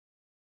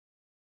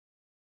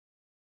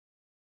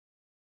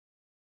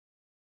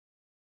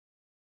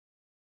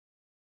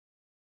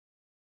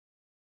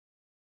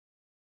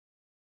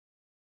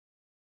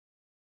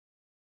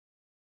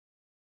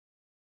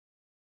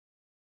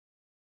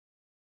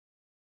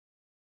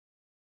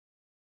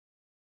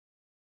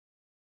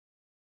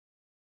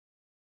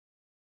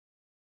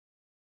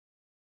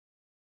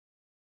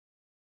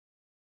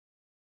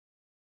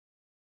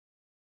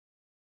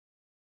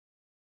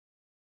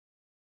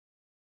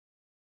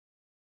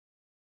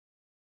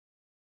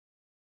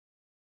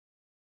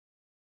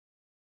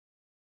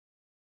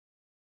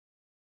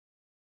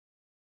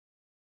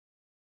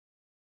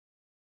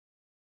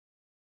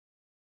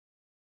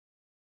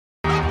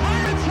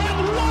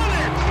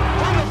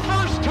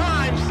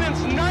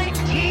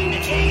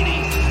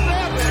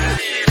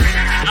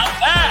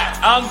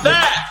I'm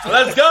back.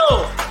 Let's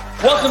go.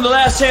 Welcome to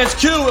Last Chance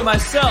Q with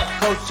myself,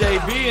 Coach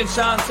JB and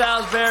Sean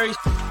Salisbury.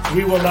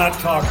 We will not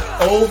talk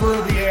over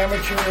the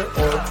amateur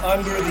or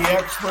under the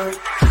expert.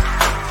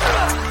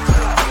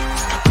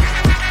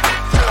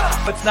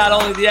 It's not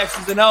only the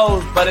X's and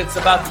O's, but it's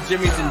about the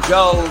Jimmys and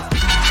Joes.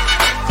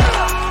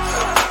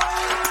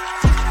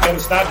 And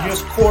it's not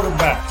just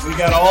quarterbacks. We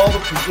got all the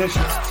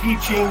positions,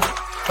 teaching,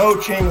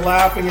 coaching,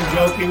 laughing, and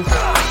joking.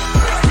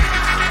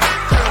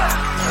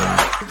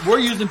 We're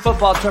using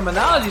football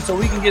terminology so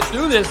we can get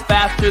through this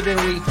faster than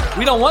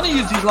we don't want to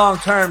use these long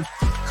terms,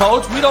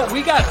 Coach. We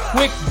got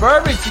quick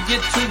verbiage to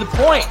get to the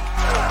point.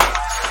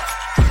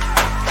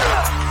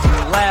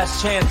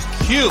 Last Chance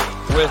Q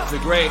with the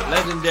great,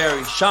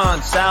 legendary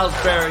Sean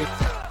Salisbury.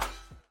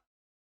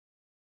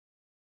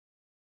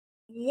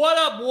 What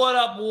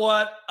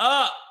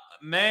up,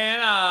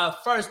 man?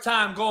 First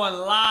time going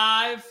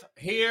live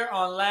here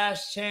on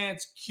Last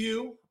Chance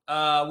Q. We're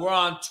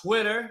on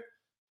Twitter,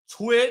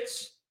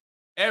 Twitch,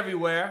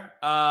 everywhere.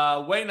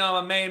 Waiting on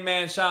my main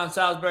man, Sean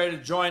Salisbury, to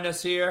join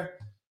us here.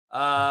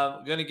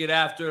 Going to get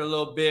after it a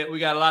little bit. We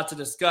got a lot to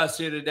discuss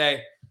here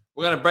today.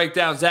 We're going to break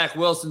down Zach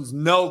Wilson's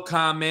no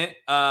comment.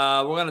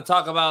 We're going to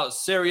talk about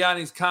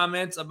Sirianni's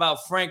comments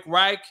about Frank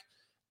Reich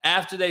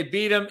after they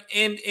beat him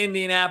in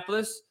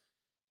Indianapolis.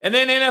 And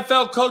then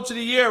NFL Coach of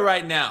the Year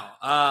right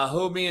now,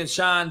 who me and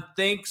Sean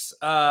thinks,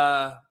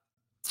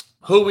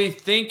 who we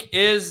think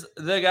is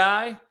the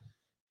guy.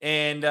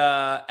 And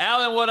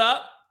Alan, what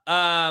up?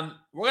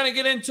 We're going to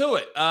get into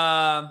it.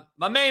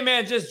 My main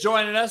man just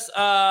joining us.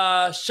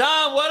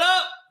 Sean, what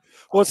up?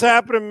 What's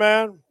happening,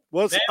 man?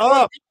 What's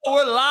up?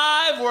 We're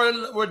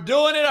live. We're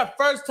doing it. Our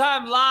first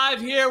time live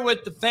here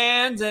with the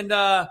fans, and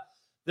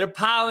they're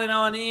piling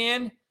on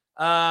in.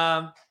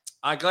 I'm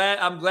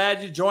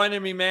glad you're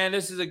joining me, man.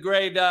 This is a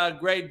great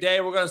day.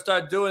 We're going to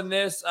start doing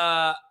this.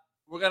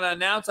 We're going to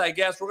announce, I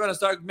guess, we're going to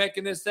start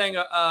making this thing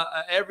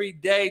a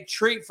everyday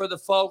treat for the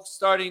folks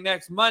starting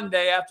next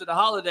Monday after the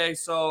holiday.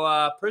 So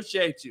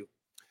appreciate you.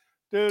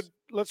 Dude,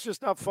 let's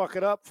just not fuck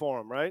it up for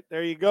him, right?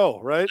 There you go,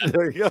 right?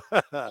 There you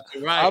go.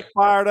 Right. I'm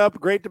fired up.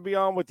 Great to be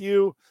on with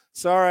you.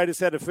 Sorry, I just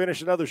had to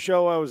finish another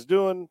show I was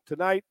doing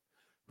tonight.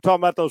 We're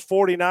talking about those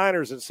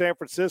 49ers in San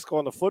Francisco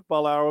on the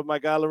football hour with my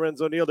guy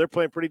Lorenzo Neal. They're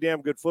playing pretty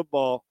damn good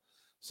football.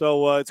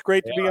 So it's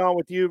great to be on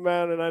with you,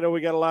 man. And I know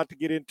we got a lot to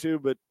get into,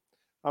 but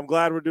I'm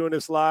glad we're doing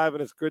this live,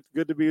 and it's good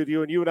to be with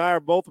you. And you and I are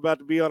both about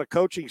to be on a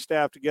coaching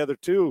staff together,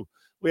 too.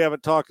 We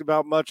haven't talked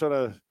about much on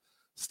a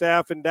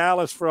staff in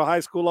Dallas for a high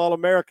school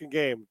All-American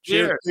game.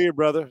 Cheers to you,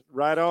 brother.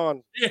 Right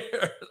on.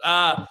 Cheers.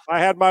 I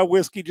had my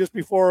whiskey just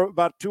before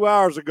about 2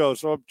 hours ago,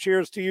 so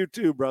cheers to you,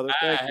 too, brother.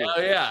 Thank you.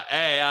 Hell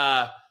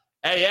yeah.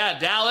 Hey,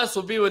 Dallas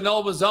will be with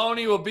Noel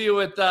Mazzoni. We'll be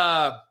with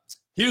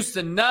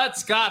Houston Nutt,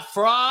 Scott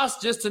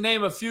Frost, just to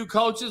name a few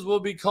coaches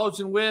we'll be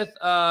coaching with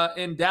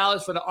in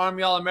Dallas for the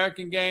Army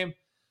All-American game.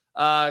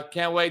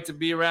 Can't wait to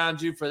be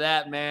around you for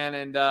that, man.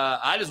 And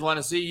I just want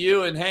to see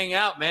you and hang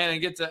out, man,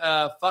 and get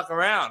to fuck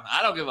around.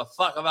 I don't give a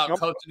fuck about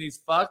coaching these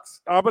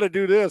fucks. I'm going to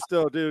do this,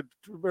 though, dude.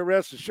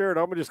 Rest assured,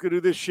 I'm just going to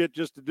do this shit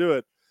just to do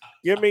it.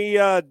 Give me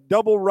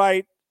double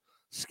right,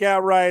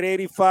 scout right,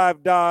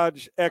 85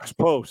 Dodge, X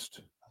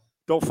post.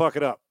 Don't fuck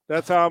it up.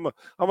 That's how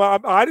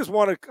I just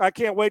want to – I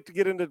can't wait to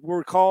get into –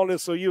 we're calling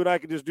this so you and I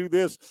can just do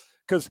this.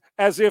 Because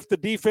as if the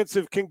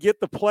defensive can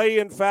get the play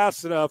in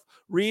fast enough,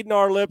 reading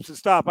our lips and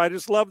stop. I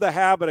just love the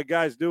habit of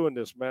guys doing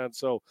this, man.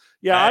 So,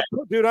 yeah,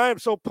 dude, I am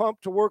so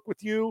pumped to work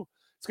with you.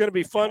 It's going to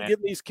be fun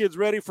getting these kids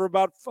ready for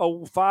about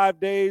 5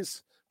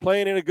 days,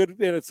 playing in a good –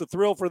 and it's a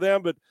thrill for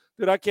them. But,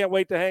 dude, I can't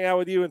wait to hang out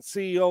with you and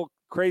see old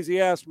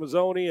crazy-ass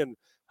Mazzoni. And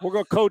we're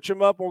going to coach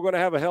him up. And we're going to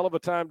have a hell of a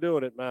time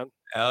doing it, man.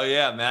 Hell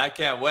yeah, man. I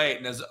can't wait.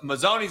 And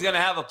Mazzoni's going to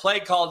have a play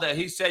call that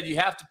he said you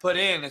have to put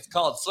in. It's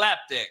called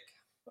slapdick.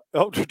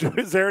 Oh,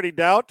 is there any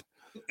doubt?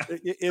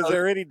 Is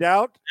there any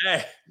doubt?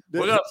 Hey,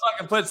 we're going to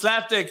fucking put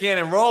slapdick in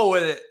and roll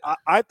with it.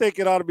 I think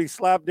it ought to be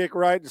slapdick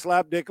right and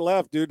slapdick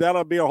left, dude.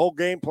 That'll be our whole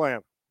game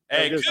plan.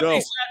 Hey, it could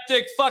be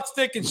slapdick,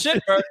 fuckstick, and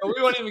shitbird, but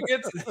we won't even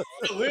get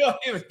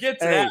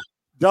to that.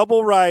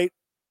 Double right.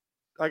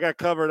 I got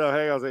covered up.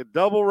 Hang on a second.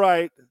 Double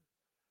right.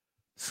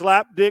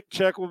 Slapdick,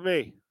 check with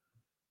me.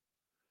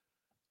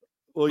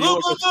 Well,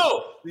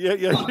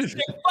 Yeah.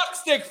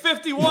 Fuckstick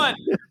 51.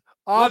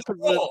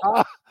 Opposite.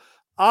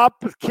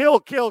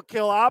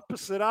 Kill.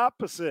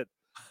 Opposite.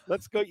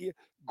 Let's go.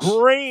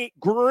 Green,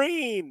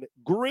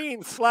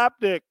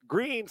 slapdick.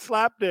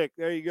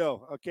 There you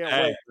go. I can't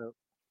wait. Man.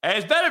 Hey,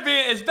 it's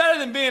better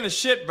than being a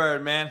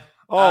shitbird, man.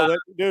 Oh,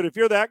 dude, if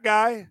you're that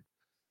guy,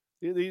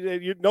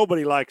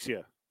 nobody likes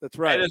you. That's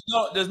right. Hey,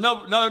 there's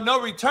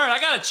no return. I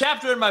got a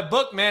chapter in my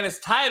book, man. It's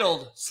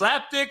titled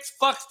Slapdicks,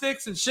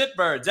 Fucksticks, and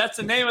Shitbirds. That's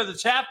the name of the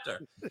chapter.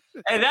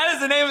 Hey, that is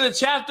the name of the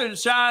chapter,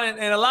 Sean,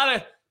 and a lot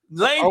of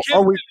lame kids.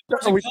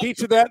 Are we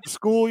teaching that in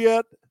school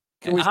yet?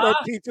 Can we start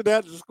teaching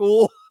that in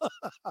school?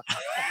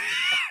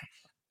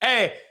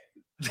 Hey,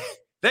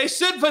 they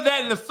should put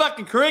that in the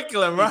fucking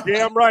curriculum, right?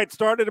 Damn right.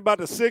 Started about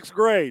the 6th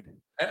grade.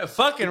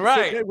 Fucking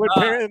right.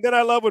 And then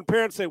I love when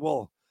parents say,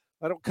 well,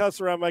 I don't cuss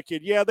around my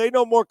kid. Yeah, they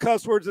know more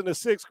cuss words in the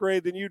 6th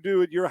grade than you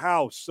do at your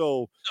house.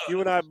 So you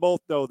and I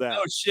both know that.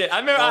 Oh shit! I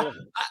remember.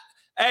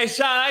 Hey,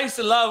 Sean, I used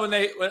to love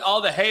when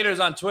all the haters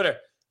on Twitter.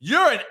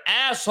 You're an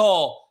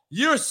asshole.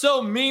 You're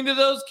so mean to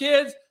those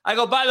kids. I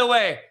go, by the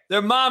way,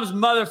 their mom's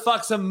mother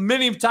fucks them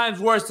many times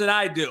worse than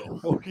I do.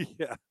 Oh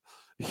yeah,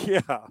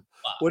 yeah. Wow.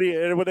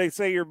 When they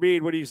say you're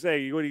mean, what do you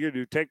say? What are you gonna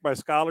do? Take my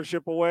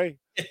scholarship away?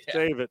 Yeah.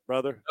 Save it,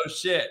 brother. Oh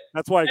shit.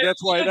 That's why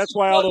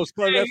all those.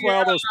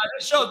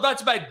 This show is brought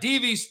to you by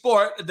DV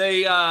Sport,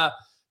 the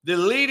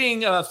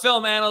leading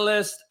film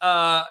analyst,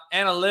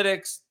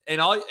 analytics,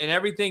 and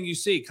everything you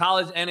see,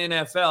 college and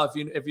NFL.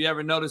 If you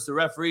ever notice, the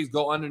referees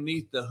go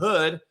underneath the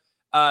hood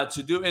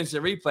to do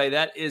instant replay.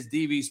 That is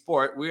DV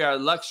Sport. We are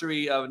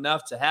luxury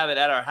enough to have it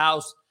at our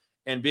house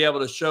and be able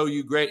to show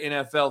you great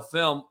NFL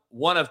film.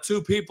 One of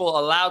 2 people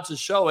allowed to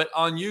show it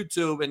on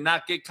YouTube and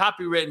not get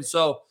copywritten.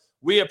 So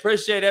we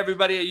appreciate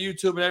everybody at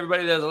YouTube and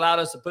everybody that has allowed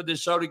us to put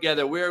this show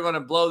together. We are going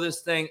to blow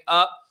this thing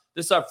up.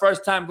 This is our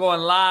first time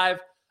going live.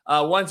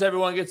 Once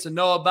everyone gets to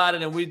know about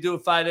it, and we do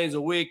it 5 days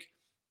a week,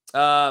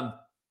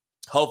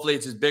 hopefully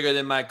it's as bigger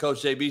than my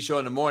Coach JB show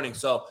in the morning.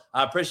 So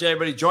I appreciate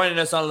everybody joining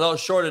us on a little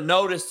shorter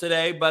notice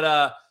today.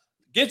 But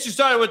get you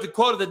started with the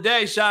quote of the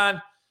day,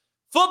 Sean.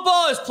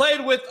 Football is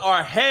played with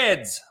our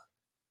heads.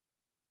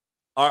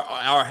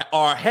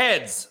 Our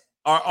heads.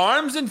 Our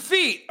arms and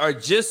feet are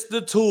just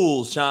the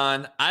tools,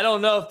 Sean. I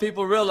don't know if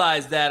people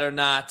realize that or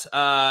not.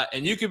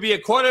 And you could be a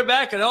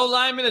quarterback, an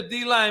O-lineman, a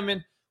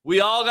D-lineman.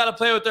 We all got to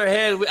play with our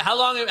head.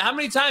 How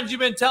many times you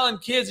been telling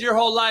kids your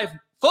whole life,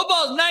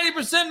 football is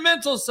 90%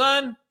 mental,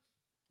 son?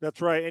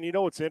 That's right. And you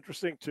know what's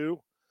interesting, too?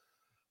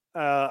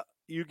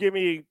 You give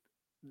me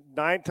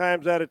 9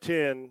 times out of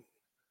 10,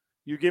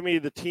 you give me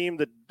the team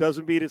that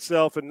doesn't beat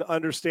itself and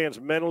understands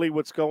mentally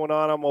what's going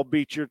on, I'm going to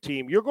beat your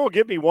team. You're going to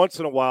get me once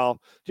in a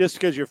while just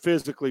because you're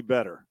physically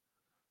better.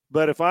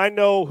 But if I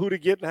know who to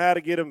get and how to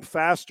get them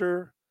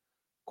faster,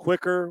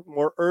 quicker,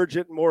 more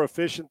urgent, more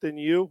efficient than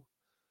you,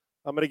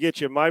 I'm going to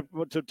get you.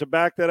 To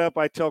back that up,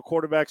 I tell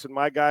quarterbacks, and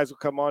my guys will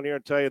come on here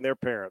and tell you, and their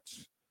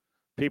parents,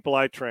 people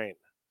I train.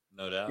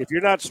 No doubt. If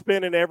you're not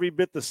spending every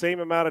bit the same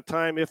amount of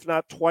time, if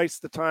not twice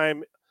the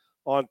time,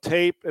 on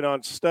tape and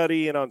on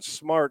study and on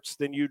smarts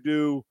than you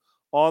do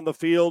on the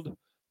field,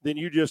 then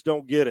you just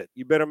don't get it.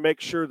 You better make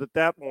sure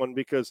that one,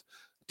 because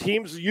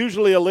teams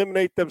usually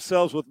eliminate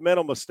themselves with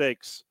mental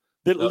mistakes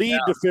that lead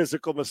to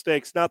physical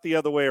mistakes, not the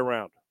other way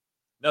around.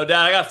 No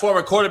doubt. I got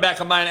former quarterback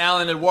of mine,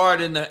 Alan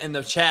Edward, in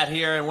the chat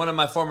here, and one of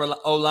my former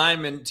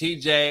O-linemen,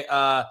 TJ.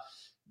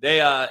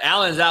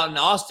 Alan's out in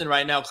Austin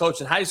right now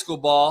coaching high school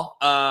ball.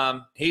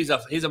 He's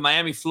a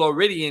Miami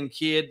Floridian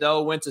kid,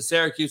 though. Went to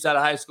Syracuse out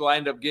of high school. I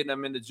ended up getting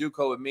him into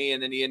JUCO with me,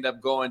 and then he ended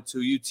up going to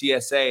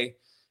UTSA,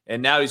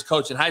 and now he's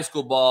coaching high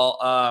school ball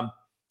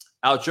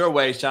out your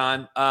way,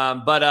 Sean.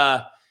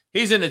 But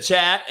he's in the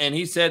chat, and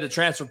he said the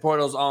transfer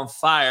portal's on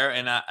fire,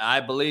 and I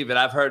believe it.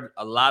 I've heard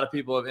a lot of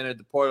people have entered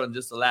the portal in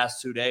just the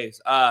last 2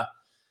 days.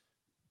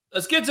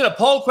 Let's get to the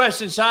poll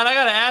question, Sean. I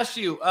got to ask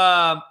you,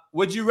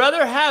 would you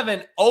rather have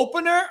an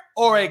opener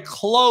or a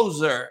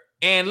closer?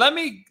 And let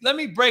me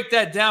break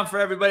that down for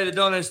everybody that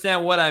don't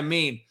understand what I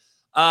mean.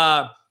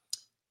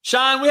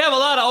 Sean, we have a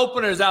lot of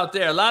openers out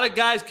there. A lot of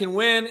guys can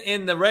win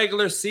in the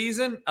regular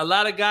season. A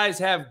lot of guys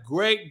have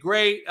great,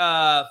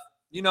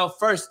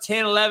 first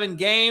 10, 11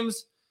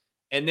 games,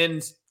 and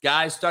then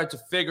guys start to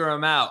figure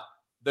them out.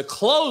 The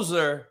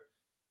closer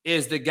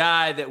is the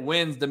guy that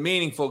wins the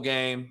meaningful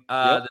game.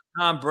 The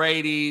Tom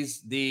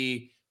Brady's,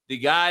 the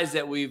guys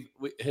that we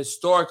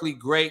historically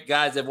great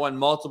guys that have won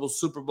multiple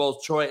Super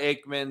Bowls, Troy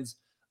Aikman's,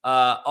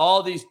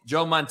 all these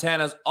Joe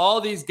Montana's,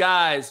 all these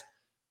guys.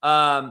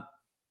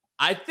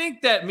 I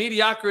think that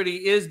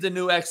mediocrity is the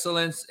new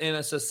excellence in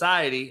a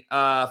society,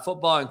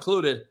 football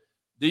included.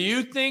 Do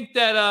you think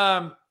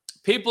that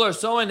people are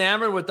so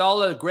enamored with all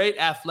the great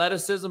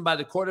athleticism by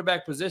the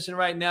quarterback position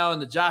right now,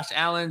 and the Josh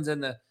Allens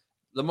and the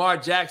Lamar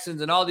Jacksons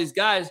and all these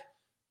guys,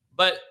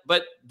 but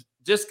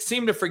just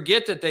seem to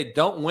forget that they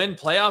don't win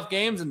playoff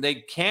games and they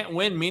can't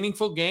win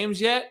meaningful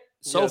games yet,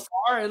 so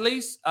far at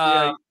least?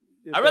 I'd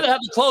rather have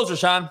the closer,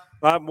 Sean.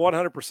 I'm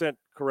 100%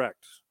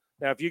 correct.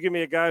 Now, if you give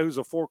me a guy who's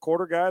a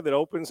 4-quarter guy that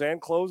opens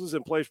and closes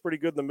and plays pretty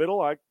good in the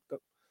middle,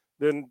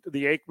 then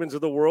the Aikmans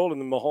of the world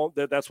and the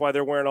Mahomes, that's why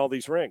they're wearing all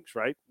these rings,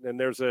 right? And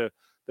there's a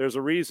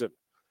reason.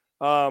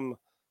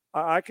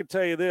 I could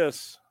tell you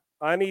this.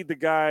 I need the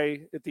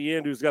guy at the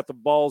end who's got the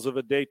balls of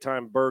a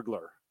daytime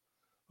burglar,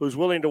 who's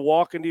willing to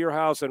walk into your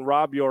house and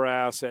rob your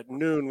ass at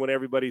noon when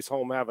everybody's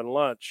home having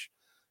lunch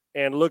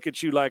and look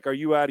at you like, are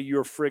you out of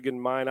your friggin'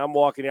 mind? I'm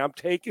walking in, I'm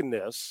taking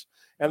this.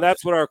 And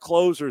that's what our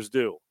closers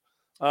do.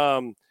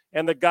 And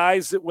the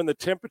guys that when the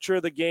temperature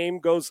of the game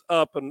goes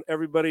up and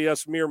everybody,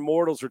 us mere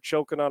mortals, are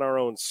choking on our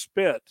own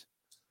spit,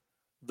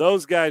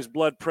 those guys'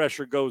 blood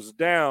pressure goes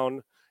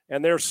down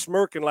and they're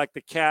smirking like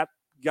the cat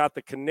got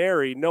the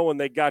canary, knowing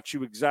they got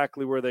you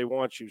exactly where they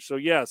want you. So,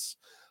 yes,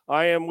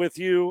 I am with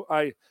you.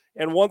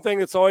 And one thing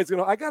that's always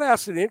I got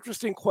asked an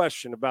interesting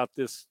question about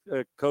this,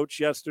 Coach,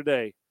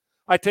 yesterday.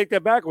 I take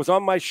that back. It was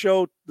on my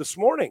show this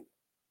morning.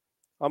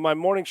 on my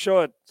morning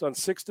show. It's on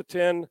 6 to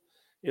 10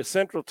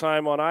 Central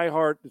Time on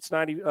iHeart. It's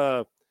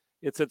 90.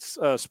 It's at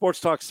Sports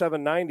Talk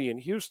 790 in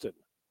Houston.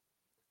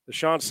 The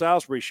Sean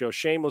Salisbury Show,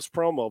 shameless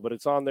promo, but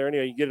it's on there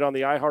anyway. You get it on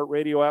the iHeart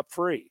Radio app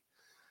free.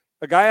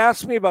 A guy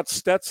asked me about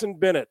Stetson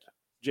Bennett,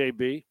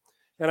 JB,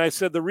 and I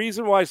said the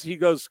reason why, he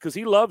goes, because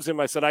he loves him.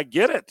 I said, I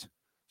get it.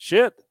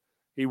 Shit.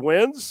 He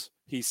wins.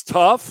 He's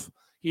tough.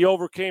 He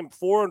overcame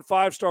 4- and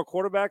 5-star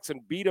quarterbacks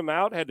and beat them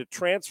out, had to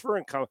transfer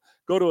and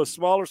go to a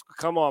smaller school,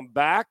 come on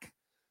back.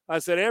 I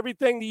said,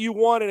 everything that you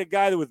want in a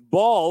guy with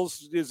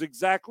balls is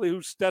exactly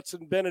who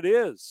Stetson Bennett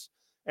is.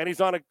 And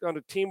he's on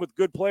a team with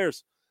good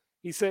players.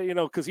 He said,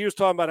 because he was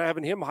talking about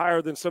having him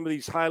higher than some of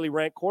these highly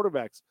ranked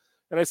quarterbacks.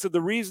 And I said,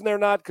 the reason they're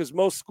not, because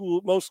most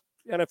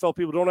NFL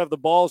people don't have the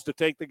balls to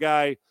take the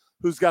guy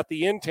who's got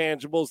the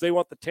intangibles. They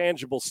want the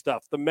tangible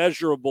stuff, the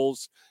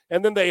measurables.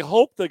 And then they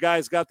hope the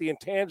guy's got the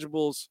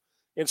intangibles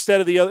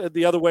instead of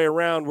the other way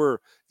around,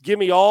 where give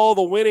me all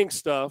the winning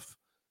stuff.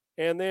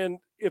 And then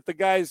if the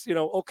guy's,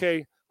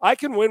 okay, I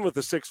can win with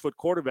a 6-foot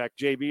quarterback,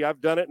 JB.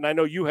 I've done it, and I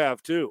know you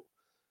have too.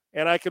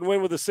 And I can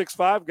win with a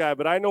 6'5" guy,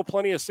 but I know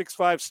plenty of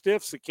 6'5"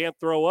 stiffs that can't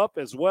throw up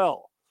as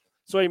well.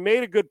 So he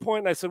made a good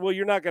point, and I said, well,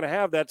 you're not going to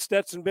have that.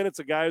 Stetson Bennett's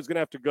a guy who's going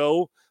to have to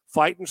go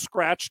fight and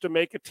scratch to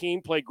make a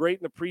team, play great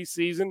in the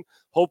preseason,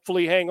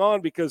 hopefully hang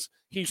on because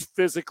he's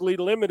physically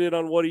limited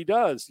on what he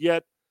does.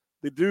 Yet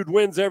the dude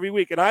wins every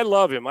week, and I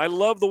love him. I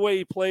love the way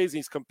he plays.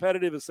 He's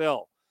competitive as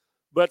hell.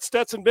 But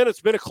Stetson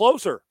Bennett's been a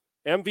closer,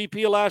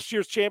 MVP of last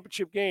year's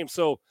championship game.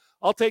 So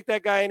I'll take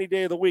that guy any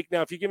day of the week.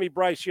 Now, if you give me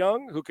Bryce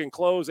Young, who can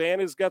close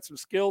and has got some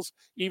skills,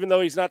 even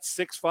though he's not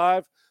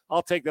 6'5",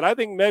 I'll take that. I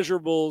think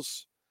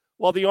measurables,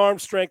 well, the arm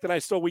strength,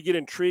 and we get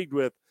intrigued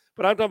with,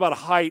 but I'm talking about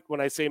height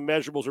when I say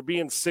measurables or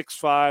being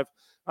 6'5".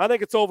 I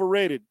think it's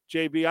overrated,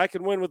 JB. I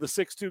can win with a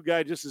 6'2"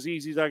 guy just as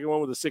easy as I can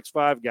win with a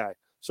 6'5" guy.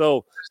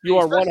 So you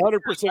are 100%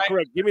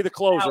 correct. Give me the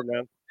closer,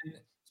 man.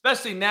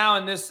 Especially now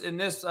in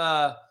this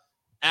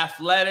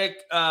athletic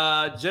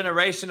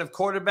generation of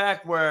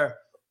quarterback where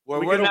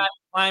we're not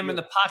climbing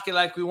the pocket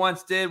like we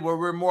once did, where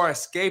we're more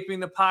escaping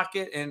the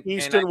pocket. And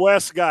East and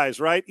West guys,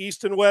 right?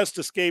 East and West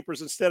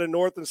escapers instead of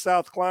North and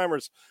South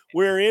climbers.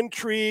 We're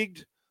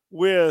intrigued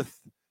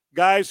with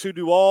guys who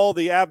do all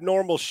the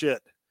abnormal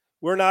shit.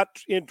 We're not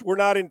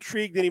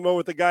intrigued anymore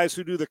with the guys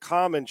who do the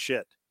common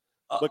shit.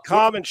 The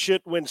common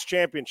shit wins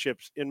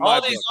championships in my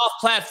book. All these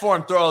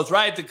off-platform throws,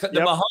 right? The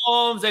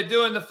Mahomes, they're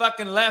doing the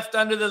fucking left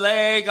under the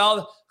leg, all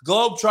the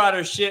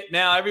Globetrotter shit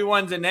now.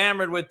 Everyone's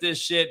enamored with this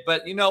shit.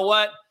 But you know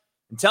what?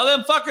 Until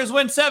them fuckers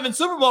win 7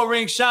 Super Bowl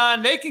rings,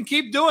 Sean, they can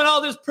keep doing all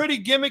this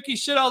pretty gimmicky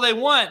shit all they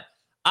want.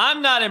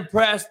 I'm not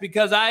impressed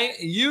because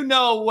you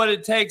know what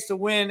it takes to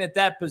win at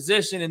that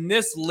position in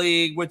this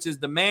league, which is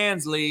the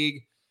man's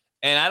league.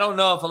 And I don't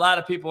know if a lot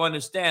of people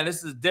understand.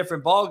 This is a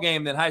different ball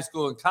game than high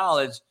school and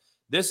college.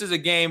 This is a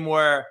game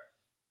where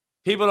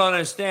people don't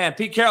understand.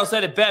 Pete Carroll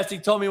said it best. He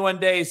told me one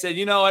day, he said,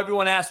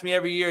 everyone asks me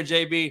every year,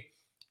 JB,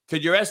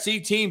 could your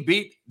SC team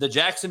beat the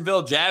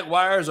Jacksonville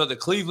Jaguars or the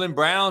Cleveland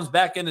Browns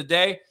back in the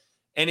day?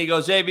 And he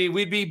goes, JB,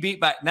 we'd be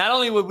beat by, not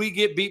only would we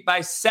get beat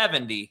by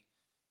 70,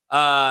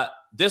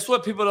 this is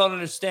what people don't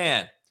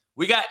understand.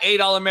 We got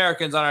 8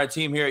 All-Americans on our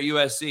team here at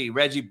USC.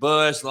 Reggie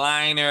Bush,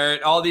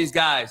 Leinart, all these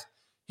guys.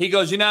 He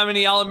goes, you know how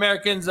many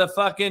All-Americans the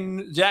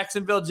fucking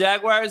Jacksonville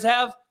Jaguars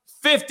have?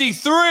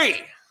 53.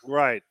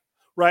 Right.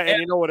 And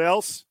you know what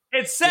else?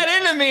 It set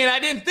into me, and I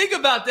didn't think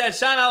about that,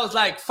 Sean. I was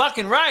like,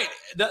 fucking right.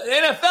 The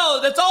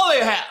NFL, that's all they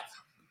have.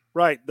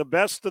 Right. The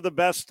best of the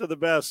best of the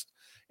best.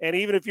 And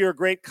even if you're a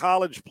great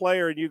college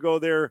player and you go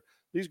there,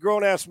 these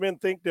grown-ass men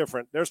think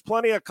different. There's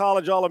plenty of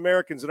college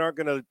All-Americans that aren't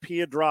going to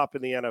pee a drop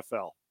in the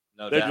NFL.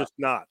 They're just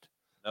not.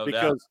 No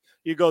because doubt.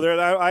 You go there.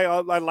 I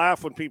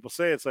laugh when people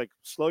say it's like,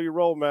 slow your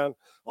roll, man.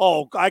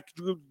 Oh,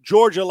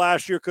 Georgia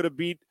last year could have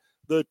beat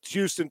the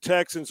Houston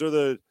Texans or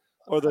the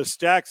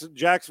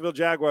Jacksonville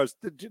Jaguars.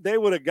 They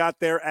would have got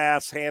their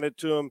ass handed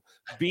to them,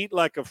 beat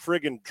like a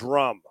friggin'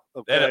 drum.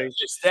 Okay,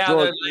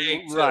 Georgia,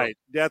 right.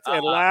 That's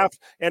and laugh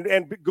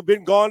and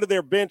been gone to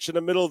their bench in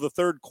the middle of the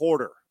third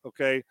quarter.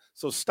 Okay,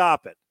 so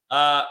stop it.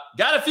 Got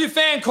a few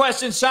fan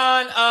questions,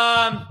 Sean.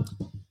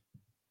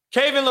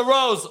 Kevin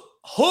LaRose,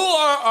 who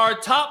are our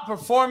top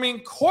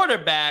performing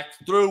quarterbacks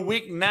through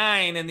week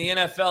 9 in the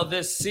NFL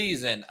this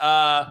season?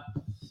 I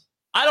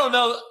don't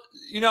know.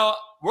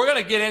 We're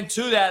going to get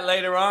into that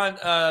later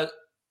on,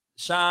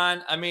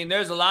 Sean. I mean,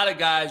 there's a lot of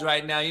guys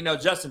right now.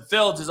 Justin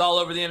Fields is all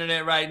over the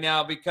internet right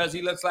now because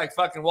he looks like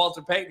fucking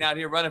Walter Payton out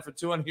here running for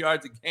 200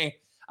 yards a game.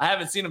 I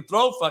haven't seen him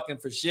throw fucking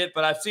for shit,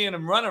 but I've seen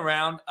him run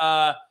around.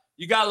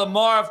 You got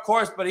Lamar, of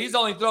course, but he's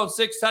only thrown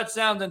 6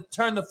 touchdowns and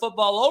turned the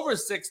football over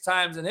 6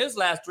 times in his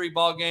last 3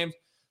 ball games.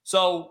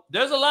 So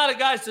there's a lot of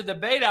guys to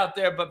debate out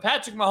there, but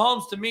Patrick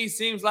Mahomes to me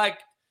seems like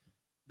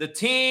the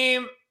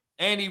team,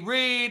 Andy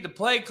Reid, the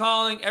play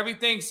calling,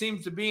 everything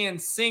seems to be in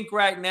sync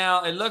right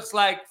now. It looks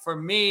like for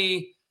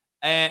me,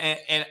 and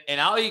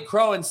I'll eat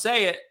crow and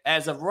say it,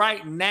 as of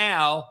right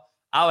now,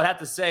 I would have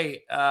to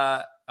say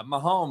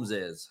Mahomes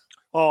is.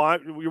 Oh,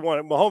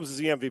 Mahomes is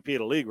the MVP of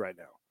the league right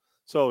now.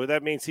 So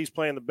that means he's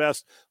playing the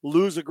best.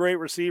 Lose a great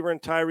receiver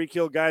and Tyreek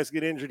Hill, guys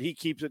get injured. He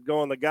keeps it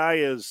going. The guy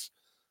is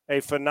a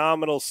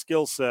phenomenal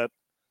skill set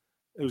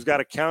who's got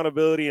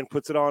accountability and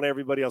puts it on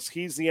everybody else.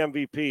 He's the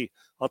MVP.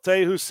 I'll tell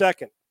you who's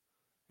second.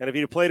 And if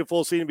he'd played a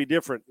full season, it'd be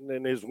different.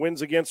 And his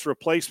wins against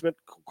replacement,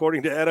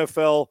 according to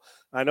NFL,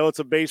 I know it's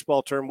a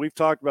baseball term. We've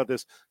talked about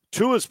this.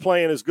 Tua's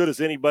playing as good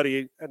as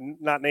anybody,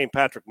 not named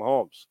Patrick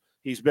Mahomes.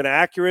 He's been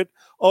accurate.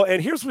 Oh,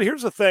 and here's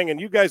the thing, and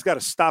you guys got to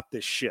stop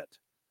this shit.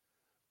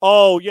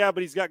 Oh, yeah,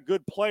 but he's got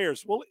good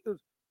players. Well,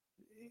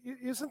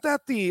 isn't that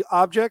the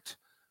object?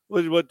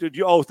 What did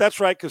you? Oh, that's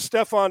right, because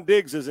Stephon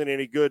Diggs isn't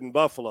any good in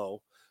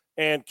Buffalo,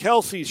 and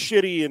Kelsey's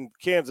shitty in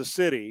Kansas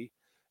City,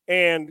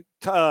 and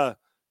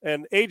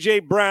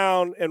A.J.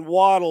 Brown and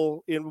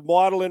Waddle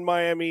in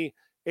Miami,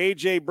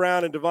 A.J.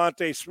 Brown and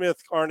Devontae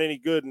Smith aren't any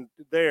good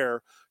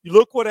there. You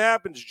look what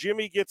happens.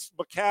 Jimmy gets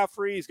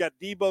McCaffrey. He's got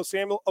Deebo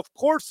Samuel. Of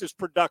course his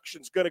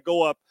production's going to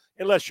go up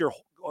unless you're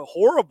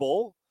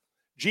horrible.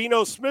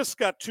 Geno Smith's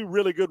got two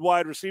really good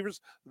wide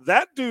receivers.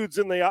 That dude's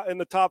in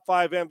the top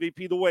 5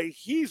 MVP the way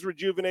he's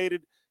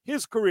rejuvenated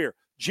his career.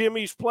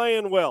 Jimmy's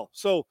playing well.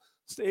 So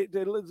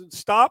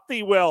stop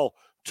the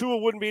Tua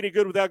wouldn't be any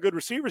good without good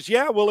receivers.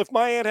 Yeah, well, if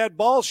my aunt had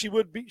balls,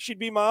 she'd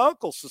be my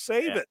uncle. So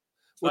save it.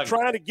 We're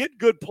trying to get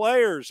good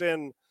players,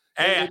 and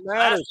hey, it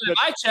matters. If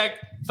I check,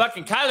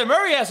 fucking Kyler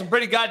Murray has some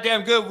pretty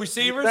goddamn good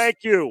receivers. Thank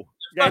you.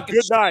 Yeah,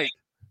 good night.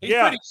 He's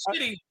pretty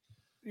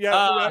shitty.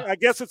 I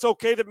guess it's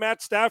okay that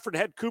Matt Stafford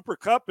had Cooper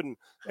Kupp and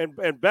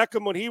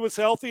Beckham when he was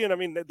healthy, and I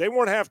mean they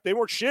weren't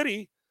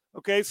shitty.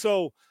 Okay,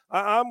 so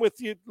I'm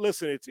with you.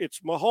 Listen, it's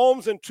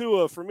Mahomes and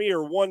Tua for me are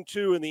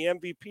 1-2 in the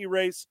MVP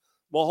race.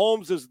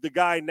 Mahomes is the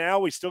guy now.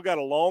 We still got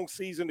a long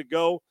season to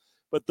go,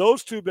 but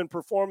those two have been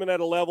performing at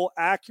a level,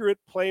 accurate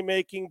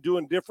playmaking,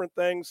 doing different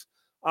things.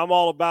 I'm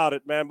all about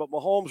it, man. But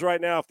Mahomes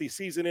right now, if the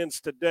season ends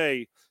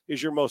today,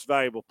 is your most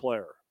valuable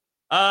player.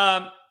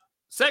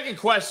 Second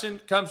question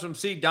comes from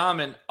C.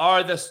 Dahman.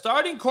 Are the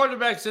starting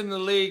quarterbacks in the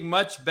league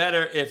much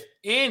better, if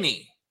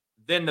any,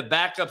 than the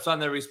backups on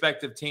their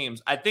respective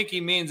teams? I think he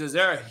means, is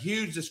there a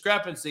huge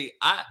discrepancy?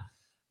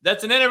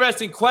 That's an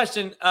interesting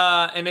question,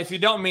 and if you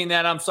don't mean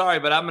that, I'm sorry,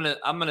 but I'm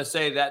gonna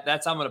say that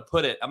that's how I'm gonna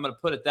put it. I'm gonna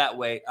put it that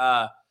way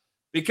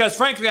because,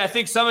 frankly, I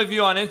think some of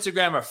you on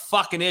Instagram are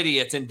fucking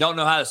idiots and don't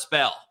know how to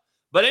spell.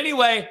 But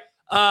anyway,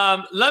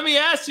 let me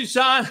ask you,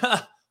 Sean,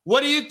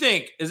 what do you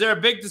think? Is there a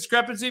big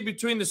discrepancy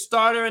between the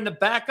starter and the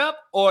backup,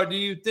 or do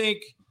you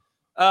think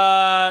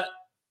the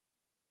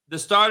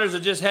starters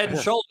are just head and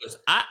shoulders?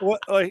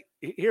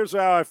 Here's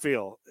how I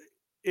feel.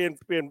 In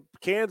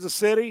Kansas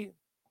City,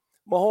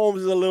 Mahomes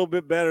is a little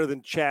bit better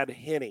than Chad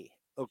Henne,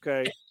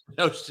 okay?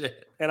 No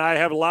shit. And I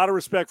have a lot of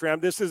respect for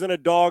him. This isn't a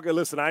dog.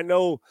 Listen, I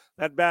know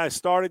that I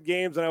started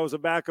games and I was a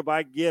backup.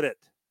 I get it.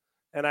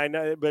 And I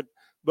know,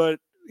 but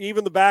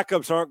even the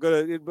backups aren't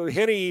good.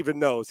 Henne even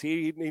knows.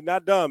 He's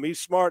not dumb. He's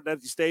smart that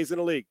he stays in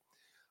the league.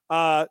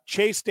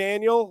 Chase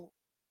Daniel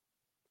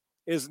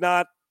is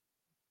not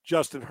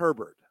Justin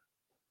Herbert.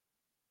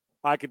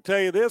 I can tell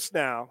you this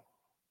now.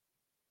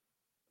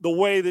 The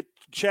way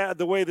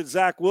that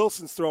Zach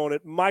Wilson's throwing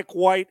it, Mike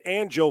White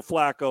and Joe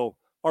Flacco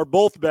are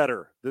both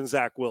better than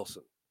Zach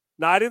Wilson.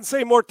 Now, I didn't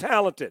say more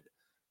talented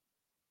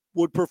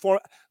would perform.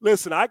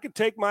 Listen, I could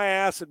take my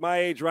ass at my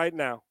age right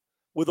now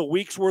with a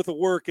week's worth of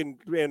work in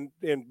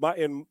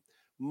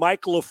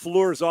Mike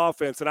LaFleur's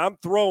offense, and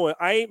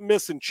I ain't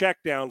missing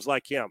checkdowns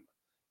like him.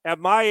 At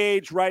my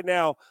age right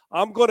now,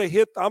 I'm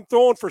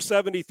throwing for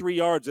 73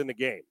 yards in the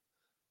game.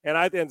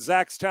 And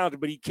Zach's talented,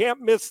 but he can't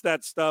miss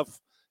that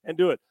stuff and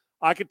do it.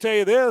 I can tell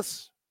you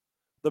this,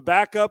 the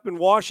backup in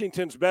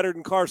Washington's better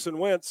than Carson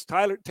Wentz.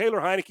 Taylor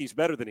Heineke's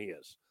better than he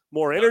is.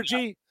 More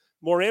energy,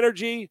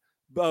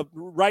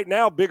 right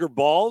now, bigger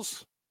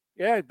balls.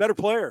 Yeah, better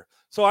player.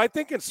 So I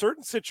think in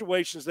certain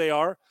situations they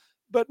are,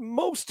 but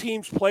most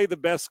teams play the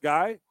best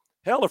guy.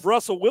 Hell, if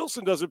Russell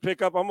Wilson doesn't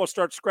pick up, I'm going to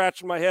start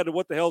scratching my head at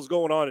what the hell's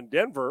going on in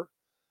Denver.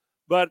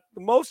 But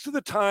most of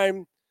the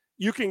time,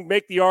 you can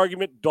make the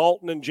argument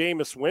Dalton and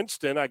Jameis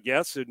Winston, I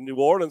guess, in New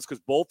Orleans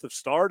because both have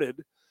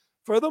started.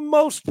 For the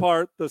most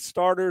part, the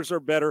starters are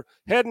better.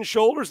 Head and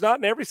shoulders, not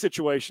in every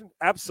situation.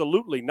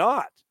 Absolutely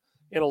not.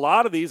 In a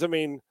lot of these, I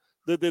mean,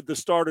 the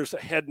starters are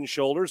head and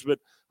shoulders, but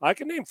I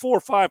can name 4 or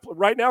 5.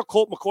 Right now,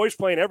 Colt McCoy's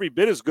playing every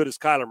bit as good as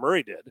Kyler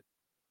Murray did.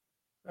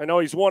 I know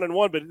he's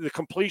 1-1, but the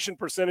completion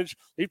percentage,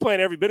 he's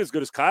playing every bit as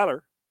good as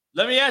Kyler.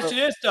 Let me ask you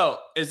this, though.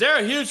 Is there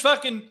a huge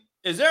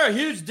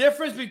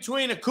difference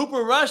between a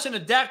Cooper Rush and a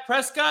Dak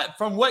Prescott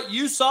from what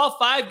you saw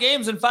 5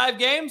 games in 5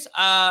 games?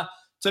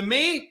 To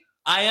me,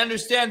 I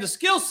understand the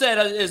skill set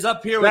is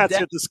up here with Dak.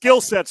 That's it. The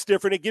skill set's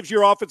different. It gives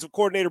your offensive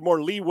coordinator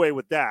more leeway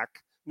with Dak,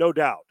 no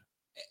doubt.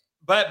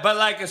 But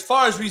like as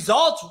far as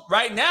results,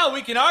 right now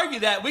we can argue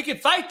that. We could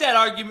fight that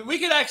argument. We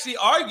could actually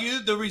argue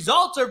the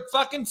results are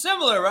fucking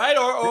similar, right?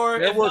 Or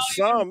there were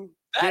some,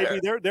 maybe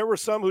there were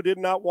some who did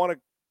not want to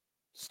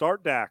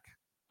start Dak.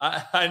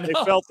 I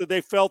know.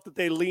 They felt that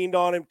they leaned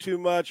on him too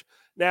much.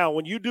 Now,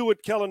 when you do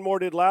what Kellen Moore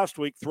did last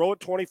week, throw it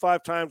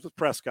 25 times with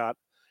Prescott,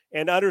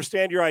 and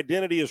understand your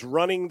identity is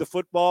running the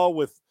football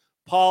with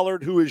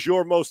Pollard, who is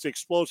your most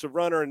explosive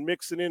runner, and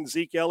mixing in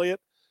Zeke Elliott.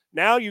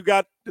 Now you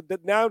got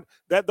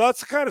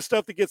that's the kind of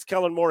stuff that gets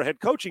Kellen Moore a head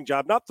coaching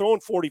job, not throwing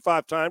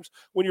 45 times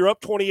when you're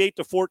up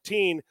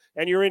 28-14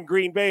 and you're in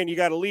Green Bay and you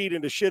got a lead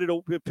and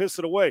to piss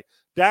it away.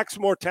 Dak's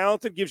more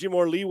talented, gives you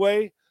more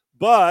leeway,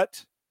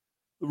 but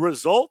the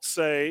results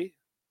say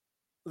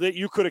that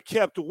you could have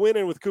kept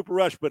winning with Cooper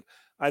Rush. But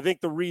I think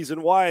the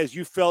reason why is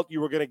you felt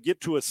you were going to get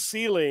to a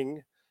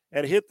ceiling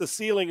and hit the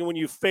ceiling, and when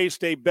you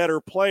faced a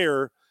better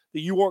player that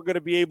you weren't going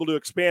to be able to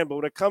expand. But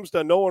when it comes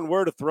to knowing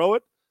where to throw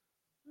it,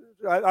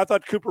 I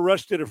thought Cooper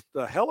Rush did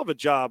a hell of a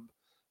job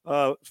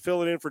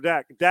filling in for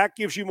Dak. Dak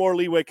gives you more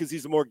leeway because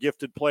he's a more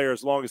gifted player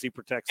as long as he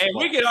protects the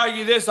ball. We could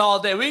argue this all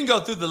day. We can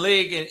go through the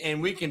league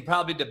and we can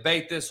probably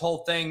debate this whole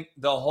thing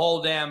the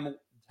whole damn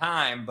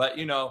time. But,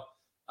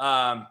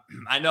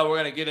 I know we're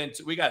going to get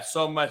into – we got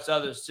so much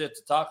other shit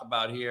to talk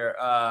about here.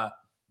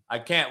 I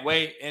can't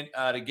wait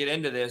to get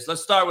into this.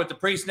 Let's start with the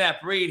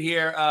pre-snap read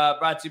here,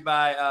 brought to you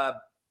by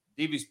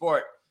DV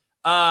Sport.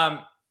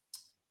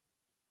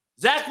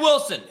 Zach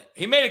Wilson,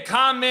 he made a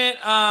comment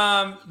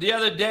the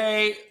other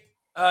day,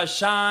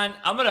 Sean.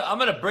 I'm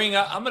gonna bring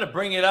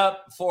it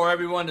up for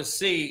everyone to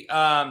see.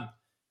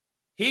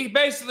 He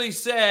basically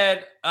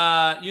said,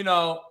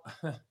 the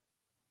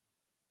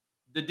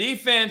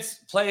defense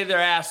played their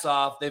ass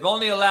off. They've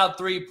only allowed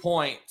 3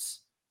 points.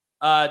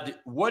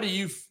 What do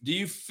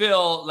you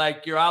feel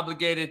like you're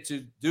obligated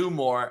to do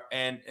more?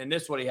 And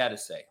this is what he had to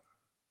say.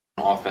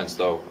 Offense,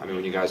 though, I mean,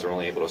 when you guys are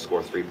only able to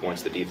score 3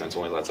 points, the defense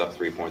only lets up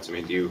 3 points. I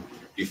mean, do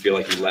you feel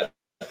like you let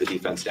the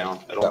defense down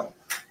at all?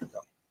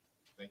 No.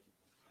 Thank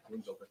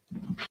you.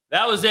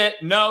 That was it.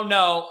 No.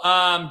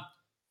 I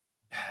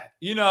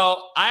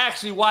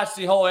actually watched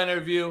the whole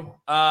interview.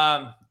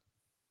 Sean,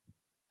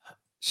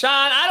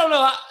 I don't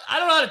know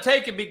how to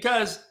take it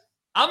because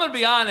I'm going to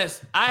be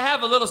honest. I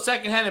have a little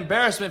secondhand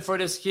embarrassment for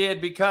this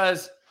kid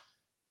because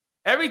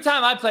every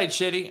time I played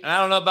shitty, and I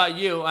don't know about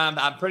you,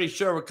 I'm pretty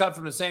sure we're cut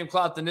from the same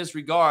cloth in this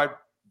regard.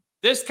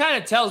 This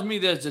kind of tells me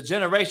there's a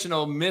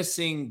generational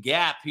missing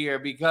gap here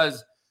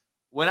because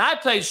when I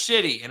played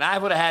shitty and I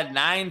would have had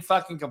 9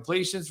 fucking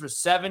completions for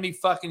 70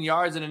 fucking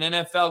yards in an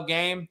NFL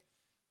game,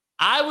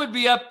 I would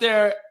be up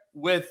there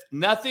with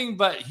nothing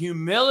but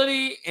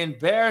humility,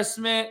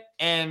 embarrassment,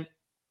 and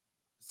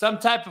some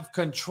type of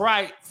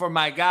contrite for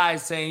my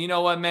guys saying, you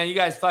know what, man, you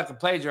guys fucking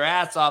played your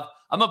ass off.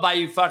 I'm going to buy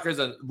you fuckers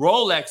a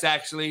Rolex,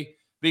 actually,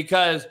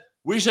 because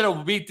we should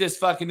have beat this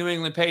fucking New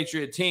England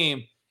Patriot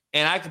team,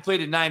 and I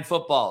completed 9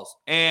 footballs.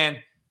 And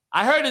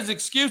I heard his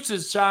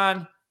excuses,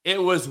 Sean.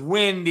 It was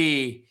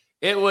windy.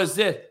 It was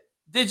this.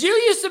 Did you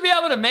used to be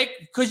able to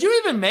could you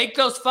even make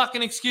those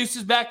fucking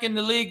excuses back in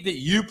the league that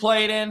you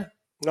played in?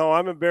 No,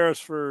 I'm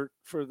embarrassed for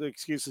the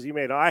excuses he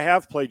made. I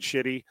have played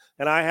shitty,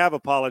 and I have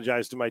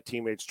apologized to my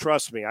teammates.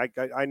 Trust me,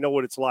 I know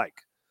what it's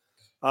like.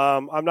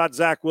 I'm not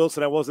Zach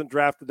Wilson. I wasn't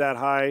drafted that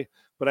high,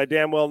 but I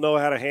damn well know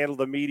how to handle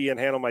the media and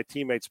handle my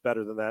teammates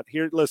better than that.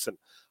 Here, listen,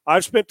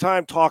 I've spent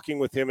time talking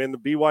with him in the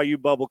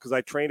BYU bubble because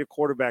I trained a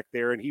quarterback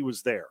there, and he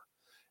was there.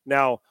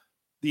 Now,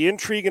 the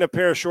intrigue in a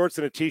pair of shorts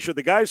and a T-shirt,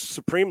 the guy's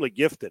supremely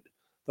gifted.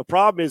 The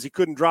problem is he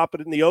couldn't drop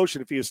it in the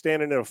ocean if he was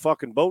standing in a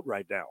fucking boat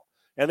right now.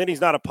 And then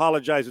he's not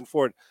apologizing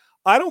for it.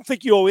 I don't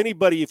think you owe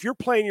anybody, if you're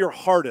playing your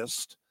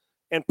hardest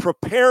and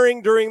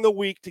preparing during the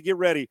week to get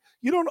ready,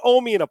 you don't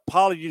owe me an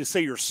apology to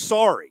say you're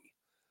sorry.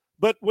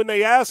 But when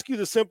they ask you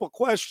the simple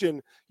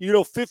question,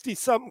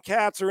 50-something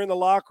cats are in the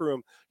locker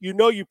room,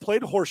 you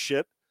played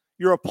horseshit.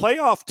 You're a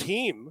playoff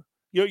team.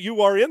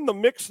 You are in the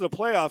mix of the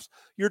playoffs.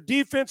 Your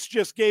defense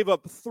just gave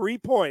up 3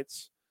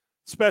 points.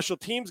 Special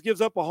teams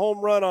gives up a home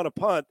run on a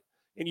punt,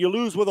 and you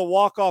lose with a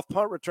walk-off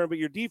punt return, but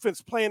your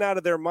defense playing out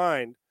of their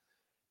mind.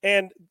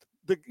 And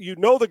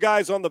the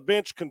guys on the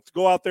bench can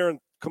go out there and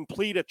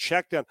complete a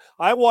check down.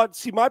 My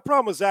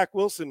problem with Zach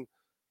Wilson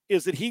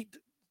is that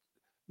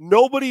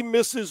nobody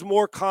misses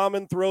more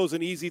common throws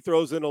and easy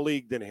throws in a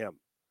league than him.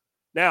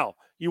 Now,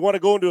 you want to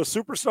go into a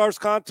superstars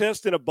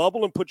contest in a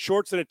bubble and put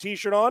shorts and a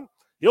T-shirt on?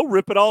 He'll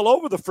rip it all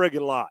over the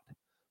friggin' lot.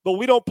 But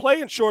we don't play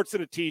in shorts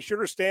and a T-shirt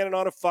or standing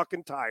on a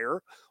fucking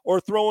tire or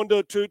throwing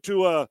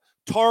to a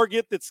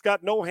target that's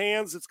got no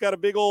hands, that's got a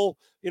big old,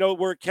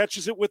 where it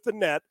catches it with the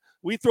net.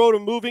 We throw to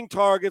moving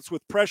targets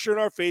with pressure in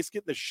our face,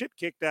 getting the shit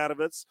kicked out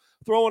of us,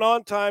 throwing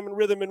on time and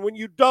rhythm. And when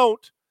you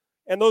don't,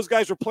 and those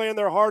guys are playing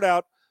their heart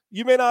out,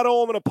 you may not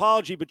owe them an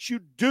apology, but you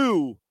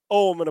do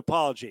owe them an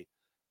apology.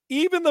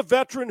 Even the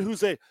veteran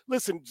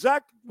listen,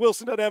 Zach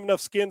Wilson doesn't have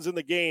enough skins in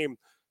the game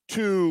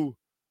to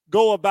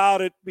go about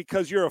it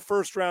because you're a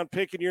first-round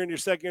pick and you're in your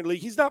second-year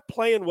league. He's not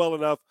playing well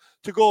enough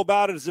to go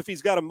about it as if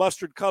he's got a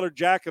mustard-colored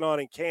jacket on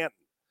in Canton.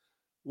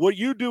 What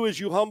you do is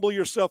you humble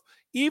yourself.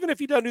 Even if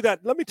he doesn't do that,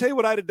 let me tell you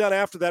what I'd have done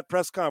after that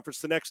press conference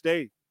the next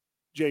day,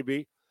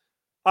 JB.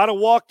 I'd have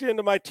walked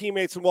into my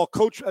teammates and,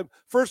 coach,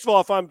 first of all,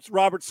 if I'm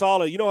Robert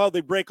Saleh, you know how they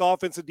break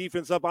offense and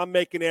defense up? I'm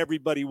making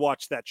everybody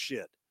watch that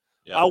shit.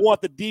 Yeah. I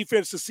want the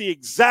defense to see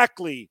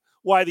exactly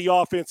why the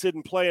offense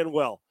isn't playing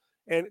well.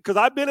 And because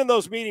I've been in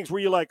those meetings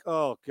where you're like,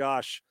 oh,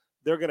 gosh,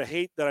 they're going to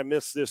hate that I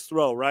missed this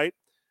throw, right?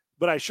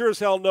 But I sure as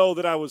hell know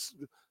that I was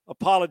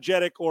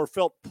apologetic or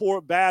felt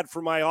bad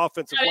for my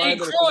offensive He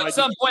lineman. grew at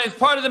some point. It's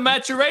part of the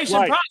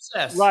maturation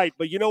process. Right.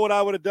 But you know what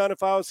I would have done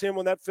if I was him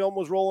when that film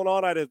was rolling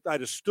on? I'd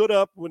have stood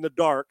up in the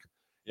dark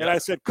and I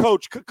said,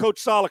 Coach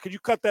Saleh, could you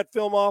cut that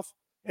film off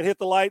and hit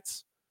the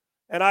lights?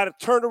 And I'd have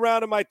turned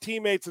around to my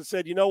teammates and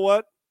said, you know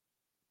what?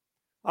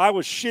 I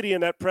was shitty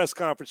in that press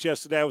conference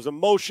yesterday. I was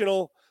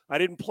emotional. I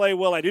didn't play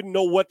well. I didn't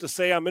know what to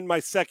say. I'm in my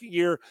second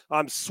year.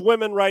 I'm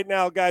swimming right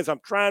now, guys.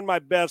 I'm trying my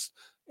best.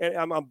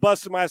 And I'm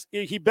busting my ass.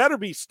 He better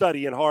be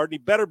studying hard. And he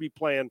better be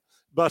playing,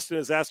 busting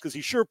his ass, because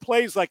he sure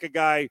plays like a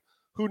guy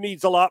who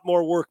needs a lot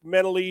more work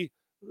mentally,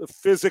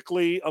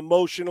 physically,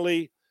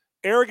 emotionally.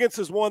 Arrogance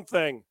is one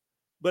thing,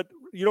 but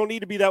you don't need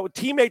to be that way.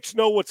 Teammates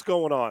know what's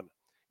going on.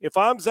 If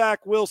I'm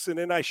Zach Wilson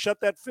and I shut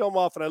that film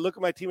off and I look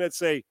at my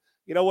teammates and say,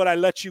 you know what, I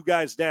let you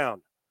guys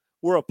down.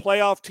 We're a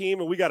playoff team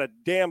and we got a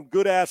damn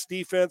good-ass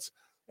defense.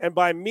 And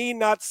by me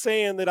not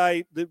saying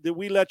that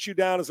we let you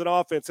down as an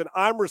offense, and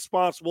I'm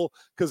responsible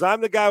because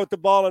I'm the guy with the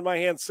ball in my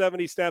hand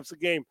 70 snaps a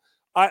game,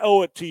 I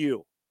owe it to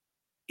you.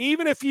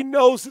 Even if he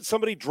knows that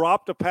somebody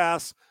dropped a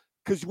pass,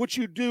 because what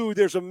you do,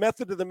 there's a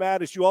method to the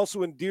madness. You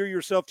also endear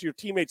yourself to your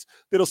teammates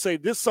that'll say,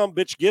 this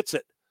sumbitch gets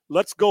it.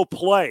 Let's go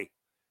play.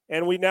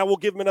 And we'll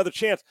give him another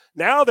chance.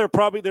 Now they're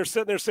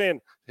sitting there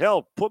saying,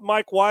 hell, put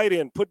Mike White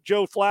in, put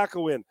Joe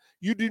Flacco in.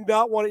 You do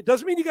not want it. It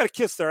doesn't mean you got to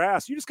kiss their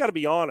ass. You just got to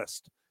be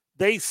honest.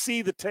 They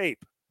see the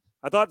tape.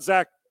 I thought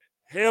Zach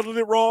handled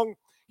it wrong.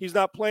 He's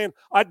not playing.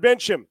 I'd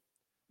bench him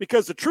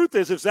because the truth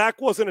is, if Zach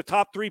wasn't a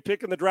top 3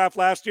 pick in the draft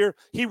last year,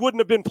 he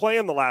wouldn't have been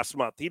playing the last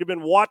month. He'd have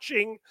been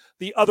watching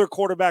the other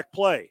quarterback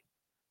play.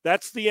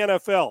 That's the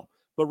NFL.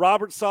 But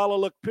Robert Saleh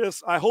looked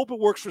pissed. I hope it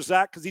works for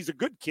Zach because he's a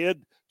good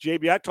kid,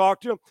 JB. I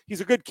talked to him.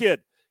 He's a good kid.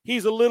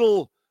 He's a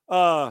little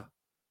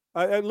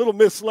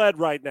misled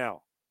right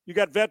now. You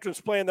got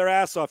veterans playing their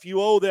ass off.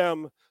 You owe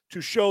them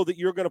to show that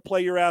you're going to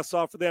play your ass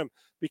off for them,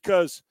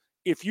 because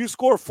if you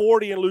score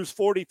 40 and lose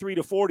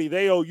 43-40,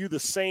 they owe you the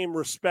same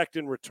respect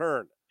in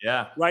return.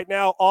 Yeah. Right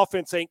now,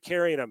 offense ain't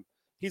carrying him.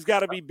 He's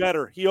got to be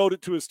better. He owed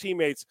it to his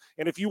teammates.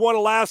 And if you want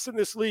to last in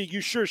this league, you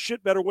sure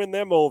shit better win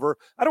them over.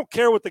 I don't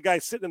care what the guy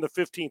sitting in the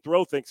 15th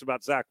row thinks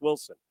about Zach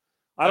Wilson.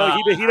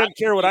 He doesn't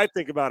care what I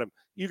think about him.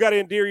 You got to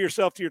endear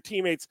yourself to your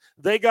teammates.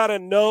 They got to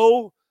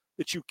know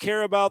that you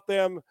care about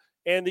them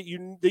and that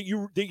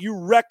you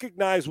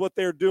recognize what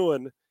they're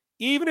doing.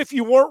 Even if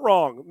you weren't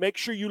wrong, make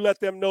sure you let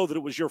them know that it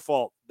was your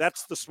fault.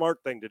 That's the smart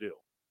thing to do.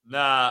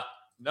 Nah,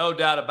 no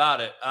doubt about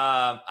it.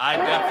 I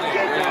definitely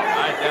agree.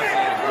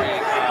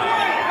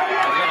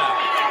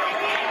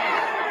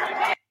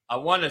 I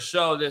want to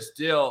show this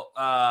deal.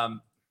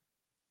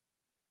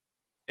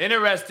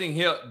 Interesting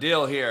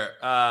deal here.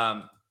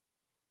 I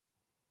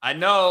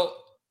know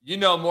you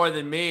know more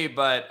than me,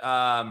 but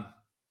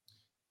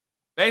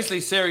basically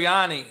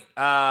Sirianni,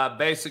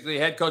 basically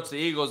head coach of the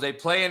Eagles, they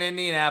play in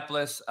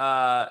Indianapolis.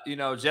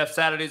 Jeff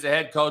Saturday's the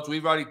head coach.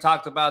 We've already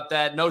talked about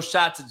that. No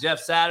shots at Jeff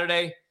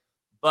Saturday,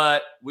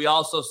 but we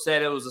also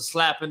said it was a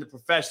slap in the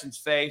profession's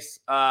face.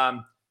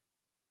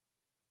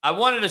 I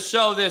wanted to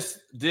show this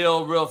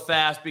deal real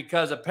fast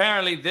because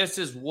apparently this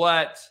is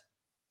what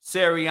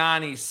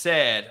Sirianni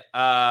said.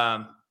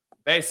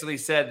 Basically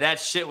said that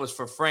shit was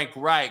for Frank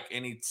Reich,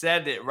 and he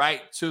said it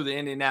right to the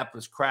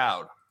Indianapolis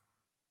crowd.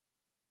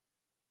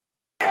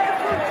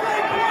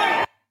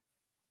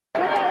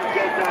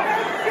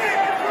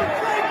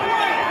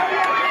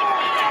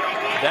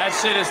 That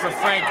shit is for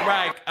Frank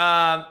Reich.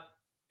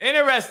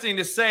 Interesting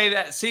to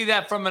see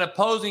that from an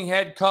opposing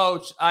head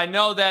coach. I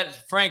know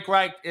that Frank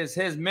Reich is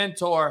his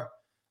mentor.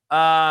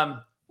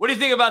 What do you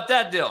think about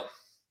that deal?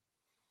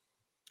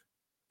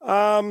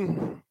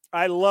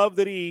 I love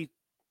that he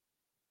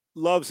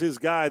loves his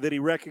guy, that he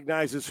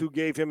recognizes who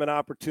gave him an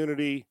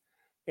opportunity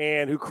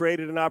and who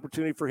created an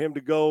opportunity for him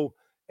to go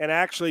and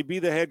actually be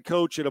the head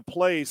coach at a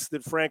place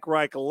that Frank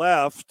Reich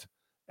left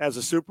as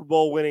a Super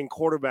Bowl winning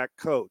quarterback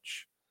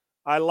coach.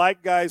 I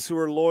like guys who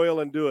are loyal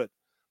and do it.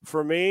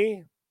 For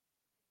me,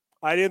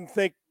 I didn't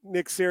think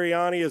Nick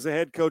Sirianni as a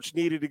head coach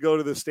needed to go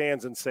to the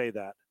stands and say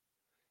that.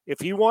 If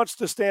he wants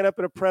to stand up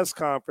at a press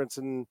conference,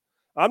 and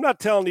I'm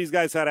not telling these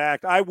guys how to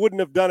act, I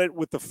wouldn't have done it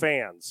with the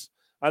fans.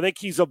 I think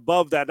he's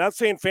above that. Not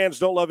saying fans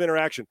don't love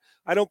interaction.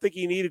 I don't think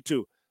he needed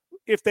to.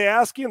 If they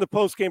ask you in the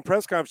post-game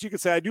press conference, you can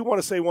say, I do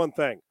want to say one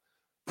thing.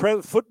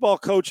 Football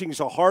coaching is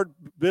a hard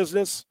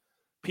business.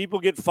 People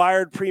get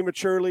fired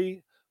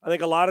prematurely. I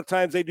think a lot of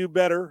times they do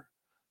better.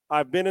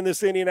 I've been in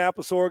this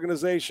Indianapolis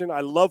organization. I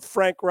love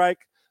Frank Reich.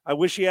 I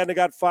wish he hadn't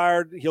got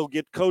fired. He'll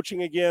get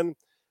coaching again.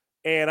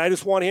 And I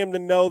just want him to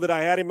know that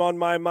I had him on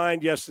my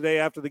mind yesterday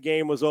after the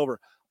game was over.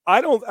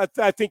 I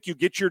think you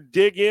get your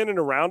dig in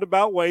a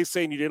roundabout way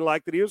saying you didn't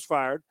like that he was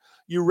fired.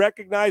 You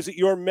recognize that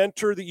your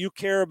mentor that you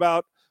care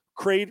about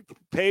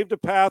paved a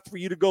path for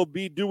you to go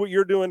do what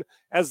you're doing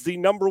as the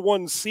number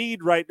 1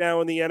 seed right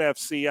now in the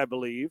NFC, I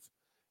believe.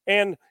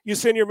 And you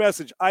send your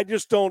message. I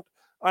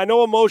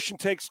know emotion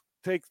takes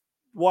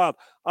wild.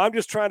 I'm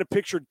just trying to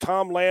picture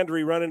Tom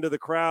Landry running to the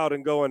crowd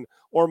and going,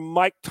 or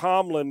Mike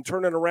Tomlin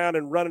turning around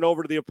and running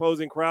over to the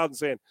opposing crowd and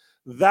saying,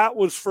 that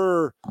was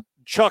for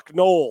Chuck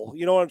Noll.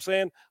 You know what I'm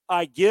saying?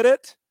 I get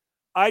it.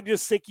 I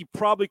just think he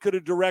probably could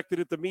have directed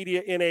at the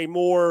media in a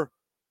more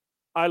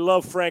I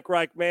love Frank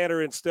Reich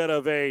manner instead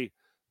of a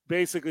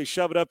basically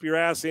shove it up your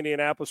ass,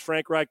 Indianapolis.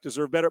 Frank Reich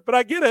deserved better. But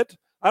I get it.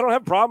 I don't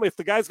have a problem. If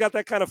the guy's got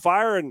that kind of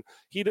fire and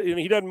he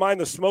doesn't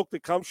mind the smoke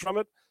that comes from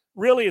it,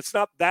 really it's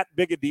not that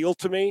big a deal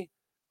to me.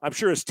 I'm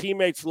sure his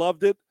teammates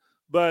loved it,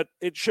 but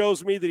it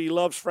shows me that he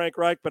loves Frank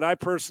Reich. But I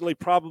personally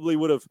probably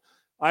would have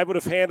handled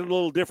it a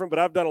little different, but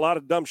I've done a lot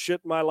of dumb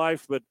shit in my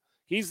life. But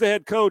he's the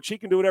head coach. He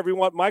can do whatever he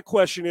wants. My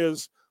question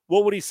is,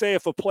 what would he say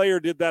if a player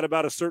did that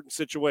about a certain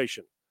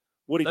situation?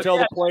 Would he tell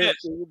the player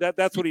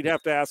that's what he'd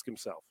have to ask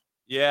himself?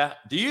 Yeah.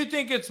 Do you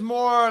think it's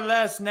more or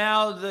less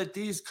now that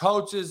these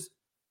coaches,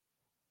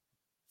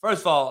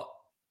 first of all,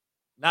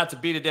 not to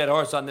beat a dead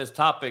horse on this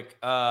topic,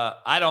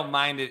 I don't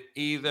mind it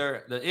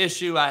either. The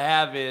issue I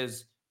have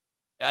is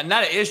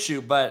not an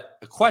issue, but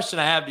a question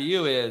I have to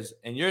you is,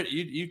 and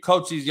you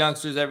coach these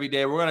youngsters every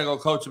day. We're going to go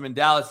coach them in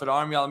Dallas for the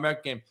Army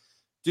All-American game.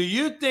 Do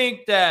you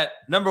think that,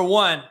 number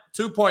one,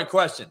 2-point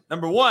question.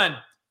 Number one,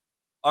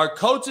 are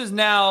coaches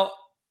now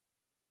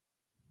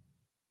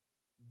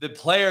the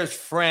players'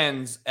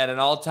 friends at an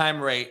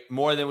all-time rate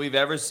more than we've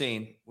ever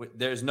seen?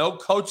 There's no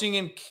coaching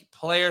and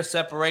player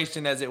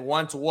separation as it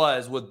once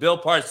was with Bill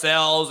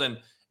Parcells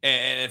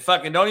and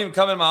fucking don't even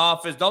come in my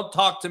office. Don't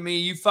talk to me.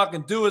 You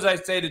fucking do as I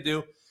say to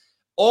do.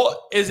 Or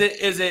is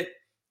it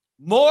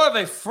more of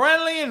a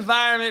friendly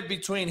environment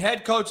between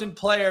head coach and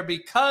player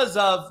because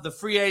of the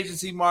free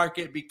agency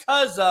market,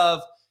 because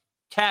of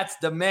cats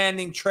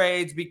demanding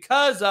trades,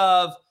 because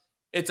of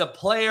it's a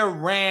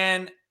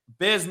player-ran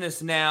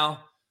business now,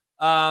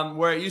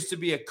 where it used to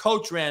be a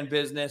coach-ran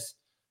business?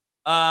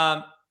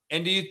 And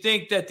do you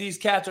think that these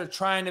cats are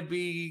trying to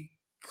be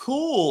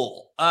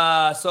cool,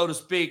 so to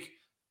speak,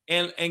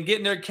 and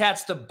getting their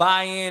cats to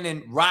buy in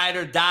and ride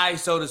or die,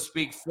 so to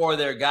speak, for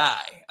their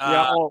guy?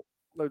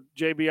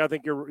 JB, I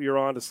think you're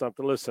on to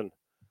something. Listen,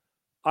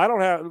 I don't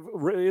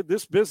have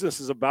this business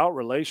is about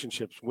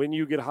relationships. When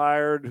you get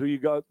hired,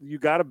 you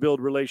got to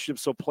build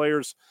relationships so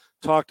players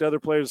talk to other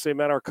players and say,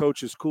 man, our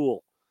coach is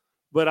cool.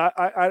 But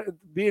I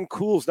being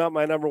cool is not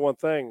my number one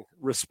thing.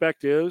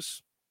 Respect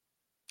is.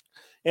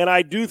 And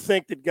I do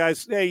think that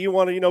guys, hey, you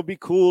want to, be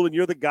cool and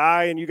you're the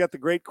guy and you got the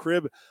great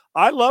crib.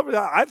 I love it.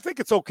 I think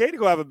it's okay to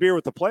go have a beer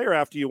with the player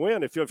after you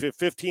win if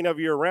 15 of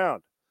you are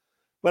around.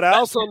 But I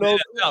also know,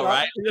 NFL,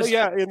 right?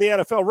 In the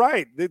NFL,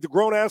 right. The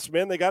grown-ass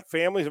men, they got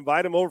families,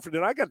 invite them over for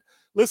dinner.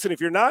 Listen,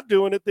 if you're not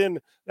doing it, then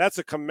that's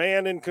a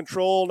command and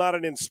control, not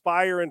an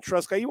inspire and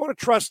trust guy. You want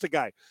to trust the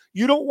guy.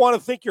 You don't want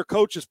to think your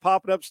coach is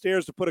popping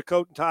upstairs to put a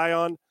coat and tie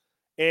on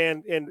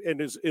and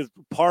is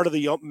part of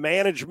the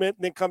management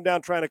and then come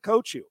down trying to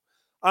coach you.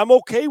 I'm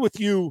okay with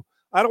you.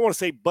 I don't want to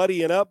say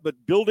buddying up,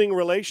 but building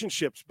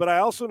relationships. But I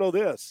also know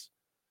this.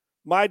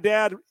 My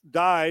dad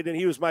died, and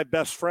he was my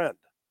best friend.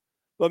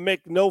 But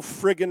make no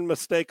friggin'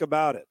 mistake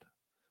about it.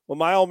 When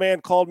my old man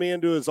called me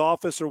into his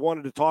office or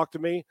wanted to talk to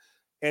me,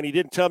 and he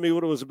didn't tell me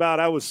what it was about,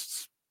 I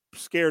was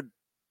scared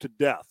to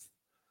death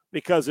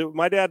because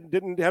my dad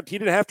didn't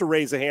have to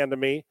raise a hand to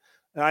me.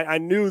 I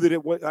knew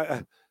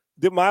that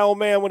that my old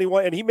man, when he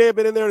went, and he may have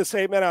been in there to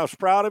say, man, I was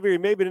proud of you. He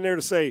may have been in there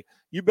to say,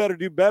 you better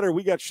do better.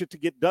 We got shit to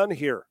get done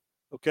here.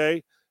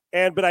 Okay.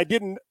 But I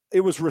didn't,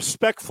 it was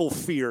respectful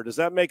fear. Does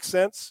that make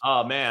sense?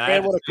 Oh man.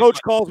 And when a coach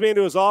calls me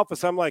into his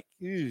office, I'm like,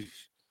 I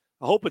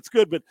hope it's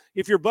good. But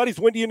if your buddies,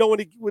 when do you know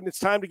when it's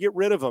time to get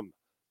rid of them?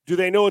 Do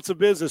they know it's a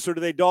business or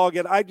do they dog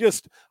it? I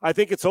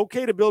think it's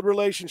okay to build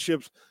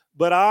relationships,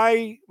 but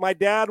my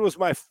dad was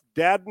my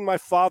dad and my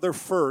father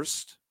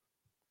first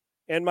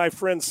and my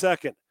friend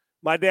second.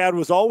 My dad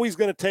was always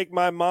going to take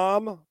my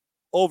mom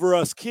over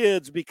us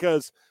kids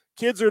because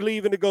kids are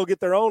leaving to go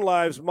get their own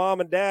lives. Mom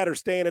and dad are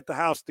staying at the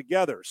house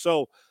together.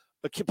 So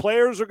the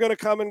players are going to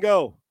come and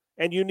go,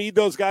 and you need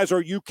those guys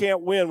or you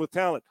can't win with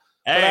talent.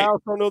 Hey. But I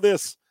also know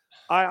this.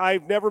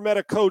 I've never met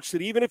a coach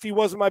that even if he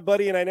wasn't my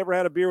buddy and I never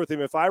had a beer with him,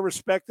 if I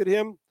respected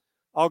him,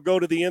 I'll go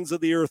to the ends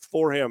of the earth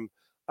for him.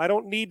 I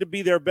don't need to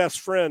be their best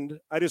friend.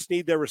 I just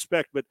need their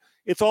respect. But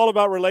it's all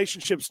about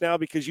relationships now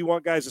because you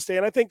want guys to stay.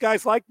 And I think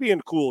guys like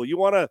being cool. You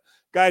want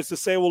guys to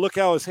say, well, look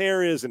how his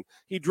hair is and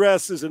he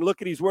dresses and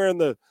look at he's wearing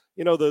the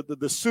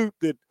suit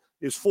that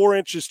is 4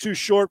 inches too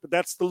short, but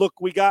that's the look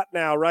we got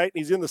now, right? And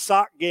he's in the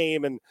sock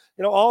game and,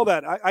 all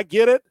that. I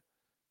get it.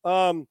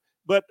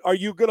 But are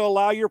you going to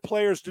allow your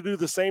players to do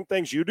the same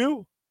things you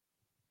do?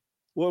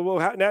 Well,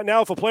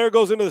 now if a player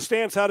goes into the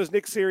stands, how does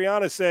Nick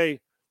Sirianni say,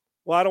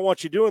 well, I don't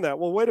want you doing that?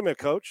 Well, wait a minute,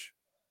 coach.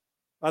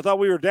 I thought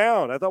we were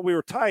down. I thought we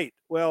were tight.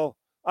 Well,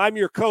 I'm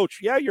your coach.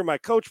 Yeah, you're my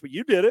coach, but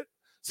you did it.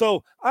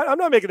 So I'm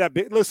not making that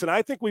big. Listen,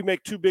 I think we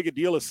make too big a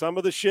deal of some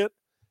of the shit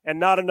and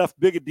not enough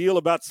big a deal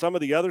about some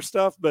of the other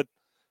stuff. But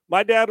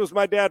my dad was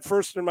my dad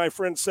first and my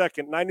friend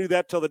second, and I knew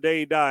that till the day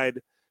he died.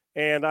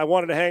 And I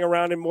wanted to hang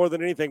around him more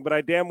than anything, but I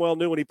damn well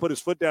knew when he put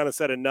his foot down and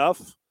said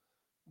enough,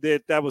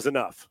 that was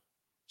enough.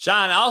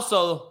 Sean,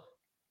 also,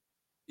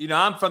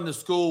 I'm from the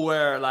school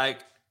where,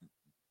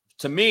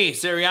 to me,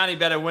 Sirianni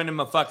better win him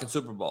a fucking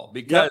Super Bowl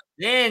because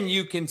then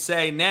you can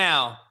say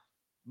now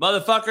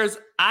Motherfuckers,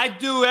 I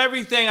do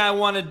everything I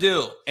want to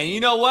do. And you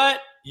know what?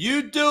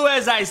 You do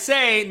as I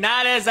say,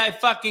 not as I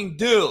fucking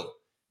do.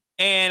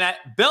 And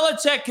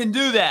Belichick can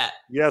do that.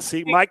 Yes,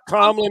 Mike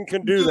Tomlin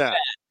can do that.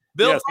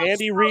 Yes,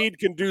 Andy Reid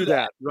can do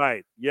that.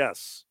 Right,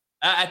 yes.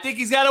 I think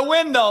he's got to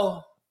win,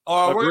 though,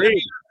 or we're going to be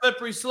on a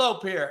slippery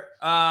slope here.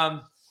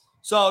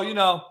 So,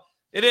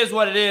 it is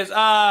what it is.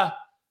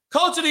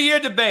 Coach of the Year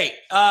debate.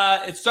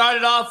 It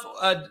started off,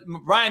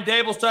 Brian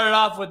Daboll started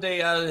off with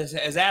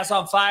his ass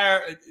on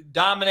fire,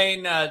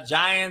 dominating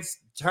Giants,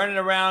 turning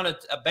around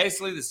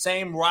basically the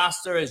same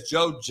roster as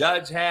Joe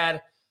Judge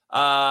had.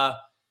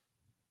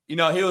 He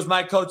was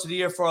my coach of the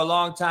year for a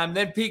long time.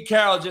 Then Pete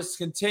Carroll just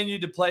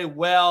continued to play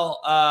well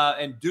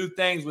and do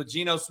things with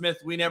Geno Smith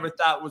we never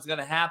thought was going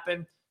to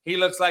happen. He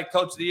looks like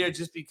coach of the year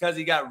just because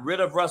he got rid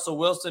of Russell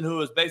Wilson, who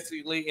was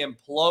basically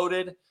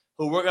imploded,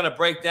 who we're going to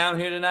break down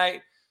here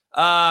tonight.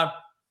 And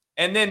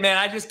then, man,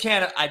 I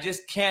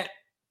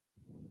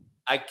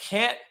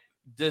can't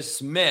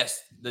dismiss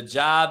the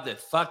job that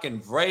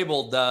fucking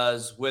Vrabel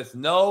does with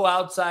no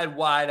outside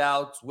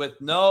wideouts, with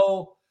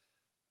no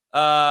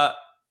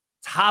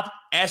top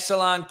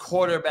echelon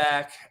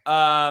quarterback.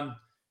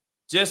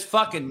 Just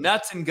fucking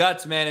nuts and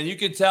guts, man. And you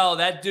can tell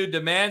that dude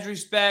demands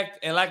respect.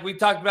 And like we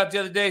talked about the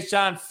other day,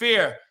 Sean,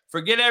 fear.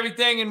 Forget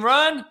everything and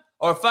run,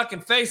 or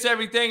fucking face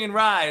everything and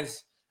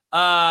rise.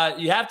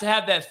 You have to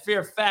have that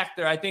fear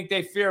factor. I think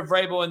they fear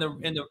Vrabel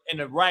in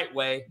the right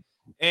way.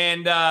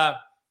 And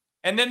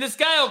then this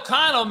guy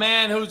O'Connell,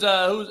 man, who's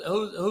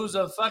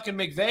a fucking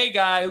McVay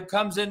guy who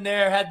comes in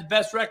there, had the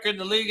best record in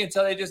the league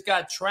until they just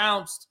got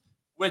trounced,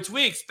 which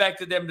we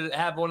expected them to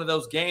have one of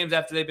those games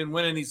after they've been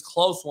winning these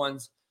close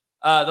ones.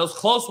 Those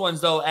close ones,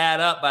 though,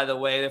 add up, by the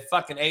way. They're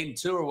fucking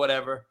 8-2 or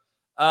whatever.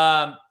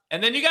 And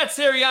then you got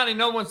Sirianni,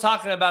 no one's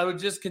talking about, who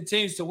just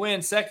continues to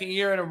win, second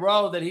year in a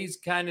row that he's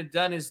kind of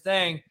done his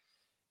thing.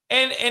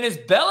 And is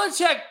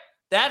Belichick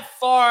that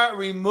far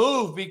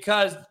removed?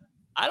 Because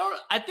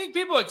I think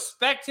people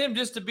expect him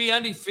just to be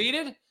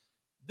undefeated.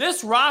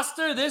 This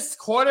roster, this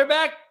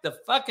quarterback, the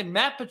fucking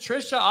Matt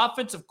Patricia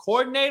offensive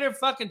coordinator,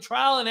 fucking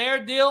trial and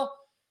error deal,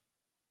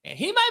 and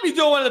he might be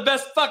doing one of the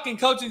best fucking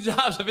coaching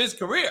jobs of his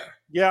career.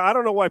 Yeah, I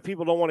don't know why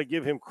people don't want to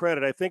give him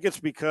credit. I think it's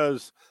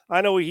because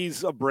I know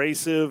he's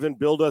abrasive and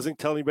Bill doesn't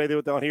tell anybody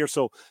what they want to hear.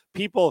 So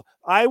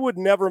I would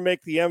never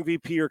make the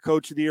MVP or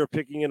coach of the year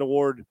picking an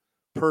award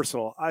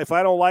personal. If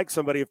I don't like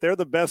somebody, if they're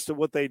the best at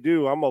what they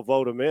do, I'm going to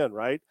vote them in,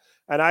 right?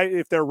 And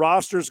if their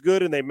roster's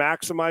good and they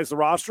maximize the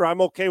roster,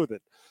 I'm okay with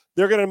it.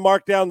 They're going to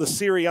mark down the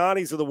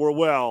Siriannis of the world.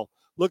 Well,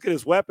 look at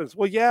his weapons.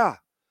 Well, yeah.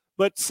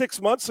 But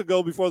 6 months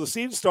ago, before the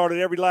season started,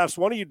 every last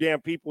one of you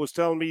damn people was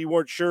telling me you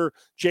weren't sure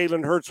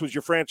Jalen Hurts was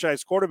your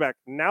franchise quarterback.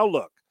 Now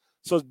look.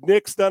 So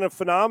Nick's done a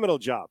phenomenal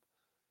job.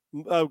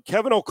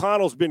 Kevin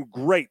O'Connell's been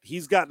great.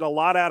 He's gotten a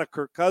lot out of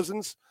Kirk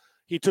Cousins.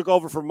 He took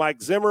over from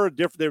Mike Zimmer,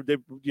 complete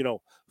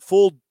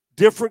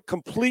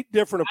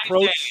different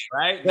approach.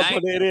 Right? That's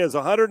what it is,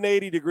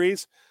 180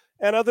 degrees.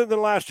 And other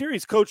than last year,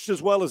 he's coached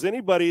as well as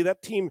anybody,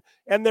 that team,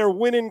 and they're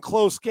winning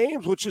close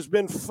games, which has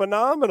been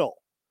phenomenal.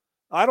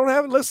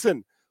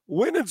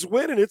 Winning's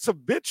winning. It's a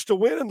bitch to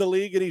win in the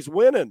league, and he's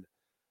winning.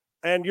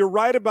 And you're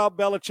right about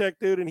Belichick,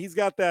 dude, and he's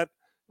got that,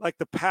 like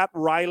the Pat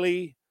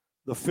Riley,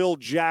 the Phil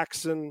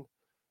Jackson,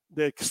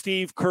 the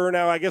Steve Kerr.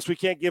 Now, I guess we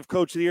can't give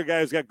coach of the year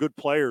guy who's got good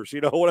players.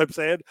 You know what I'm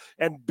saying?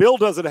 And Bill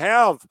doesn't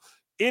have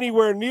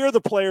anywhere near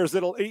the players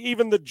that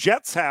even the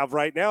Jets have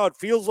right now. It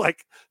feels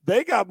like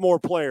they got more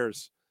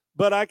players.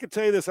 But I can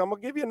tell you this. I'm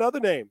going to give you another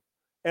name.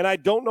 And I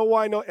don't know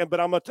why, but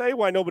I'm going to tell you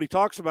why nobody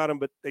talks about him,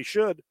 but they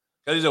should.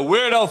 Because he's a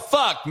weirdo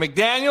fuck,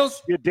 McDaniels.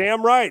 You're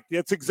damn right.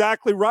 That's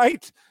exactly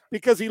right.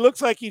 Because he looks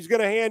like he's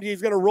going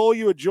to roll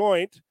you a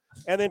joint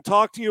and then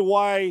talk to you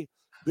why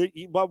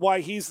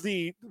he's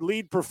the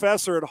lead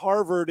professor at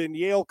Harvard and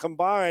Yale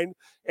combined,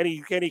 and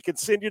he can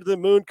send you to the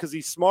moon because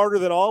he's smarter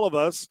than all of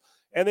us,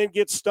 and then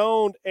get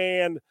stoned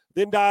and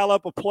then dial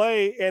up a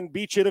play and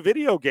beat you at a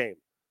video game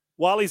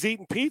while he's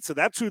eating pizza.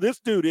 That's who this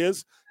dude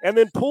is. And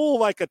then pull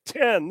like a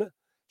 10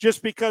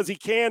 just because he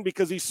can,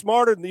 because he's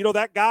smarter than,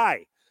 that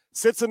guy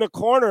sits in the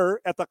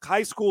corner at the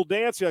high school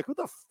dance. You're like, who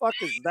the fuck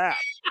is that?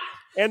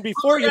 And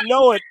before you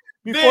know it,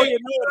 he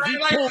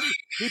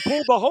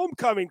pulled the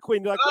homecoming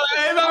queen. Like,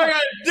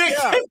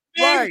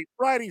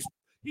 right.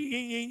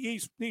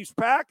 He's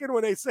packing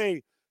when they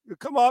say,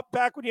 come up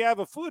back when you have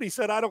a foot. He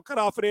said, I don't cut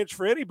off an inch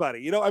for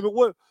anybody.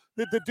 What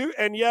the dude,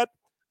 and yet,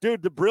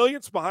 dude, the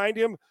brilliance behind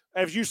him,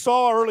 as you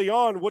saw early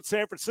on, what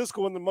San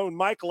Francisco, when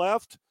Mike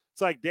left,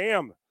 it's like,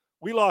 damn,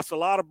 we lost a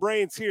lot of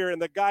brains here,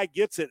 and the guy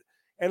gets it.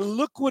 And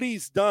look what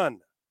he's done.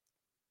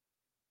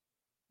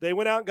 They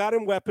went out and got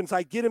him weapons.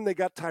 I get him. They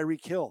got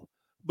Tyreek Hill.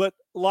 But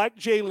like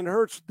Jalen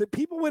Hurts, the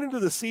people went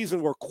into the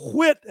season were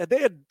quit. They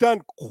had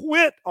done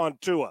quit on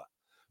Tua.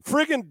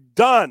 Friggin'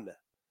 done.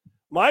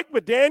 Mike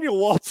McDaniel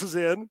waltzes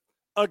in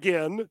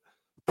again,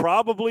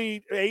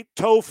 probably ate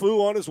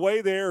tofu on his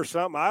way there or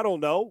something. I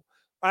don't know.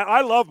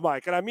 I love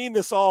Mike, and I mean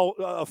this all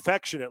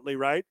affectionately,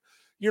 right?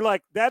 you're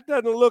like, that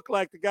doesn't look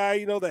like the guy,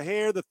 you know, the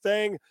hair, the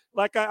thing.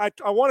 Like I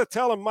want to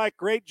tell him, Mike,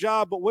 great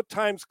job, but what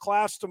time's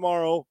class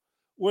tomorrow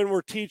when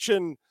we're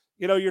teaching,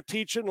 you know, you're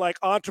teaching like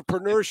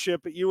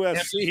entrepreneurship at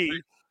USC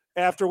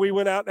after we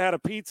went out and had a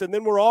pizza, and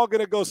then we're all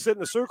going to go sit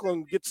in a circle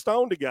and get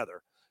stoned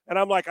together. And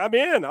I'm like, I'm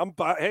in.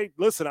 Hey,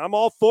 listen, I'm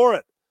all for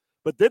it.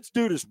 But this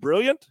dude is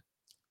brilliant.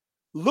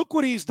 Look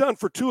what he's done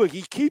for Tua.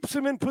 He keeps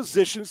him in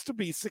positions to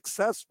be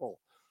successful.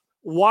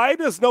 Why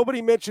does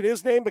nobody mention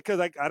his name? Because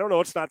I don't know,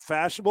 it's not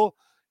fashionable.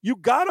 You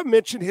got to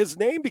mention his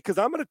name because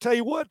I'm going to tell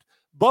you what,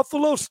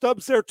 Buffalo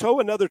stubs their toe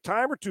another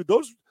time or two.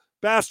 Those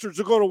bastards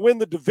are going to win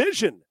the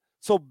division.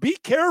 So be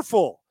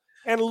careful.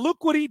 And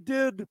look what he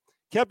did.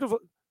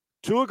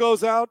 Tua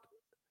goes out.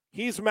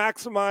 He's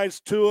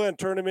maximized Tua and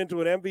turned him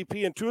into an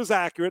MVP. And Tua's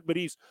accurate, but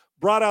he's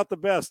brought out the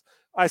best.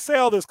 I say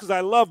all this because I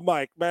love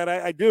Mike, man.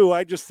 I do.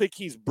 I just think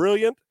he's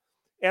brilliant.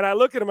 And I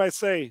look at him, I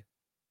say,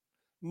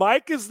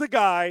 Mike is the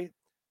guy,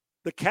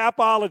 the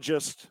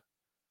capologist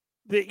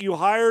that you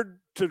hired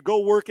to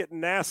go work at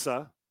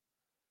NASA.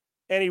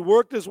 And he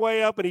worked his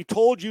way up, and he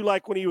told you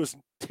like when he was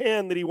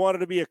 10 that he wanted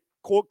to be a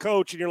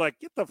coach. And you're like,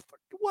 get the fuck,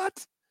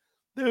 what?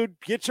 Dude,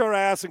 get your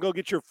ass and go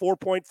get your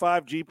 4.5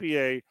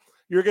 GPA.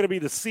 You're going to be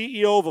the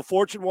CEO of a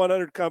Fortune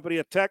 100 company,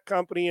 a tech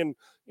company in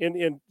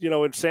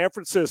San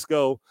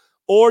Francisco,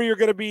 or you're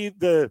going to be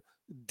the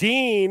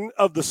dean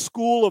of the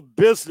School of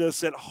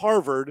Business at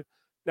Harvard.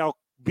 Now,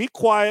 be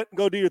quiet and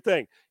go do your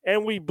thing.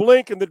 And we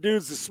blink, and the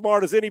dude's as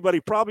smart as anybody.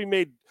 Probably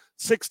made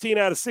 16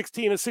 out of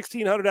 16 and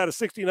 1,600 out of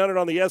 1,600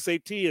 on the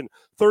SAT and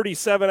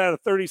 37 out of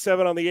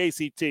 37 on the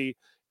ACT,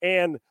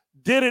 and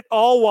did it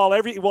all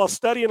while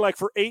studying like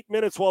for 8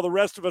 minutes while the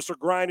rest of us are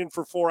grinding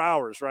for 4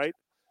 hours, right?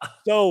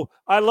 So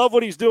I love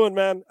what he's doing,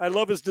 man. I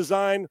love his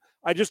design.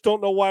 I just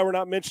don't know why we're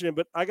not mentioning him,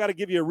 but I got to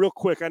give you a real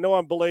quick. I know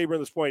I'm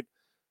belaboring this point.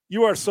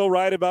 You are so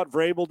right about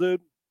Vrabel,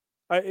 dude.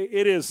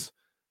 It is,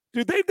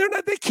 dude.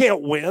 They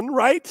can't win,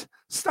 right?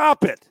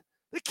 Stop it.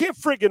 They can't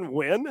friggin'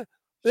 win.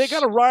 They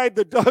got to ride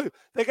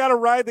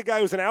the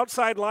guy who's an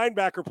outside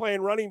linebacker playing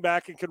running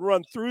back and can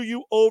run through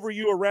you, over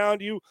you,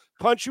 around you,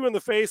 punch you in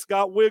the face.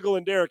 Got wiggle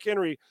and Derrick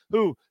Henry,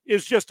 who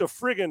is just a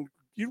friggin'.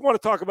 You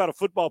want to talk about a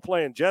football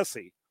playing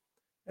Jesse.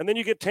 And then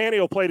you get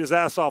Tannehill played his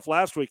ass off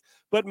last week.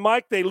 But,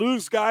 Mike, they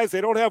lose guys.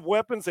 They don't have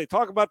weapons. They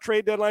talk about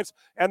trade deadlines.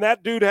 And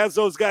that dude has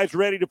those guys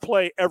ready to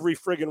play every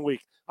friggin'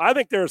 week. I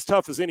think they're as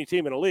tough as any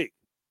team in the league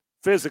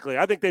physically.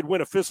 I think they'd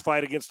win a fist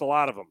fight against a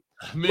lot of them.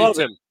 Love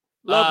him.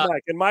 Love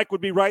Mike. And Mike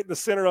would be right in the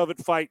center of it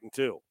fighting,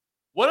 too.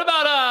 What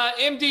about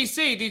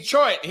MDC,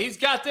 Detroit? He's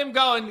got them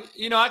going.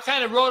 You know, I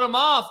kind of wrote him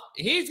off.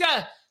 He's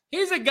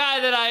a guy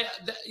that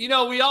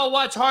we all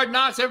watch Hard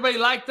Knocks. Everybody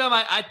liked them.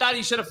 I thought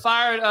he should have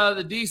fired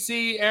the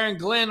DC, Aaron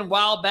Glenn, a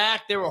while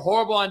back. They were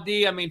horrible on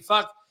D. I mean,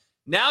 fuck.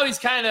 Now he's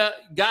kind of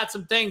got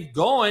some things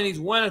going. He's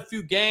won a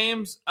few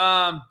games.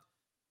 I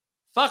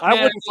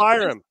wouldn't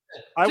fire him.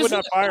 I would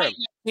not fire him.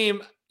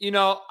 Team, you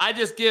have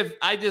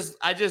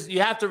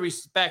to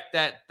respect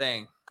that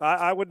thing.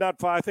 I would not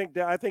fire.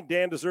 I think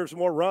Dan deserves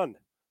more run.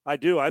 I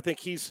do. I think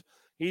he's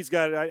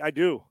got. I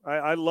do.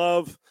 I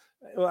love.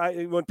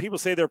 When people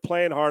say they're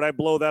playing hard, I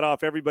blow that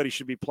off. Everybody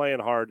should be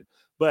playing hard,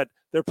 but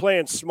they're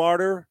playing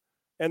smarter,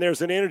 and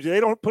there's an energy. They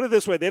don't put it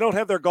this way. They don't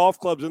have their golf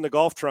clubs in the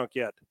golf trunk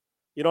yet.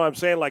 You know what I'm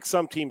saying? Like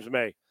some teams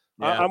may.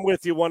 Yeah. I'm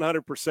with you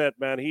 100%,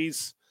 man.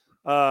 He's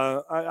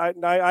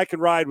I can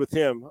ride with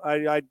him.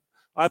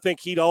 I think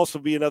he'd also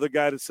be another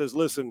guy that says,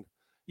 listen,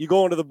 you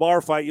go into the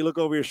bar fight, you look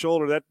over your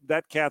shoulder,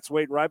 that cat's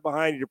waiting right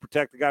behind you to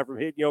protect the guy from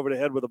hitting you over the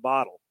head with a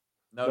bottle.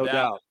 No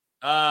doubt.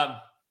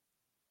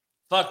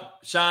 Fuck,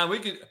 Sean,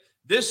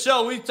 this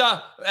show, we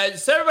talk.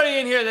 Everybody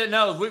in here that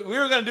knows, we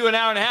were going to do an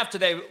hour and a half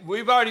today.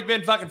 We've already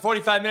been fucking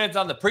 45 minutes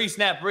on the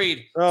pre-snap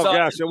read. Oh,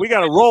 gosh. We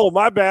got to roll.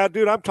 My bad,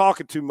 dude. I'm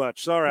talking too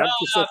much. Sorry. I'm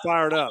just so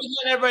fired up.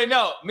 Let everybody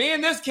know. Me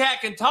and this cat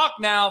can talk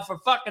now for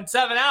fucking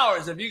 7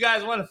 hours if you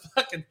guys want to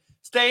fucking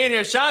stay in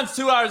here. Sean's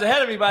 2 hours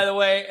ahead of me, by the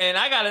way, and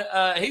I got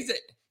to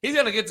he's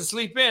going to get to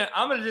sleep in.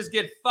 I'm going to just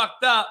get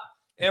fucked up,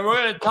 and we're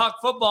going to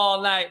talk football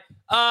all night.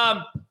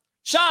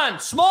 Sean,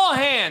 small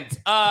hands.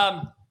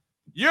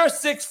 You're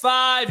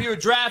 6'5". You were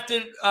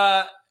drafted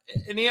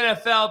in the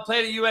NFL,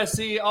 played at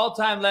USC,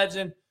 all-time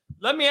legend.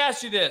 Let me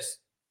ask you this.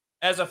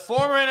 As a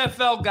former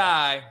NFL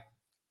guy,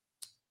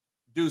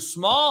 do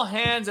small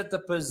hands at the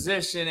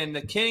position and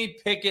the Kenny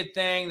Pickett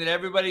thing that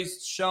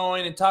everybody's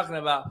showing and talking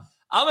about,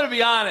 I'm going to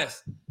be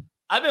honest.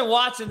 I've been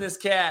watching this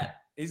cat.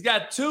 He's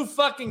got 2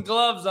 fucking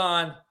gloves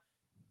on,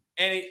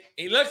 and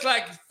he looks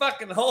like he's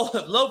fucking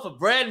holding a loaf of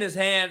bread in his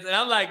hands. And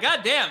I'm like, God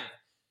damn it.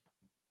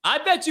 I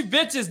bet you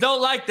bitches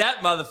don't like that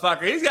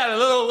motherfucker. He's got a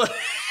little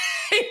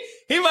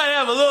 – he might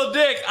have a little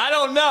dick. I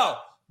don't know.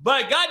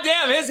 But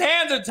goddamn, his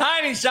hands are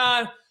tiny,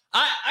 Sean.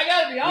 I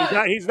got to be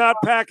honest. He's not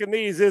packing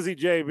these, is he,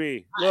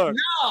 JB? Look,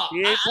 he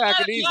ain't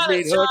packing these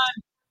meat hooks.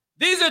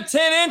 These are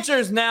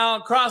 10-inchers now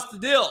across the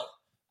deal.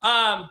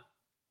 I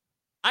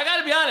got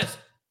to be honest.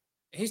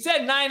 He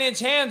said 9-inch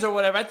hands or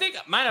whatever. I think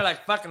mine are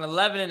like fucking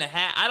 11 and a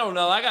half. I don't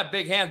know. I got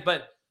big hands.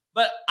 But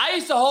I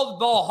used to hold the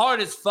ball hard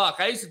as fuck.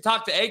 I used to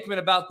talk to Aikman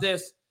about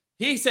this.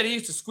 he said he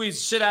used to squeeze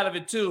the shit out of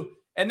it too.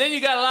 And then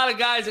you got a lot of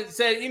guys that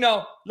said,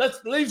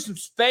 let's leave some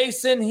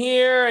space in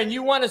here, and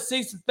you want to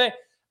see some space.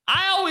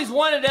 I always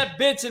wanted that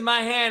bitch in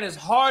my hand as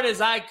hard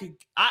as I could.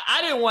 I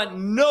didn't want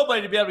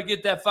nobody to be able to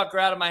get that fucker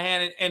out of my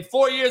hand. And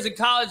 4 years in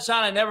college,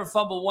 Sean, I never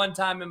fumbled one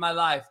time in my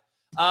life.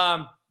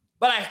 But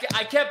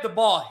I kept the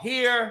ball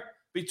here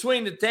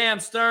between the damn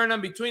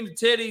sternum, between the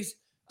titties.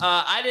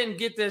 I didn't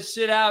get this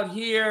shit out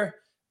here.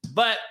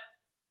 But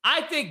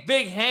I think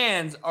big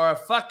hands are a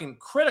fucking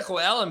critical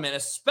element,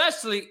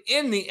 especially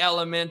in the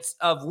elements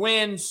of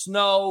wind,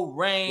 snow,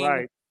 rain.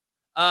 Right.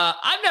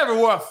 I never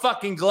wore a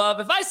fucking glove.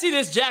 If I see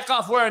this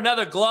jackoff wear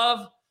another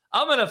glove,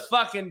 I'm going to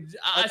fucking,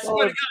 I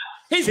swear to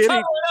God, he's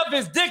covering up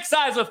his dick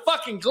size with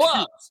fucking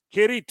gloves.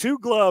 Kitty, 2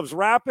 gloves,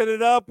 wrapping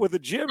it up with a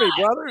Jimmy,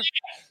 brother.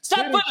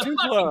 Stop putting a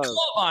fucking glove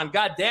on,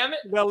 God damn it.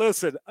 Now,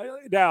 listen,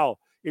 now,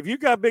 if you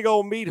got big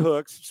old meat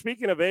hooks,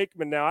 speaking of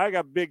Aikman now, I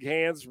got big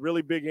hands,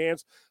 really big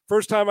hands.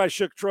 First time I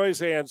shook Troy's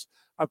hands,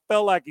 I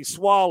felt like he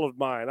swallowed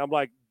mine. I'm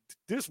like,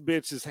 this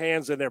bitch's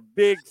hands, and they're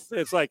big.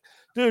 It's like,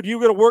 dude, you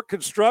going to work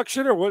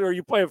construction or what? Are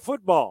you playing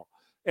football?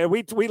 And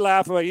we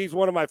laugh. Like he's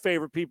one of my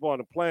favorite people on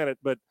the planet.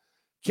 But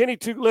Kenny,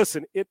 too,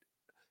 listen,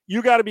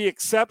 you got to be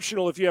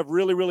exceptional if you have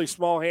really, really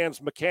small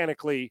hands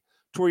mechanically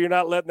to where you're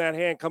not letting that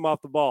hand come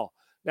off the ball.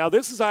 Now,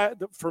 this is,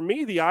 for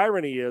me, the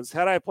irony is,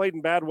 had I played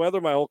in bad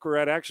weather my whole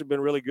career, I'd actually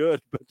been really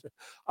good. But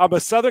I'm a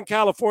Southern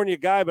California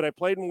guy, but I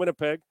played in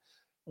Winnipeg.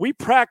 We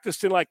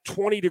practiced in like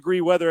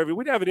 20-degree weather.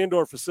 We didn't have an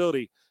indoor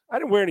facility. I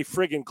didn't wear any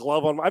friggin'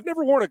 glove on. I've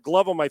never worn a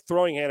glove on my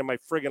throwing hand in my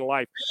friggin'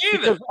 life.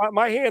 Because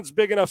my hand's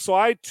big enough, so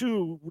I,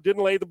 too,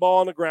 didn't lay the ball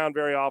on the ground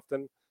very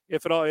often,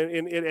 if at all, at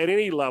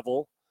any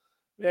level.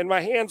 And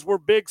my hands were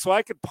big, so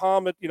I could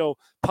palm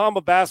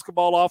a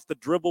basketball off the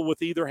dribble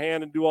with either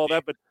hand and do all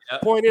that. But the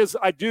point is,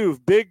 I do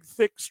big,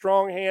 thick,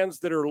 strong hands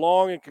that are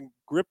long and can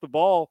grip the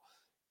ball.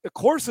 Of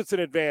course, it's an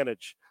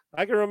advantage.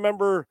 I can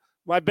remember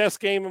my best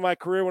game in my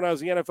career when I was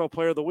the NFL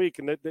Player of the Week,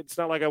 and it's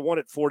not like I won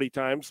it 40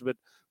 times, but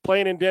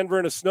playing in Denver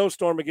in a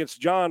snowstorm against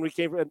John, we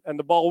came and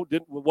the ball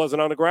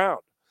wasn't on the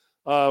ground.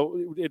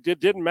 It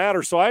didn't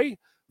matter. So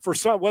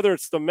whether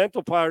it's the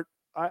mental part,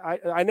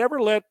 I never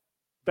let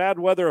bad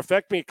weather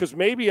affect me because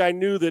maybe I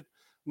knew that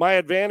my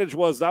advantage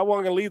was I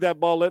wasn't going to leave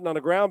that ball laying on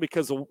the ground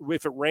because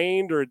if it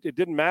rained or it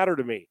didn't matter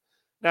to me.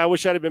 Now, I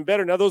wish I'd have been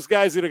better. Now, those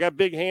guys that have got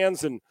big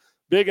hands and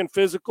big and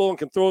physical and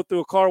can throw it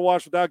through a car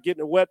wash without getting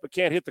it wet but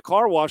can't hit the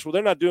car wash, well,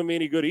 they're not doing me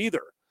any good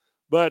either.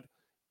 But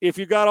if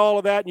you got all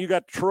of that and you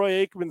got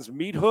Troy Aikman's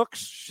meat hooks,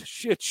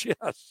 shit,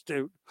 yes,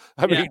 dude.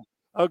 I mean,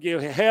 okay,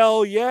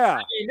 hell yeah.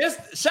 I mean, this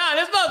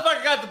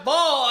motherfucker got the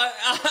ball.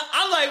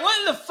 I'm like, what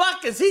in the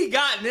fuck has he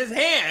got in his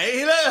hand?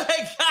 He look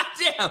like,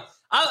 goddamn.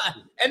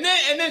 And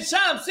then Sean,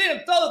 I'm seeing him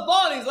throw the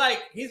ball, and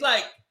he's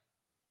like,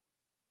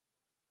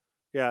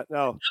 yeah,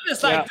 no. I'm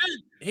just like,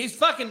 dude, he's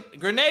fucking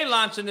grenade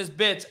launching this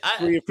bitch.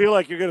 You feel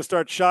like you're going to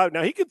start shot.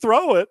 Now, he can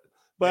throw it,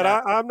 but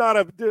I'm not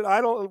a dude.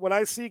 I don't, when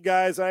I see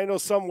guys, I know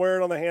some wear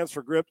it on the hands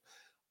for grip.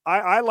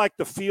 I like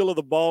the feel of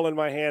the ball in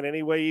my hand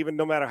anyway, even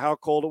no matter how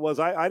cold it was.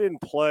 I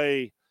didn't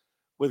play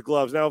with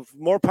gloves. Now,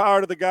 more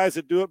power to the guys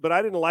that do it, but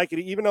I didn't like it.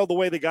 Even though the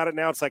way they got it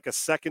now, it's like a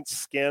second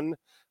skin.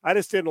 I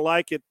just didn't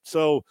like it.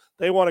 So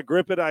they want to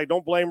grip it. I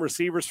don't blame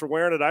receivers for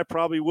wearing it. I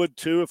probably would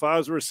too if I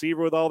was a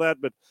receiver with all that.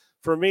 But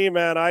for me,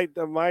 man, I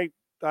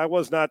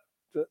was not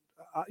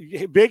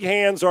big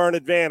hands are an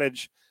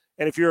advantage.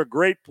 And if you're a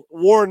great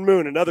Warren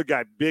Moon, another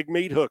guy, big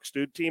meat hooks,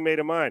 dude, teammate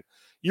of mine,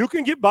 you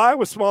can get by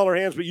with smaller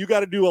hands, but you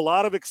got to do a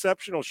lot of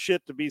exceptional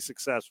shit to be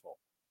successful.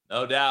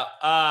 No doubt.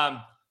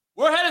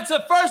 We're headed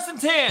to 1st and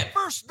 10.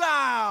 First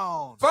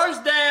down.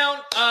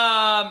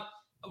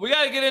 We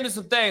got to get into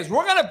some things.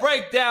 We're going to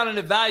break down and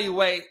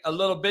evaluate a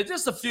little bit,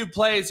 just a few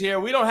plays here.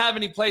 We don't have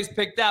any plays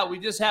picked out. We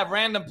just have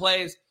random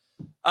plays.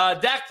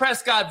 Dak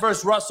Prescott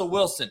versus Russell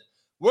Wilson.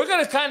 We're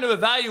going to kind of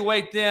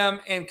evaluate them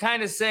and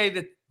kind of say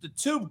that the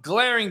two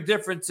glaring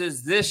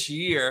differences this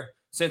year,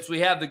 since we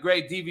have the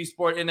great DV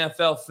Sport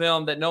NFL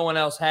film that no one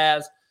else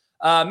has.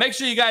 Make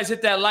sure you guys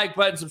hit that like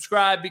button,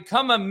 subscribe,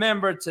 become a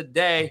member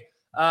today.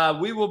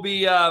 We will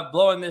be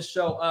blowing this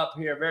show up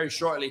here very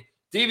shortly.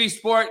 DV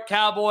Sport,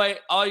 Cowboy,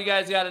 all you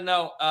guys got to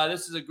know,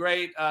 this is a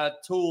great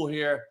tool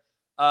here.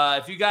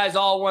 If you guys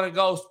all want to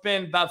go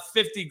spend about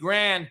 50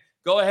 grand,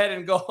 go ahead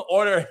and go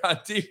order it on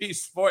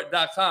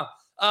tvsport.com.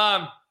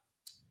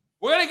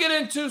 We're going to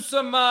get into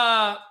some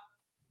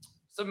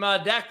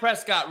Dak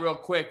Prescott real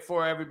quick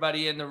for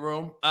everybody in the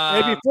room.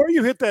 Hey, before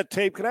you hit that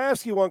tape, can I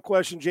ask you one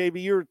question,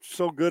 JB? You're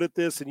so good at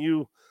this and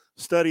you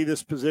study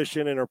this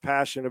position and are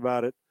passionate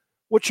about it.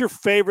 What's your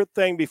favorite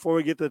thing before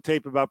we get to the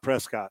tape about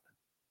Prescott?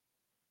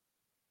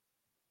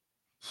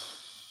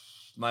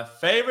 My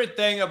favorite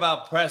thing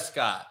about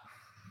Prescott.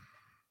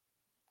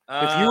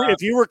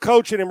 If you were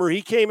coaching him or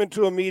he came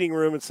into a meeting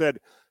room and said,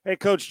 hey,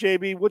 Coach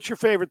JB, what's your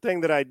favorite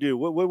thing that I do?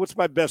 What's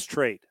my best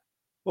trait?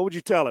 What would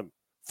you tell him?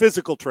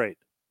 Physical trait.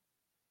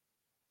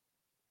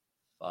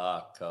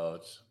 Fuck,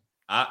 Coach.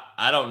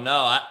 I don't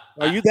know.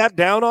 Are you that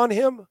down on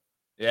him?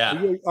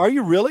 Yeah. Are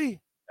you really?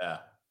 Yeah.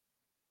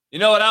 You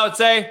know what I would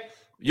say?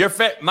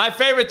 My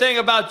favorite thing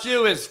about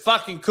you is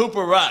fucking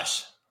Cooper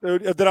Rush.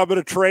 Dude, that I'm going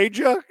to trade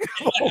you?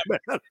 Oh,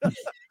 man.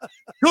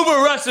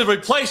 Cooper Rush to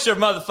replace your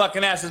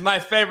motherfucking ass is my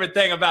favorite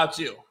thing about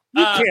you.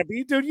 You can't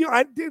be,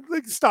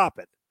 dude. Stop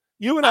it.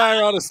 You and I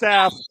are on a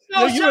staff.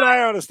 You and I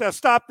are on a staff.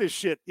 Stop this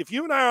shit. If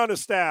you and I are on a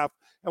staff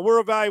and we're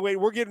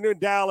evaluating, we're getting in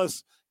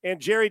Dallas,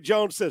 and Jerry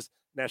Jones says,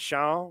 now,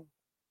 Sean,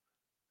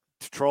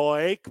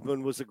 Troy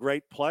Aikman was a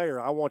great player.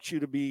 I want you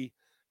to be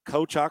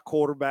coach our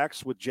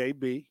quarterbacks with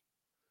JB.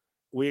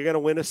 We're going to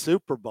win a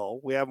Super Bowl.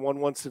 We haven't won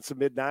one since the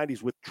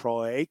mid-'90s with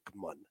Troy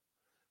Aikman.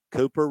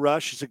 Cooper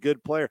Rush is a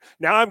good player.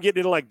 Now I'm getting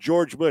into like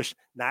George Bush.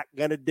 Not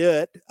going to do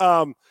it.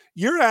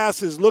 Your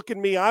ass is looking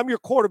at me. I'm your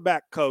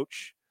quarterback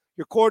coach,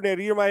 your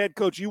coordinator. You're my head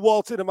coach. You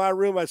waltz into my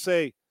room. I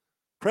say,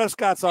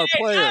 Prescott's our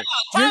player.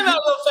 Time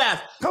out real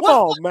fast. Come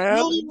on, man.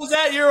 What movie was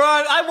that you're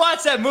on? I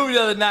watched that movie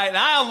the other night, and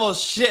I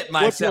almost shit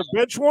myself. What's your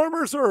bench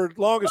warmers or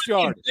longest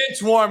yard?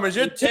 Bench warmers.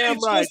 You're damn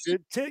right,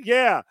 dude.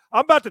 Yeah,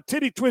 I'm about to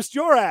titty twist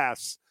your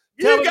ass.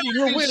 Telling me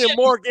you're winning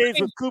more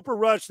games with Cooper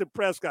Rush than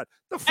Prescott.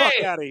 The fuck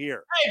out of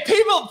here. Hey,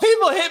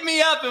 people hit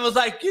me up and was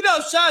like, Sean,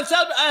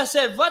 I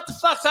said, what the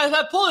fuck? So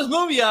I pulled his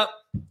movie up.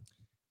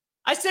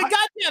 I said,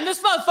 goddamn,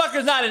 this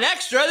motherfucker's not an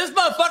extra. This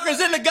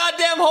motherfucker's in the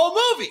goddamn whole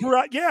movie.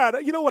 Right? Yeah.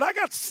 You know what? I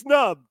got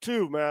snubbed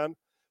too, man.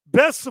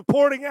 Best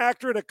supporting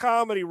actor in a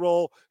comedy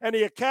role, and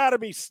the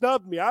Academy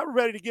snubbed me. I'm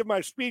ready to give my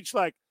speech.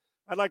 Like,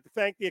 I'd like to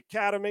thank the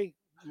Academy.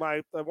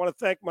 I want to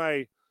thank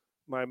my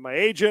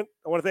agent.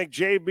 I want to thank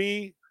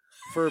JB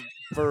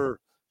for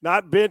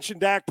not benching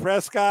Dak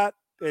Prescott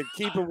and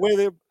keeping with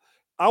him.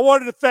 I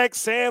wanted to thank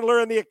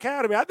Sandler and the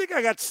Academy. I think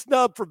I got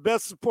snubbed for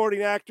best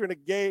supporting actor in a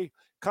gay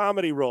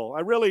comedy role.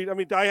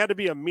 I had to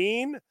be a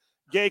mean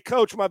gay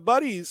coach. My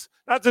buddies,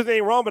 not that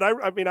anything wrong, but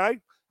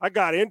I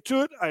got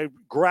into it. I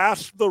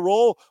grasped the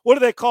role. What do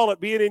they call it?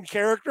 Being in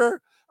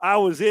character. I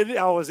was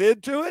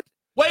into it.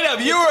 Wait up,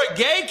 you were a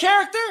gay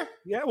character?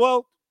 Yeah,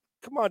 well,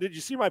 come on, did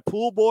you see my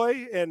pool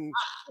boy? And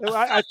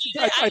I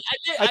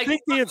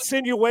think the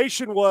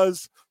insinuation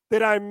was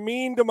that I'm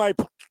mean to my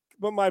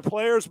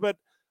players, but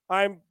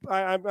I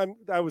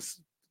was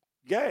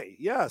gay.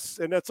 Yes,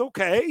 and that's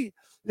okay.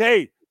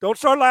 Hey, don't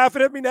start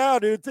laughing at me now,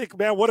 dude. Think,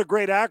 man, what a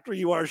great actor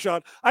you are,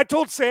 Sean. I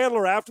told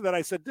Sandler after that,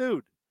 I said,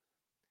 dude,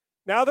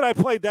 now that I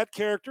played that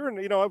character, and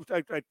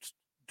I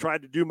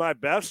tried to do my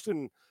best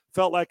and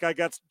felt like I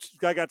got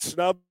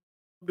snubbed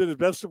as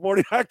best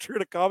supporting actor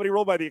in a comedy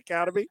role by the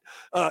Academy.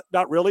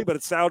 Not really, but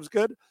it sounds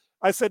good.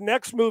 I said,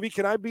 next movie,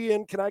 can I be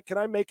in? Can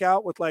I make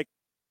out with like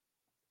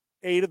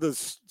 8 of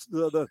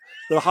the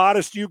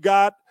hottest you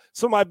got?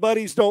 So my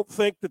buddies don't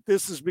think that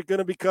this is going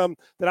to become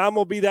that I'm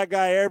going to be that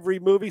guy every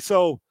movie.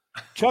 So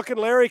Chuck and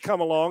Larry come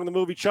along, the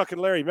movie Chuck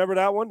and Larry. Remember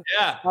that one?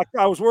 Yeah.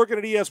 I was working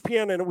at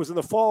ESPN and it was in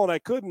the fall and I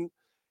couldn't.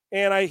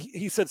 And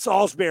he said,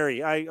 Salisbury,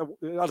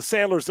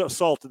 Sandler's the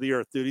salt of the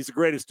earth, dude. He's the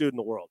greatest dude in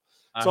the world.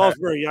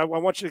 Salisbury, I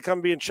want you to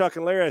come be in Chuck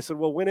and Larry. I said,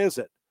 well, when is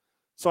it?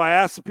 So I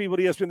asked the people at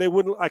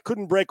ESPN, I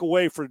couldn't break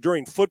away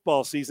during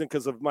football season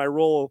because of my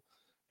role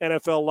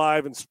NFL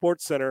Live and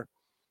Sports Center.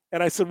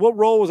 And I said, what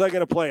role was I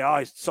going to play?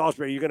 Oh,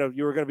 Salisbury, you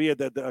were going to be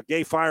a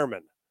gay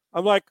fireman.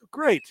 I'm like,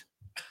 great.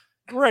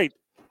 Now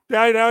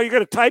you're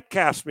going to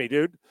typecast me,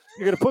 dude.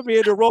 You're going to put me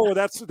into a role.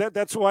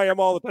 That's why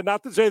I'm all.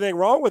 Not that there's anything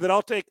wrong with it.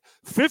 I'll take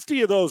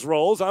 50 of those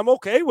roles. I'm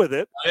okay with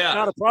it. Yeah.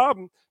 Not a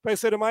problem. But I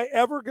said, am I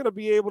ever going to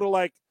be able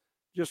to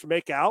just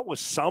make out with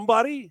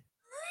somebody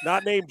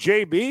not named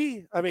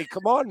JB? I mean,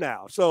 come on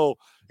now. So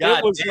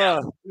it was,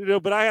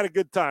 but I had a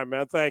good time,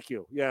 man. Thank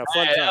you. Yeah,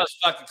 fun time. That was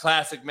fucking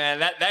classic, man.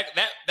 That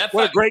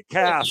what a great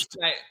cast.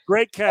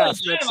 Great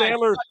cast. Man.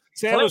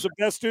 Sandler's the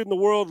best dude in the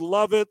world.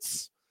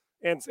 Lovitz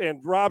and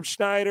Rob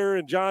Schneider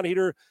and John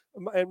Heater.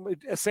 And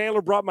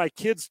Sandler brought my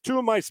kids, 2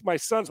 of my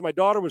sons. My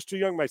daughter was too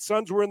young. My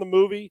sons were in the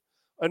movie.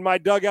 In my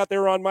dugout, they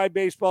were on my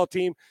baseball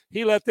team.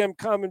 He let them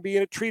come and be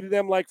in it, treated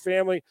them like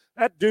family.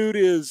 That dude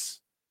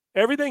is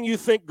everything you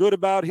think good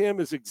about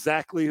him is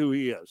exactly who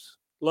he is.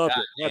 Loved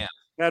it.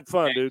 Had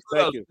fun, dude.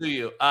 Thank you. To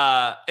you.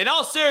 In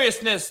all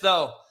seriousness,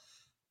 though,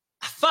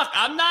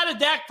 I'm not a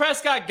Dak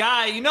Prescott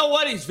guy. You know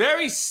what? He's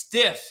very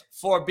stiff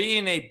for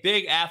being a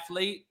big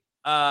athlete.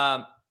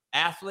 Number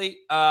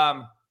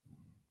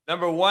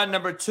one.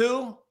 Number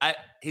two,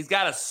 he's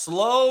got a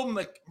slow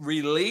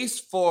release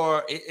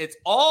for it's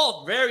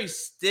all very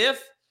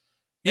stiff.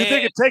 You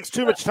think it takes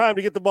too much time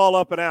to get the ball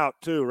up and out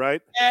too,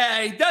 right?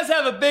 Yeah, he does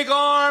have a big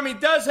arm. He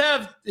does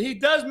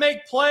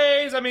make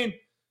plays. I mean,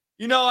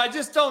 I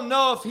just don't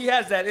know if he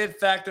has that it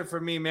factor for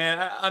me,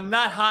 man. I'm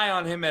not high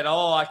on him at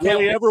all. Will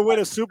he ever win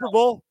a Super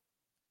Bowl?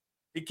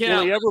 He can't.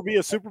 Will he ever be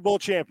a Super Bowl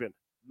champion?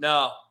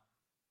 No.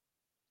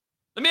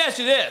 Let me ask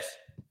you this.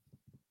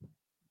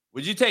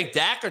 Would you take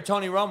Dak or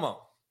Tony Romo?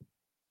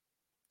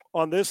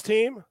 On this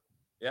team?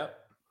 Yep.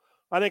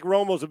 I think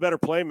Romo's a better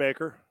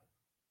playmaker.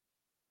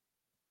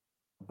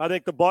 I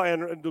think the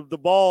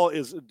ball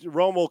is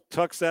Romo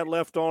tucks that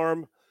left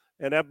arm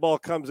and that ball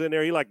comes in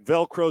there. He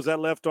Velcros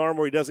that left arm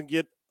where he doesn't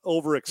get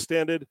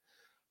overextended.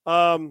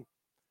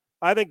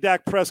 I think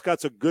Dak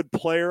Prescott's a good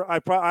player.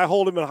 I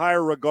hold him in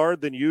higher regard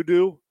than you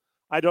do.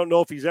 I don't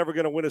know if he's ever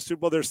going to win a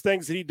Super Bowl. There's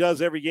things that he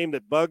does every game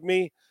that bug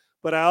me,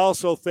 but I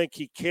also think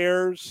he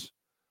cares.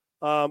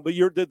 But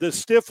you're the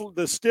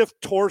stiff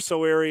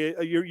torso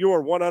area. You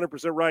are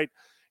 100% right.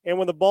 And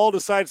when the ball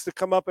decides to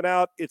come up and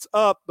out, it's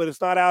up, but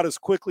it's not out as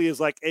quickly as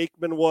like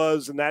Aikman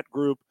was in that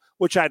group,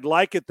 which I'd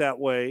like it that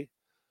way.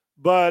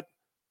 But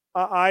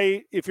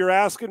if you're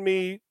asking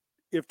me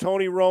if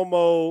Tony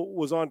Romo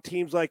was on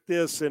teams like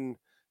this and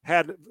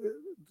had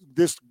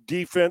this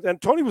defense, and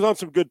Tony was on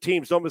some good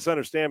teams, don't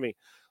misunderstand me.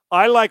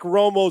 I like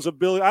Romo's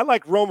ability. I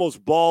like Romo's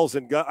balls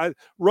and gun.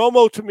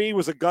 Romo to me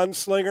was a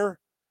gunslinger.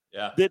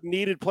 Yeah. That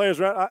needed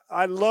players around.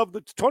 I love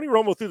that Tony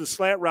Romo threw the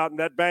slant route and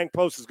that bang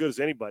post as good as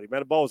anybody.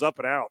 Man, the ball was up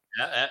and out.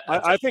 Yeah,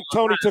 I think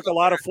Tony took a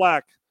lot of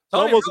flack.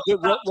 Romo's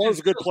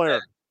a good player.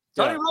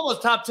 Tony Romo's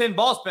top 10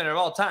 ball spinner of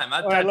all time.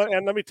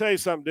 And let me tell you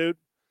something, dude.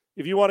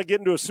 If you want to get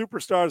into a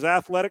superstar's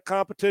athletic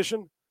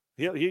competition,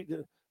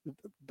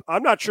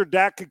 I'm not sure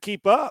Dak could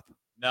keep up.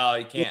 No,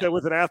 he can't.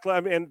 With an athlete. I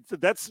mean, and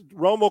that's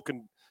Romo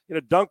can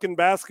dunking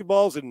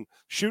basketballs and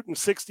shooting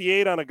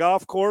 68 on a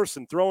golf course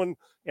and throwing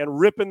and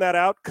ripping that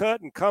out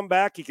cut and come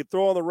back. He could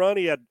throw on the run.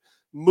 He had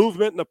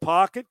movement in the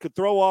pocket, could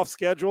throw off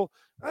schedule.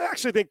 I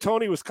actually think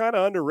Tony was kind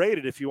of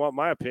underrated, if you want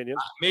my opinion.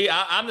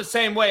 I'm the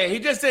same way. He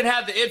just didn't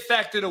have the it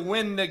factor to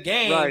win the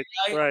game.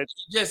 Right.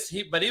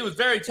 But he was a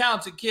very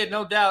talented kid,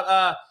 no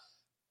doubt.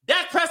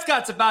 Dak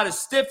Prescott's about as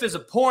stiff as a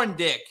porn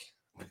dick,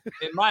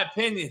 in my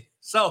opinion.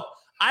 So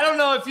I don't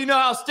know if you know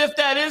how stiff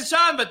that is,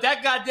 Sean, but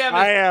that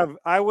goddamn.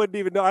 I wouldn't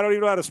even know. I don't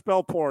even know how to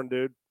spell porn,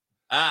 dude.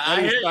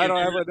 I hear you. I don't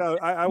ever know.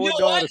 I wouldn't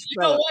know how to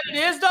spell it. You know what it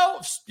is,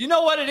 though? You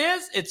know what it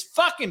is? It's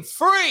fucking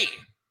free.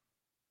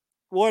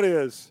 What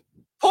is?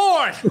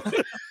 Porn.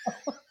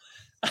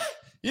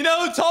 You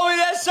know who told me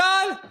that,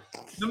 Sean?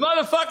 The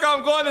motherfucker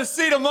I'm going to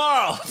see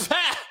tomorrow.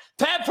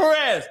 Pat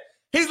Perez.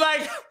 He's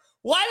like,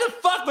 why the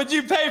fuck would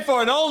you pay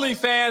for an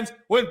OnlyFans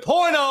when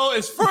porno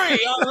is free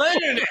on the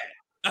internet?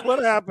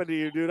 What happened to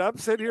you, dude? I'm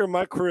sitting here in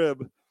my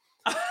crib.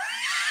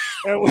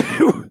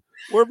 And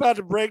we're about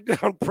to break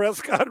down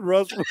Prescott and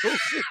Russell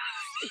Wilson.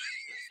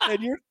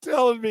 And you're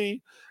telling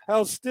me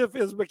how stiff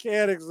his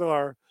mechanics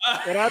are.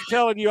 And I'm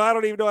telling you, I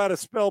don't even know how to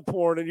spell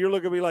porn. And you're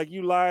looking at me like,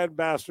 you lying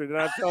bastard.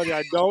 And I'm telling you,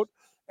 I don't.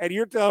 And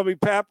you're telling me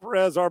Pat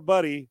Perez, our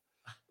buddy,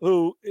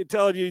 who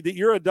telling you that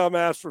you're a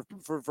dumbass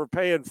for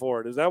paying for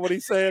it. Is that what he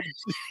said?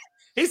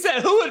 He said,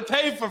 who would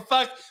pay for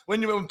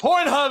when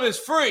Pornhub is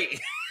free?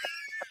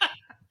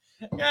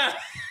 Yeah.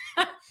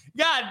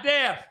 God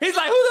damn. He's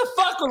like, who the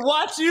fuck would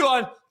watch you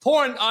on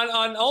porn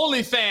on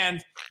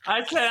OnlyFans?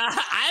 I said,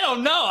 I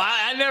don't know.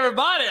 I never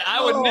bought it.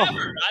 I would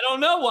never. I don't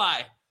know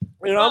why.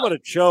 I'm going to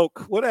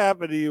choke. What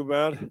happened to you,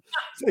 man?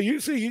 So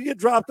you get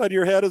dropped on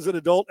your head as an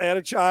adult and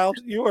a child.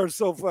 You are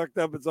so fucked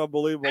up. It's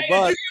unbelievable. Hey,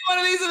 but did you get one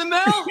of these in the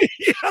mail?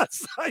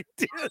 Yes, I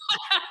did.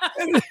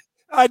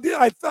 I did.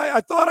 I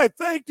thought I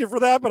thanked you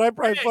for that, but I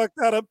probably fucked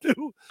that up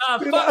too.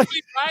 Fuck me, right?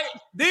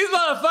 These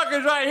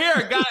motherfuckers right here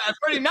are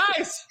pretty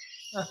nice.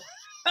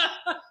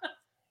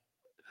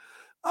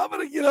 I'm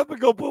gonna get up and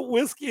go put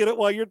whiskey in it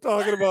while you're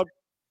talking about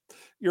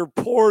your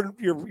porn,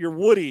 your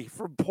Woody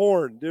from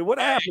porn, dude. What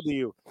happened to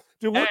you,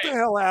 dude? What the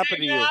hell happened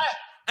to you?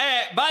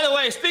 Hey, by the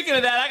way, speaking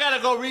of that, I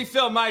gotta go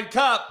refill my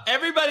cup.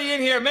 Everybody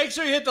in here, make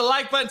sure you hit the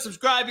like button,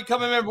 subscribe,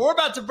 become a member. We're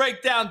about to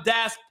break down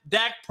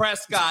Dak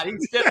Prescott.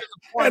 He's stiff as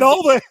a porn.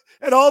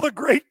 and all the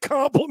great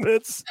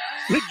compliments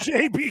that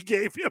JB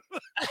gave him.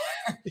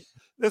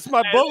 That's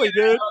my bully,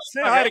 dude.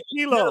 Say hi to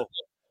Kilo.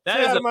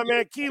 Say hi to my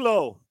man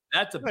Kilo.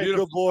 That's a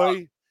beautiful good boy.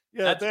 Dog.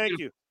 Yeah, That's thank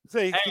you.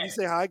 Can you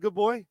say hi, good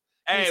boy?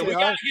 Hey, we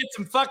got to get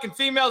some fucking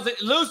females.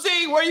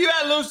 Lucy, where you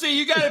at, Lucy?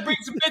 You got to bring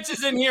some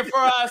bitches in here for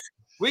us.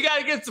 We got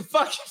to get some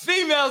fucking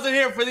females in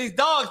here for these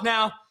dogs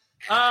now.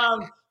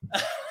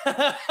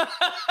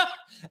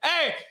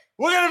 Hey,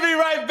 we're going to be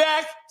right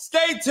back.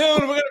 Stay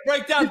tuned. We're going to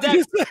break down Dak.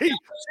 See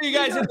you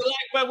guys hit the like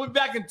button. We'll be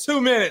back in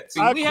 2 minutes.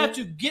 We have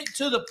to get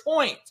to the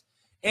point.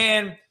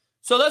 And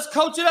so let's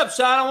coach it up,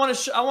 Sean.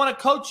 I want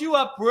to coach you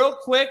up real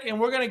quick, and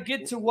we're going to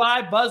get to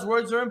why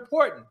buzzwords are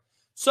important.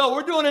 So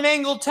we're doing an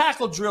angle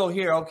tackle drill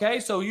here,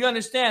 okay? So you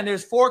understand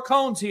there's 4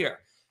 cones here.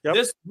 Yep.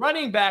 This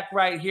running back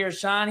right here,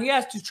 Sean, he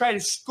has to try to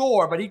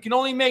score, but he can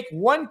only make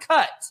 1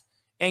 cut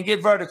and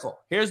get vertical.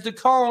 Here's the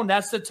cone.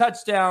 That's the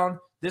touchdown.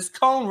 This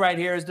cone right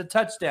here is the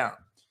touchdown.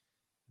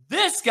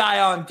 This guy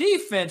on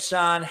defense,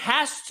 Sean,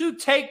 has to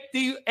take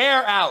the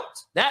air out.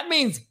 That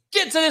means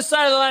get to this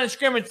side of the line of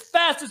scrimmage as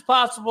fast as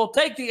possible,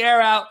 take the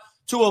air out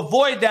to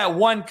avoid that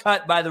 1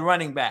 cut by the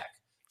running back.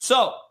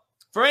 So,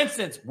 for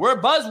instance, we're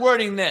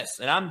buzzwording this,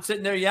 and I'm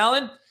sitting there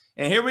yelling,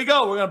 and here we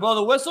go. We're going to blow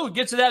the whistle. We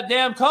get to that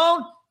damn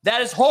cone.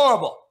 That is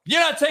horrible. You're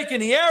not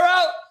taking the air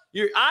out.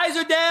 Your eyes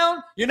are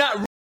down. You're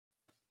not.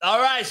 All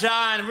right,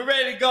 Sean, we're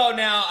ready to go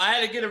now. I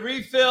had to get a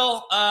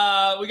refill.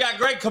 We got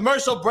great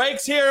commercial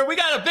breaks here. We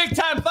got a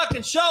big-time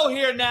fucking show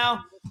here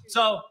now.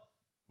 So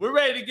we're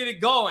ready to get it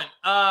going.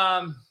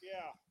 About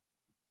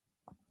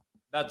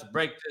to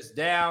break this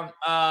down.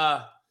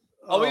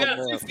 We got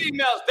a few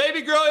females.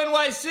 Baby Girl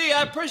NYC,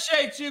 I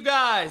appreciate you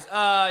guys.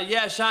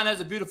 Yeah, Sean has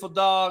a beautiful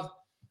dog.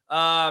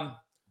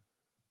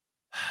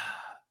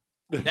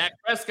 Dak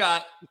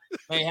Prescott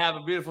may have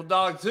a beautiful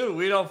dog too.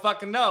 We don't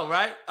fucking know,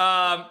 right?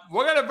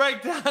 We're gonna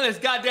break down this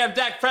goddamn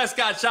Dak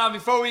Prescott, Sean,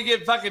 before we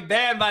get fucking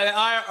banned by the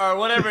IRS or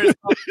whatever it's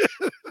called.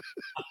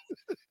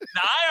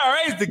 The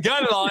IRA is the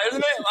gun law,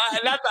 isn't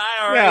it? Not the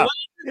IRA. Yeah,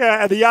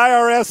 yeah. And the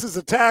IRS is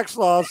a tax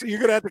law, so you're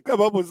gonna have to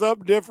come up with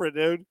something different,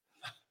 dude.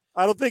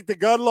 I don't think the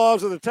gun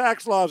laws or the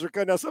tax laws are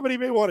good. Now, somebody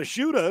may want to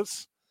shoot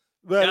us,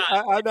 but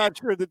I'm not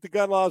sure that the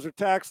gun laws are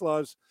tax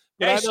laws.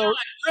 Hey, Sean,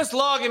 Chris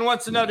Logan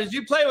wants to know, did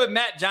you play with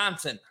Matt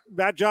Johnson?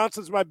 Matt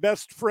Johnson's my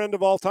best friend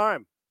of all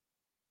time.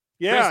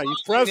 Yeah,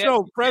 he's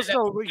Fresno.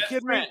 Are you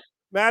kidding me?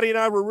 Matty and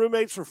I were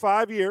roommates for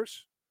 5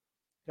 years.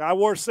 I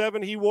wore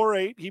 7, he wore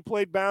 8. He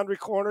played boundary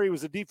corner. He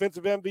was a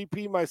defensive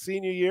MVP my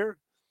senior year.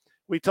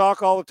 We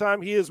talk all the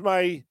time. He is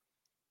my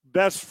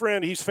best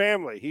friend. He's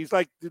family. He's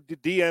like the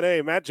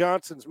DNA. Matt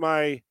Johnson's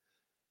my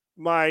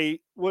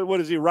what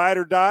is he, ride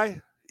or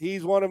die?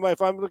 He's one of my,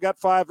 if I've got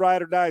 5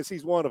 ride or dies,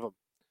 he's one of them.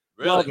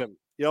 Really? Love him.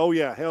 Oh,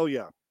 yeah. Hell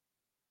yeah.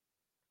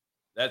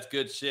 That's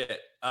good shit.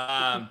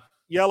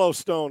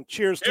 Yellowstone.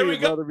 Cheers to you,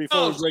 brother,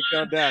 before we break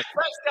down Dak.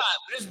 Prescott,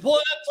 just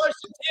pulling up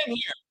first and 10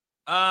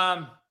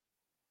 here.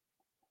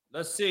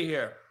 Let's see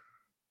here.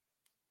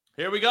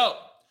 Here we go.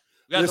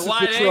 We got the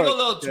wide angle,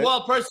 little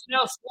 12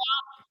 personnel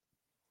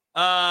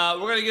swap.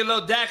 We're going to get a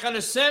little Dak under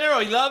center. Oh,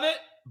 you love it?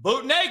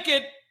 Boot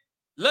naked.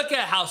 Look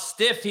at how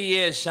stiff he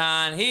is,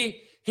 Sean.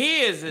 He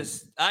is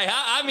this.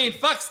 I mean,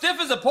 fuck, stiff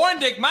as a porn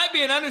dick might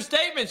be an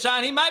understatement,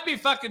 Sean. He might be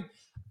fucking,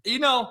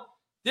 this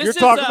you're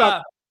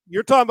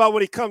talking about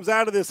when he comes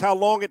out of this, how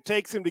long it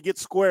takes him to get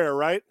square,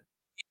 right?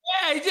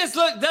 Yeah,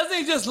 doesn't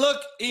he just look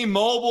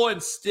immobile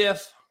and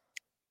stiff?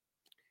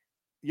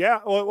 Yeah,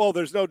 well,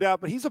 there's no doubt.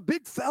 But he's a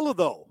big fella,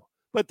 though.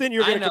 But then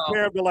you're going to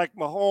compare him to like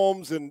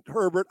Mahomes and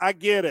Herbert. I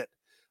get it.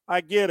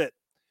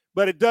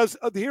 But it does.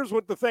 Here's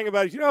what the thing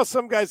about it. You know how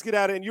some guys get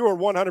out of, and you are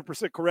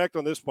 100% correct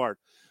on this part.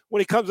 When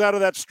he comes out of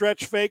that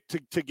stretch fake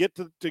to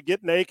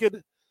get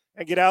naked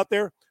and get out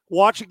there,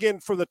 watch again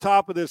from the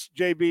top of this,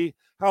 JB,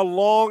 how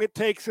long it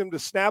takes him to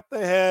snap the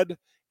head.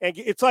 And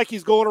it's like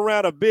he's going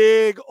around a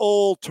big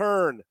old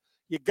turn.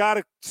 You got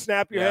to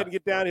snap your head and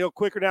get downhill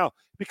quicker. Now,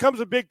 it becomes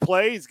a big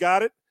play. He's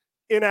got it.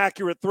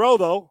 Inaccurate throw,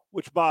 though,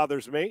 which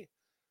bothers me.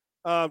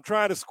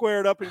 Trying to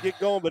square it up and get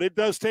going, but it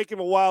does take him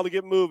a while to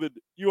get moving.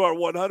 You are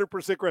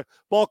 100% correct.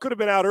 Ball could have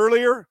been out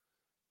earlier.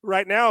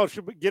 Right now,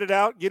 should get it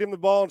out, get him the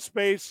ball in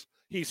space.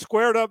 He's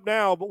squared up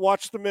now, but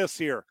watch the miss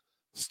here.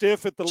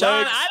 Stiff at the legs.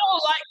 I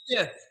don't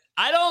like this.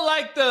 I don't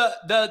like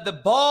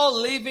the ball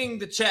leaving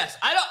the chest.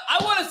 I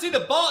want to see the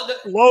ball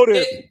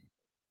loaded.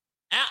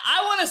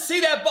 I want to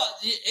see that ball,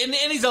 and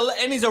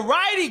he's a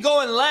righty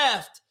going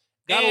left.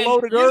 Got to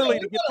load it early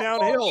to get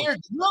downhill.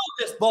 Drill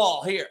this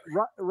ball here.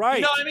 Right.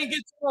 You know what I mean? Get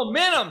some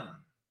momentum.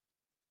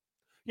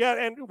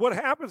 Yeah, and what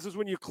happens is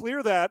when you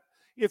clear that,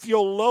 if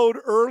you'll load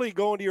early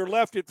going to your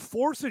left, it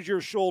forces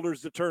your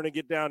shoulders to turn and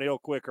get downhill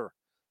quicker.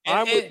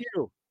 I'm with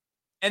you.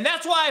 And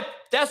that's why,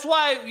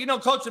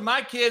 coaching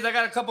my kids, I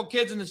got a couple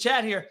kids in the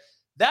chat here.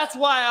 That's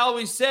why I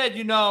always said,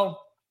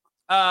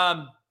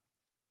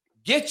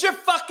 get your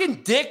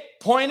fucking dick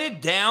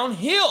pointed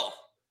downhill.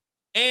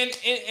 And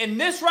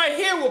this right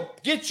here will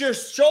get your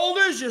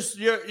shoulders,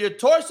 your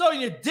torso, and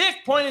your dick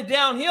pointed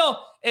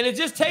downhill. And it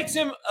just takes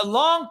him a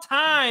long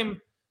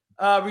time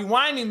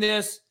rewinding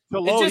this.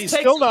 He's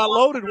still not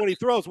loaded when he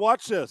throws.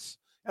 Watch this.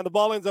 And the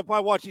ball ends up high.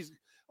 Watch,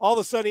 all of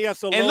a sudden he has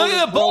to load. And look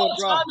at the ball.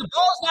 The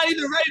ball's not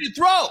even ready to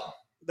throw.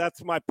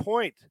 That's my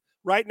point.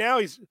 Right now,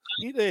 he's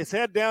his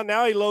head down.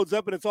 Now he loads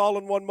up, and it's all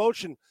in one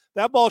motion.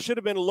 That ball should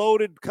have been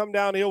loaded, come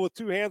downhill with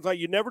 2 hands.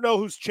 You never know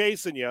who's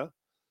chasing you.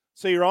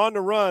 So you're on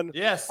the run.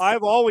 Yes.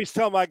 I've always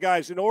tell my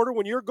guys,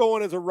 when you're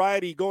going as a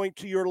righty, going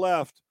to your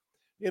left,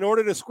 in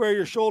order to square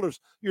your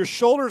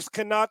shoulders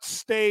cannot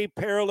stay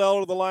parallel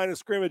to the line of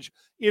scrimmage.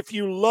 If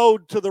you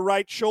load to the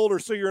right shoulder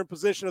so you're in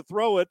position to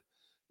throw it,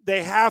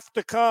 they have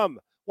to come.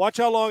 Watch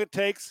how long it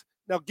takes.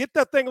 Now get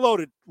that thing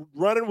loaded,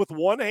 running with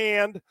one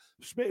hand.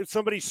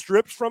 Somebody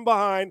strips from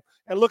behind,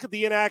 and look at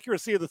the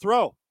inaccuracy of the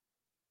throw.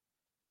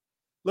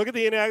 Look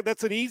at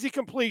that's an easy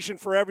completion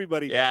for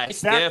everybody. Yeah, he's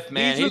stiff,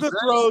 man. These are the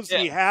throws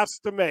he has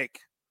to make.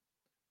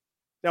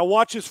 Now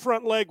watch his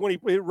front leg when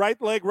he right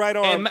leg, right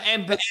arm.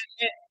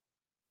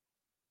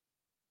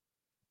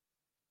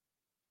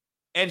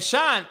 And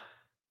Sean,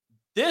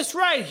 this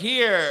right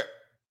here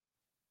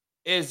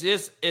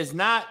is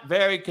not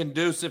very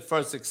conducive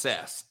for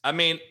success. I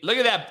mean, look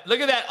at that. Look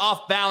at that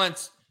off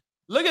balance.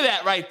 Look at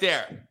that right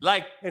there.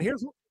 Like, and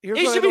here's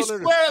he should be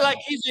square like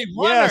he's a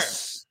runner.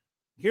 Yes.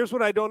 Here's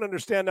what I don't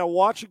understand. Now,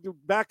 watch it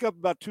back up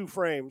about 2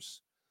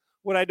 frames.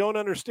 What I don't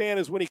understand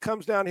is when he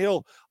comes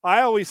downhill,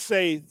 I always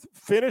say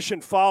finish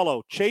and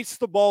follow. Chase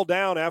the ball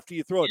down after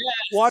you throw it.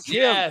 Watch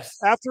him.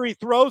 After he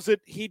throws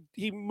it,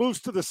 he moves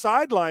to the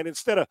sideline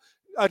instead of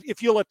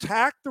if you'll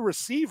attack the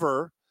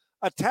receiver,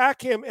 attack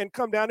him and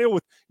come downhill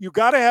with. You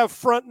got to have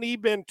front knee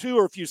bend too,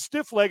 or if you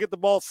stiff leg it, the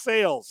ball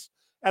sails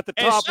at the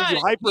top and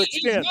you hyperextend.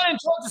 He's running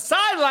towards the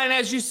sideline,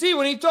 as you see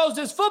when he throws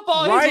this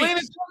football. He's leaning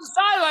towards the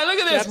sideline. Look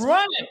at this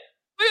running.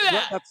 Look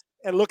at that.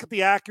 and look at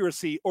the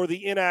accuracy or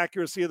the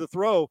inaccuracy of the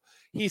throw.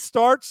 He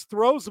starts,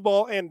 throws the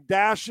ball, and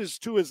dashes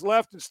to his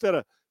left instead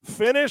of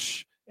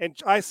finish. And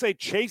I say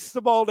chase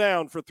the ball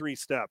down for 3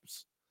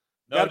 steps.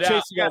 No doubt.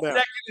 Chase the ball down.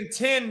 2nd and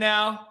 10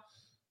 now.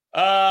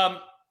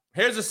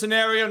 Here's a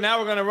scenario. Now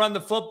we're going to run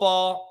the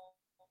football.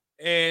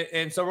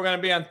 And so we're going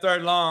to be on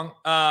 3rd long.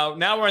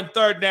 Now we're in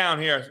 3rd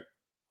down here.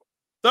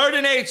 3rd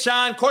and 8,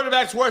 Sean.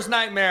 Quarterback's worst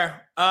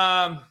nightmare. We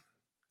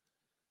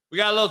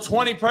got a little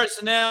 20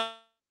 personnel.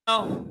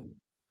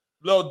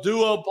 Little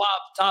duo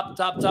top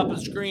of the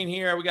screen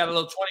here. We got a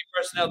little 20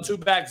 personnel, 2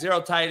 back,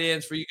 0 tight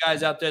ends for you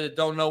guys out there that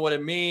don't know what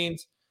it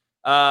means.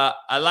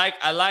 I like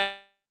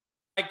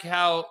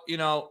how,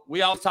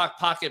 we always talk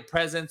pocket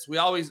presence. We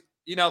always,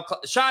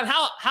 Sean,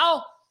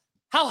 how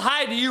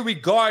high do you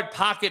regard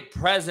pocket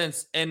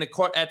presence at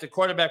the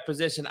quarterback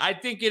position? I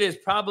think it is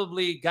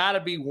probably got to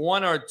be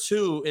 1 or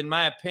 2, in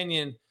my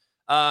opinion,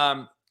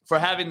 for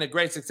having the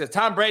great success.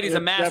 Tom Brady's a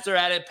master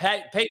at it.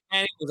 Peyton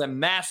Manning was a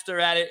master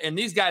at it. And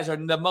these guys are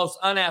the most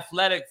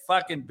unathletic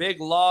fucking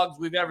big logs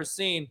we've ever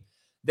seen.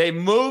 They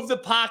move the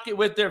pocket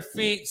with their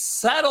feet.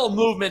 Subtle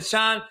movement,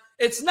 Sean.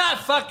 It's not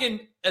fucking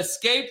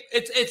escape.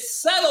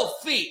 It's subtle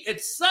feet.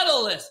 It's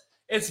subtleness.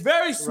 It's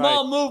very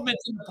small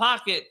movements in the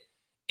pocket.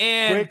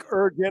 And quick,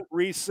 urgent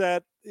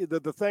reset.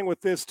 The thing with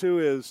this, too,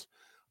 is,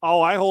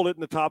 I hold it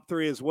in the top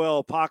 3 as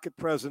well. Pocket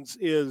presence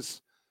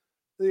is,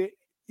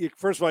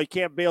 first of all, you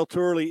can't bail too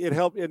early. It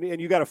helps,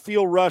 and you got to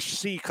feel rush,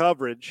 see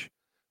coverage.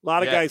 A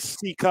lot of guys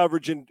see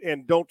coverage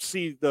and don't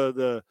see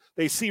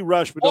they see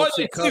rush but don't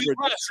see coverage. The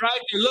rush,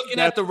 right? They're looking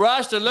at the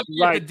rush. They're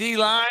looking at the D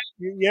line.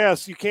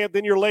 Yes, you can't.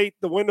 Then you're late.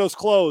 The windows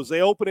close.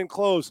 They open and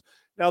close.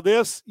 Now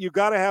this, you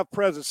got to have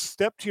presence.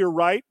 Step to your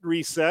right,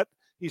 reset.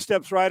 He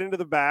steps right into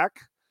the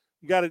back.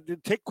 You got to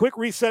take quick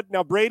reset.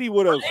 Now Brady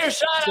would have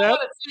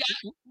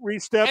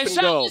restep and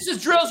go. This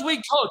is drills we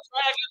coach,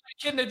 right? I got my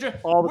kid in the drill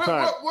all the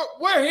time.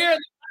 We're here.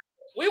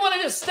 We want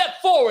to just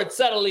step forward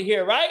subtly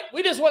here, right?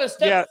 We just want to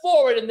step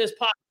forward in this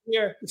pocket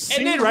here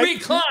and then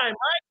reclimb, right?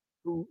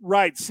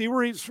 Right. See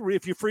where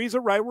if you freeze it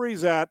right where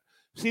he's at,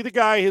 see the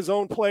guy, his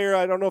own player.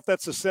 I don't know if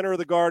that's the center of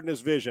the guard in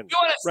his vision. You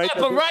want to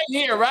step him right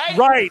here, right?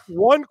 Right.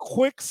 One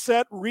quick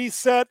set,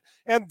 reset.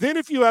 And then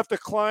if you have to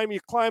climb, you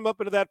climb up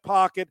into that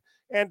pocket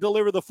and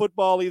deliver the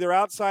football either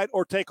outside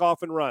or take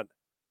off and run.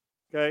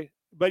 Okay.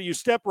 But you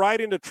step right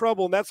into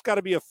trouble, and that's got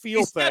to be a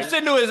feel thing. He steps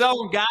into his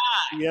own guy.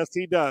 Yes,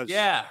 he does.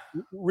 Yeah.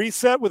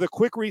 Reset with a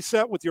quick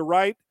reset with your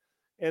right,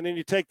 and then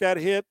you take that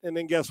hit, and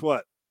then guess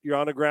what? You're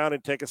on the ground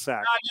and take a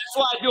sack. That's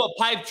why I do a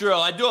pipe drill.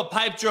 I do a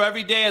pipe drill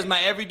every day as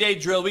my everyday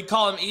drill. We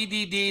call them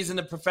EDDs in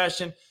the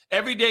profession.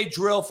 Everyday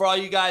drill for all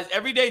you guys.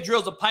 Everyday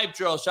drill is a pipe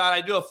drill, Sean.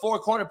 I do a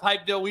 4-corner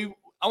pipe drill.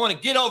 I want to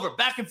get over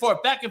back and forth.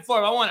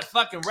 I want to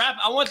fucking wrap.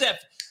 I want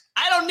that.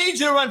 I don't need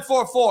you to run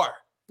 4-4.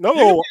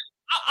 No.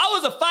 I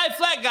was a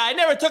 5-flat guy. I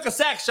never took a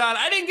sack, Sean.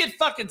 I didn't get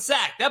fucking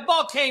sacked. That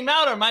ball came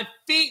out or my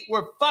feet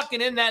were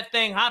fucking in that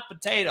thing, hot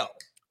potato.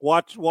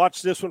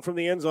 Watch this one from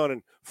the end zone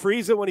and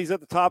freeze it when he's at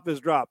the top of his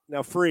drop.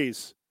 Now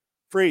freeze.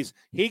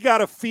 He got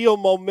to feel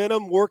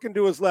momentum working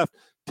to his left.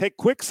 Take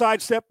quick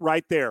sidestep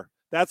right there.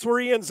 That's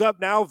where he ends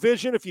up. Now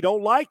vision, if you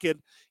don't like it,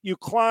 you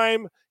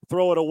climb,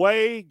 throw it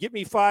away, get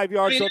me 5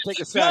 yards, don't take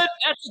a sack.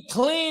 That's a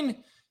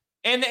clean.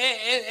 And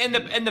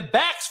the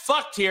back's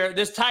fucked here.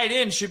 This tight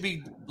end should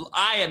be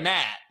eyeing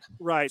that.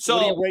 Right. So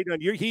what are you waiting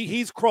on?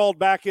 He's crawled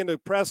back into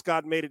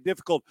Prescott and made it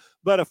difficult.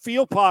 But a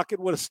field pocket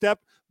would have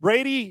stepped.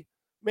 Brady,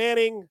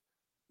 Manning,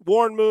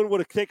 Warren Moon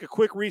would have taken a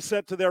quick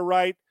reset to their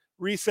right.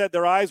 Reset.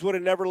 Their eyes would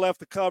have never left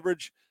the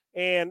coverage.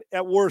 And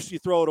at worst, you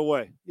throw it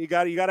away. You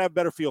got to have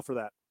better feel for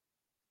that.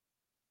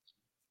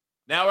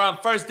 Now we're on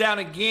 1st down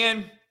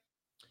again.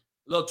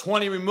 Little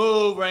 20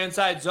 remove. We're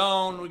inside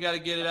zone. We got to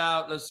get it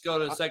out. Let's go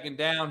to 2nd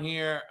down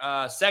here.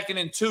 2nd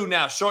and 2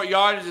 now. Short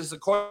yardage is the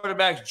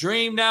quarterback's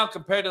dream now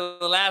compared to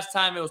the last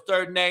time it was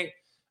 3rd and 8.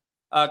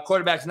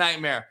 Quarterback's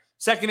nightmare.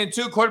 2nd and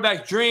 2,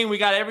 quarterback's dream. We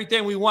got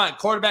everything we want.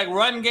 Quarterback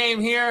run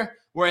game here.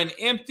 We're in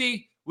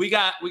empty. We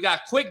got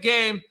quick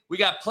game. We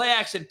got play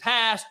action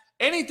pass.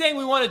 Anything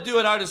we want to do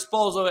at our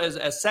disposal as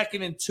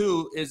 2nd and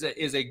 2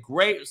 is a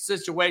great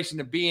situation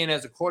to be in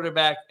as a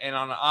quarterback and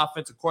on an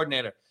offensive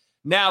coordinator.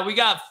 Now, we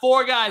got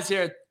 4 guys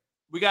here.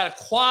 We got a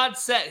quad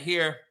set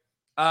here.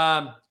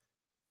 Just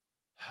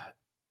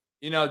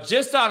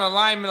on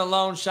alignment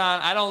alone, Sean,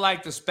 I don't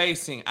like the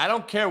spacing. I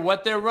don't care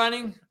what they're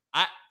running.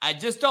 I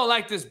just don't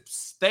like this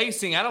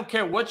spacing. I don't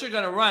care what you're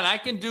going to run. I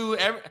can do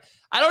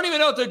I don't even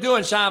know what they're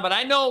doing, Sean, but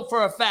I know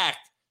for a fact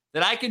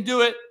that I can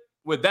do it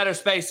with better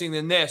spacing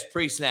than this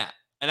pre-snap.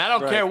 And I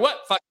don't care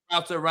what fucking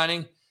routes they're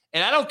running,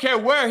 and I don't care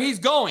where he's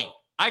going.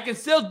 I can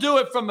still do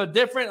it from a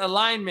different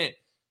alignment.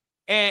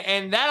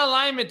 And that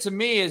alignment to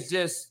me is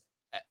just,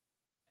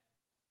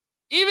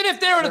 even if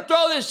they were to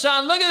throw this,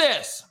 Sean, look at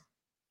this.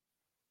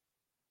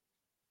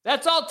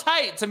 That's all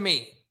tight to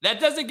me. That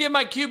doesn't give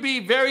my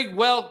QB very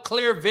well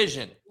clear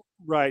vision.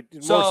 Right.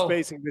 More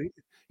spacing. But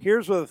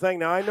here's the thing.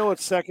 Now, I know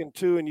it's 2nd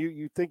 2, and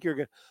you think you're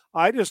going to –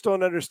 I just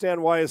don't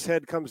understand why his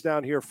head comes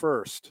down here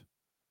first.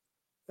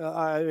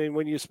 I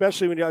mean,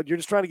 especially when you're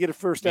just trying to get a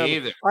first down.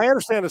 Either. I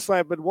understand the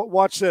slant, but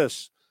watch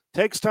this.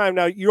 Takes time.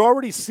 Now you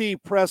already see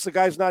press. The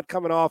guy's not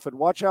coming off it.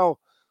 Watch how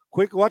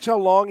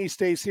long he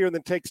stays here, and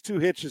then takes 2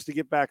 hitches to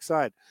get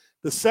backside.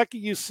 The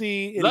second you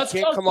see, and let's he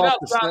can't coach come it off up,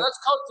 the John. snap. Let's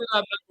coach it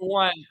up, number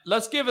one.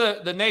 Let's give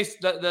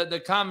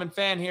the common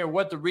fan here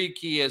what the read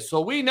key is.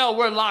 So we know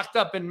we're locked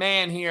up in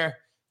man here.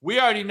 We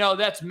already know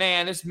that's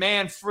man. It's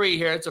man free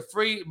here. It's a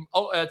free.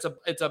 Oh,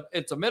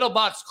 it's a middle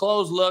box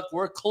closed look.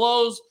 We're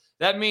closed.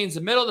 That means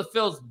the middle of the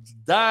field's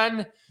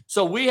done.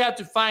 So we have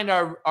to find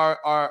our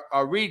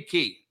read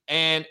key.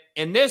 And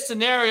in this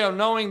scenario,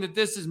 knowing that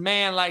this is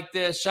man like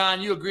this,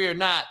 Sean, you agree or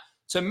not?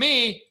 To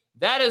me,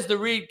 that is the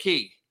read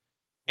key.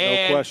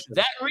 And no question.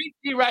 That read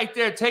key right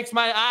there takes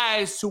my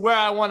eyes to where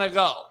I want to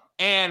go.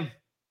 And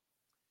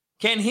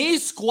can he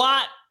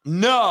squat?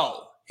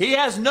 No. He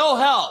has no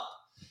help.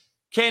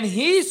 Can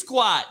he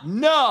squat?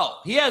 No.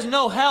 He has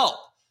no help.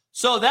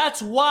 So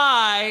that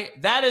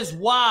is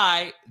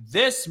why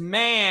this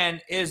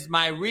man is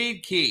my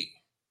read key.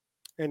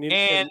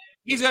 And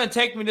he's going to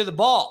take me to the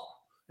ball.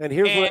 And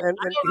here's I don't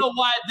know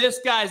why this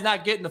guy's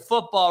not getting the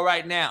football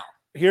right now.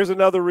 Here's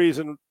another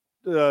reason,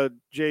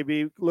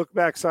 JB. Look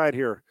backside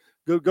here.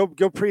 Go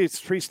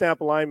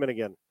pre-snap alignment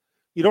again.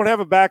 You don't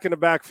have a back in the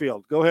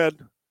backfield. Go ahead.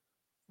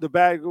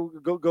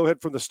 Go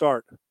ahead from the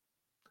start.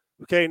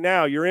 Okay,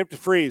 now you're empty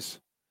freeze.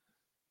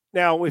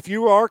 Now, if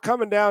you are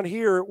coming down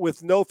here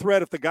with no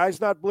threat, if the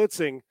guy's not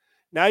blitzing,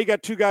 now you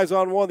got 2 guys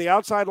on one. The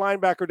outside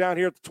linebacker down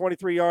here at the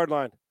 23-yard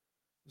line.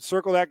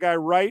 Circle that guy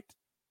right.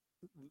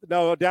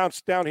 No, down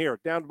here,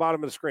 down the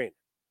bottom of the screen.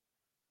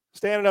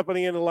 Standing up on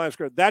the end of the line of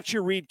scrimmage. That's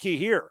your read key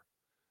here.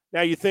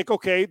 Now you think,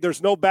 okay,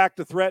 there's no back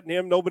to threaten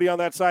him, nobody on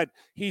that side.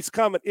 He's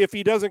coming. If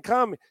he doesn't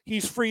come,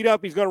 he's freed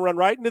up. He's going to run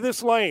right into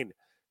this lane.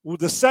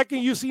 The second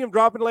you see him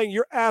drop in the lane,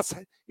 your ass,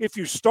 if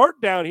you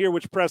start down here,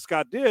 which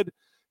Prescott did,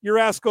 your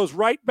ass goes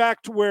right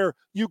back to where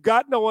you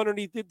got no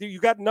underneath it. You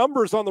got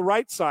numbers on the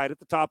right side at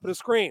the top of the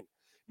screen.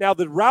 Now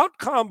the route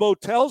combo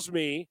tells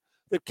me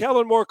that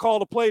Kellen Moore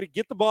called a play to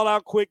get the ball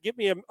out quick, get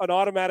me an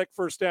automatic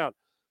first down.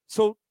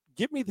 So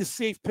get me the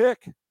safe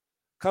pick.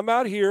 Come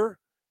out here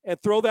and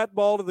throw that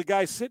ball to the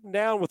guy sitting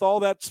down with all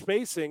that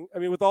spacing,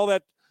 with all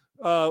that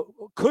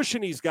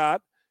cushion he's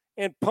got,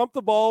 and pump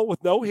the ball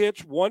with no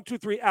hitch, 1, 2,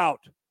 3,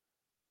 out.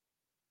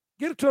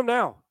 Get it to him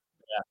now.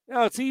 Yeah.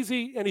 Now it's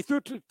easy, and he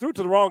threw to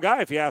the wrong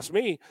guy, if you ask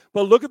me.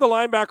 But look at the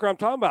linebacker I'm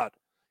talking about.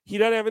 He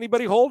doesn't have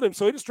anybody hold him,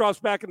 so he just drops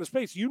back into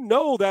space. You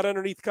know that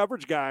underneath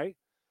coverage guy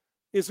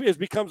is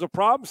becomes a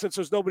problem since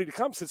there's nobody to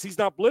come, since he's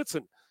not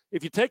blitzing.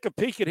 If you take a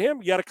peek at him,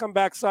 you got to come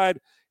backside.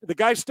 The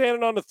guy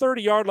standing on the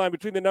 30-yard line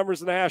between the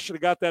numbers and the hash should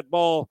have got that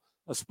ball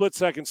a split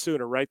second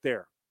sooner right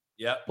there.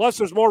 Yeah. Plus,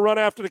 there's more run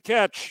after the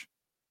catch.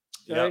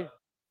 Okay?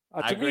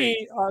 Yep.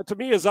 To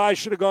me, his eyes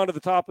should have gone to the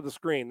top of the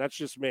screen. That's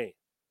just me.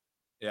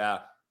 Yeah.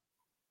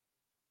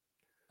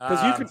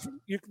 Because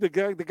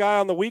the guy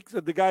on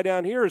the guy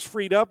down here is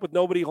freed up with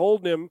nobody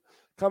holding him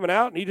coming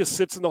out, and he just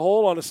sits in the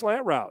hole on a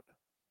slant route.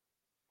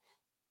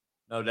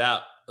 No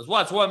doubt. Let's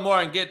watch one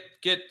more and get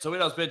so we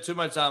don't spend too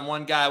much on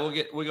one guy.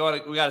 We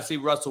got to see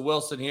Russell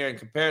Wilson here and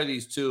compare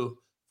these two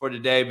for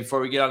today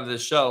before we get onto the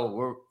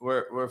show.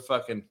 We're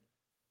fucking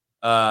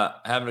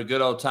having a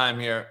good old time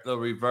here. The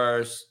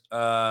reverse.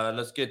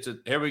 Let's get to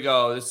here we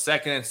go. This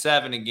 2nd and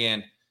 7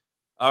 again.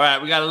 All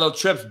right, we got a little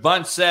trips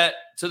bunt set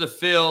to the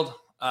field.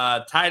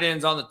 Tight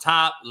ends on the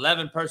top,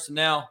 11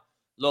 personnel.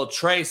 Little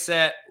tray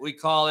set, we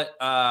call it.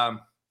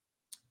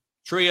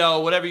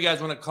 Trio, whatever you guys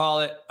want to call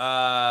it.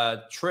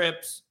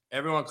 Trips.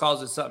 Everyone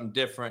calls it something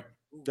different.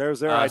 There's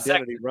their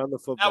identity. Second. Run the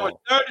football. Now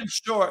we're 3rd and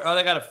short. Oh,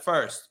 they got a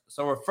first.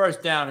 So we're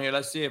first down here.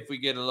 Let's see if we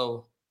get a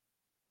little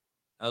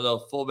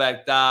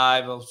fullback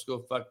dive. Let's go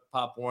fuck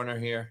Pop Warner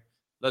here.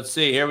 Let's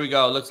see. Here we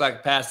go. Looks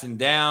like passing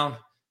down.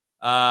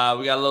 We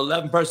got a little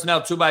 11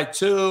 personnel,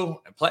 2x2.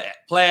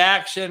 Play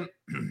action.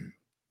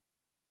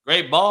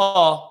 Great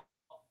ball.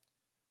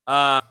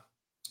 I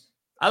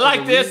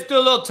like this. Do a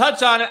little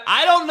touch on it.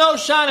 I don't know,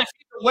 Sean, if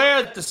you're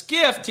aware of the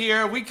skift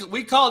here.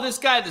 We call this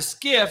guy the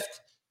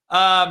skift.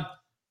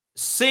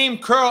 Seam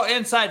curl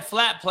inside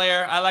flat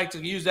player. I like to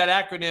use that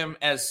acronym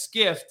as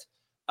skift.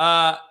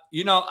 I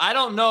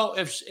don't know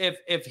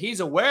if he's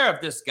aware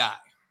of this guy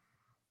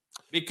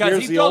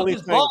because he throws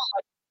his ball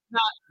like he's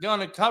not going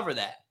to cover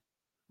that.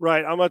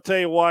 Right. I'm going to tell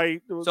you why.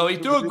 So he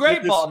threw a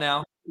great ball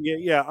now.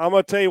 Yeah. I'm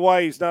going to tell you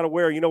why he's not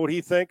aware. You know what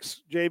he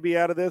thinks, JB,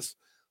 out of this?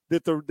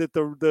 That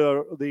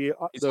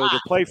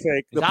the play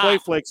fake, play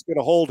fake's going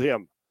to hold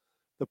him.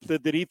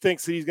 That he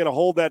thinks that he's going to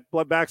hold that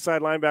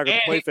backside linebacker.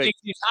 And play fake.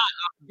 He's hot.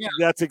 Yeah.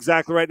 That's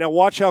exactly right. Now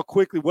watch how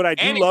quickly. What I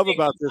do love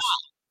about this.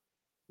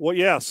 Well,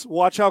 yes.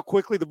 Watch how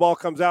quickly the ball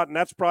comes out, and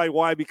that's probably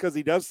why, because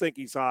he does think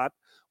he's hot.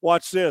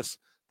 Watch this.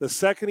 The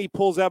second he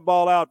pulls that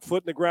ball out,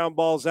 foot in the ground,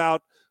 ball's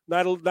out.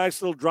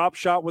 Nice little drop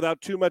shot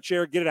without too much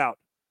air. Get it out.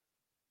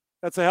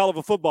 That's a hell of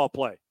a football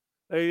play.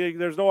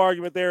 There's no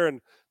argument there. And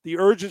the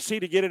urgency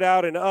to get it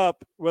out and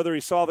up, whether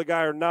he saw the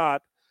guy or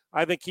not,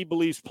 I think he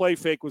believes play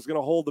fake was going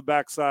to hold the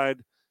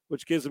backside,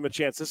 which gives him a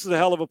chance. This is a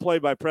hell of a play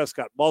by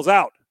Prescott. Ball's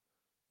out.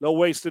 No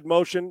wasted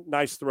motion.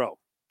 Nice throw.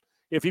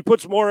 If he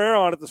puts more air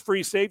on it, the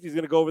free safety is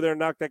going to go over there and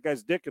knock that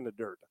guy's dick in the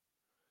dirt.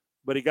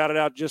 But he got it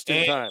out just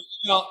in time.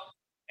 You know,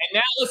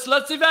 and now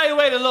let's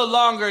evaluate a little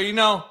longer. You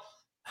know,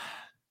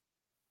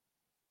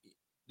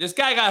 this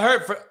guy got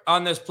hurt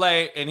on this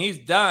play, and he's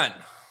done.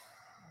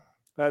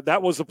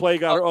 That was the play.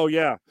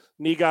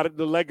 Knee got it.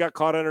 The leg got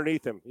caught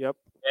underneath him. Yep.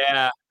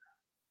 Yeah.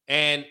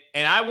 And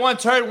I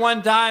once heard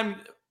one time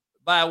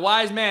by a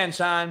wise man,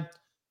 Sean,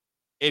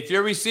 if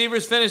your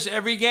receivers finish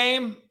every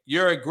game,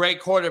 you're a great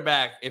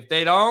quarterback. If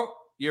they don't,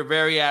 you're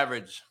very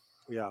average.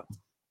 Yeah.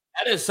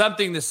 That is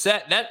something to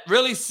set. That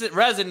really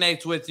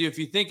resonates with you if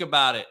you think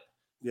about it.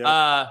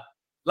 Yeah.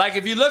 Like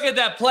if you look at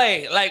that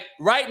play, like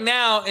right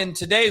now in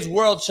today's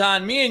world,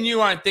 Sean, me and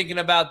you aren't thinking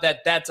about that.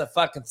 That's a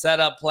fucking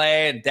setup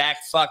play and Dak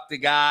fucked the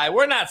guy.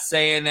 We're not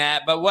saying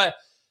that. But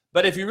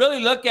if you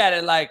really look at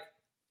it, like,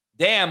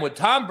 damn, would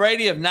Tom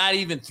Brady have not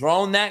even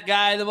thrown that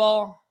guy the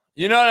ball?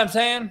 You know what I'm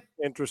saying?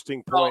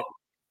 Interesting point.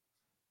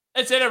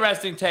 It's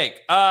interesting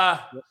take.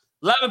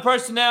 11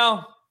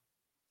 personnel.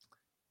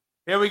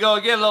 Here we go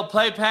again. A little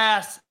play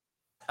pass.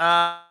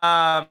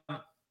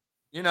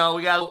 You know,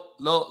 we got a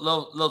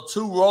little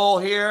two roll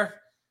here.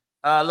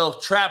 A little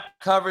trap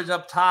coverage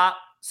up top.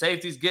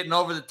 Safety's getting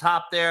over the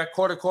top there.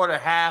 Quarter,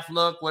 half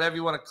look, whatever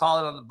you want to call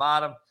it on the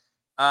bottom.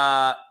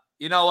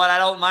 You know what? I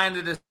don't mind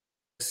the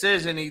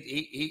decision.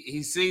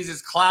 He sees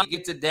his cloud,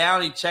 gets it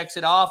down, he checks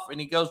it off, and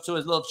he goes to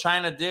his little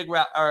China dig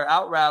route or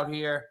out route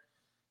here.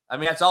 I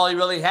mean, that's all he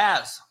really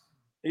has.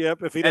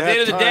 Yep. If he at the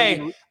end of the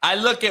day, I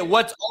look at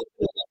what's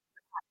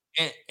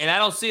open, and I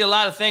don't see a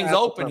lot of things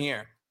open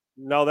here.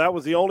 No, that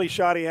was the only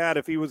shot he had.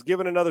 If he was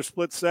given another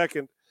split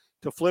second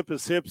to flip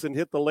his hips and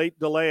hit the late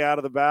delay out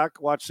of the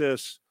back, watch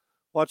this.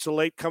 Watch the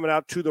late coming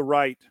out to the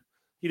right.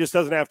 He just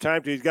doesn't have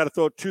time to. He's got to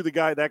throw it to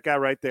that guy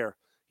right there.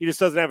 He just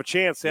doesn't have a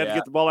chance. They had to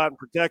get the ball out and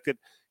protect it.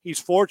 He's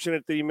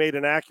fortunate that he made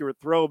an accurate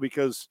throw,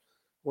 because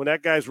when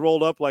that guy's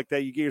rolled up like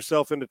that, you get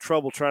yourself into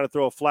trouble trying to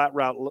throw a flat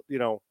route, you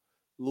know,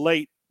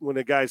 late when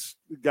the guy's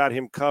got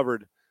him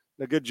covered.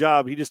 A good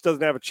job. He just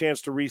doesn't have a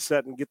chance to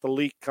reset and get the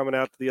leak coming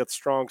out to the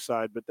strong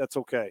side, but that's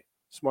okay.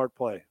 Smart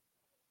play.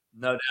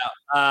 No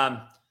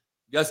doubt.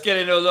 Let's get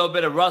into a little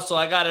bit of Russell.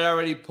 I got it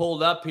already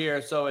pulled up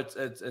here, so it's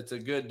a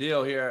good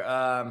deal here.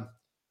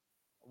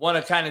 Want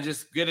to kind of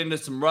just get into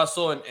some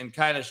Russell and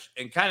kind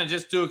of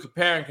just do a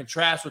compare and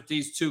contrast with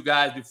these two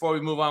guys before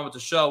we move on with the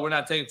show. We're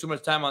not taking too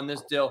much time on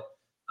this deal.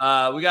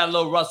 We got a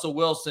little Russell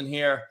Wilson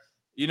here.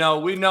 You know,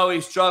 we know he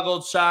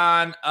struggled,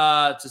 Sean,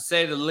 to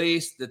say the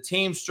least. The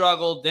team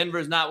struggled.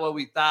 Denver's not what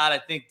we thought. I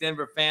think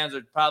Denver fans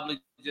are probably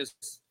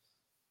just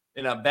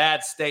in a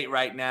bad state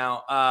right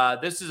now.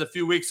 This is a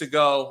few weeks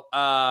ago.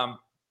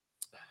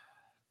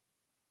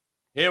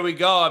 Here we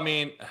go. I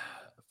mean,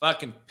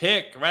 fucking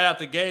pick right out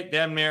the gate,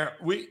 damn near.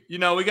 We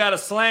got a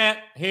slant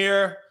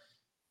here.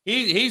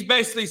 He's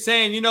basically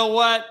saying, you know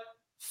what?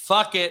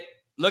 Fuck it.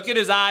 Look at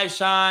his eyes,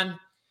 Sean.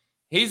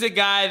 He's a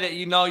guy that,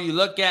 you know, you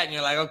look at and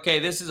you're like, okay,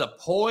 this is a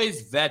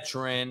poised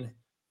veteran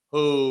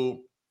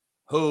who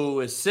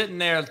is sitting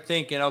there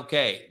thinking,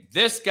 okay,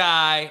 this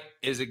guy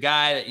is a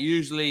guy that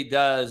usually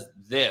does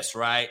this,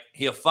 right?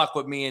 He'll fuck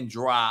with me and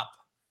drop.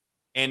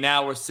 And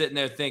now we're sitting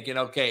there thinking,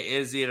 okay,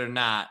 is he it or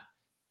not?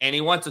 And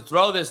he wants to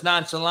throw this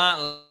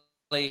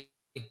nonchalantly,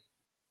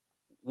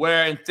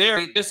 where in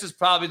theory, this is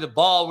probably the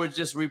ball we're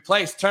just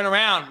replaced. Turn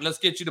around. Let's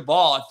get you the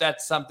ball if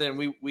that's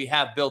something we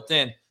have built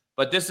in.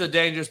 But this is a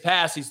dangerous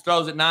pass. He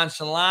throws it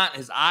nonchalant.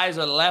 His eyes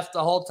are left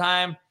the whole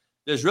time.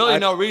 There's really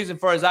no reason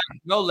for his eyes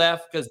to go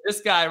left, because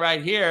this guy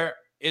right here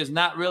is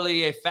not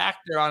really a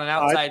factor on an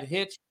outside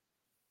hitch.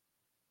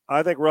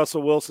 I think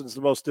Russell Wilson's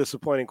the most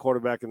disappointing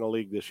quarterback in the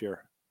league this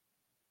year.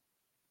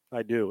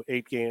 I do.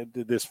 8 games.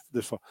 This.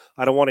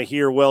 I don't want to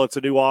hear, well, it's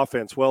a new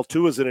offense. Well,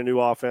 Tua's in a new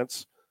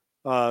offense.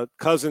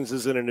 Cousins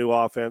is in a new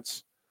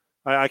offense.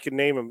 I can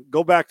name them.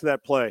 Go back to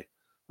that play.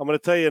 I'm going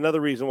to tell you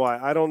another reason why.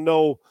 I don't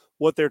know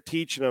what they're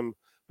teaching them,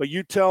 but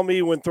you tell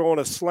me when throwing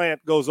a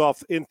slant goes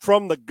off in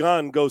from the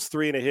gun, goes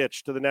 3 and a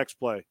hitch to the next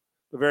play,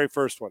 the very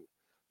first one.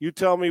 You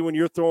tell me when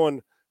you're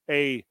throwing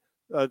a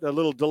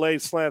little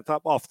delayed slant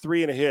top off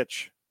 3 and a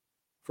hitch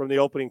from the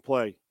opening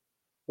play.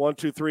 1,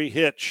 2, 3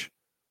 hitch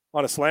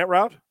on a slant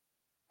route,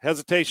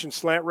 hesitation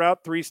slant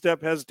route,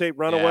 3-step hesitate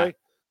runaway.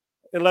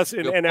 Unless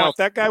and now if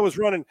that guy was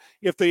running,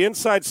 if the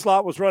inside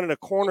slot was running a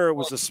corner, it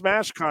was a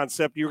smash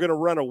concept. You're going to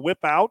run a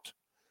whip out,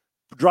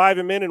 drive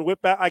him in and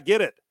whip out. I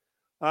get it.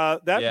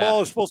 That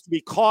ball is supposed to be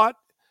caught.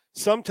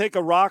 Some take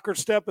a rocker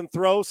step and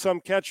throw,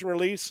 some catch and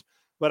release.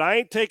 But I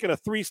ain't taking a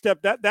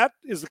 3-step. That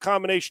is the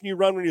combination you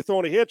run when you're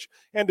throwing a hitch.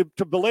 And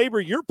to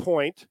belabor your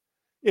point,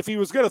 if he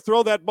was going to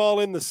throw that ball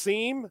in the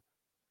seam,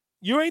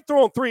 you ain't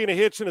throwing 3 and a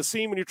hitch in a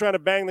seam when you're trying to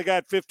bang the guy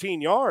at 15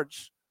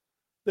 yards.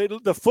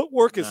 The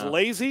footwork is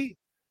lazy,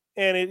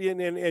 and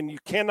you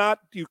cannot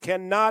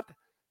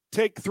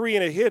take 3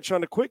 and a hitch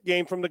on a quick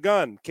game from the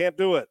gun. Can't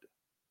do it.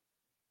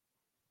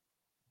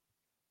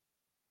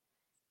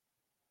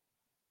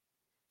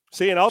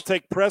 See, and I'll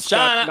take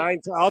Prescott.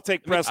 I'll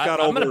take Prescott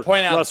over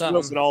Russ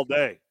Wilson all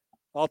day.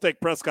 I'll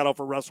take Prescott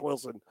over Russ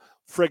Wilson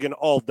friggin'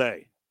 all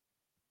day.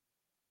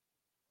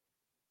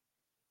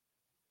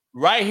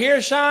 right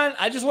here, Sean,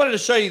 I just wanted to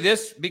show you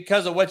this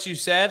because of what you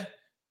said.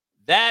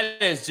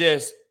 That is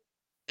just,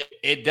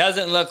 it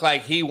doesn't look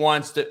like he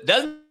wants to.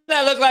 Doesn't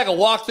that look like a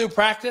walkthrough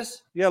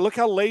practice? Yeah, look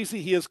how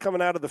lazy he is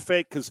coming out of the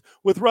fake. Because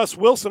with Russ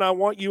Wilson, I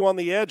want you on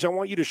the edge. I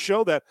want you to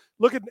show that.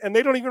 Look at, and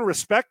they don't even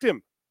respect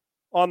him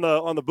on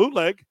the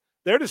bootleg.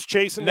 They're just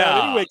chasing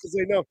down anyway because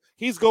they know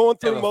he's going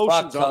through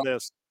motions on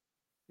this.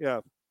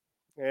 Yeah.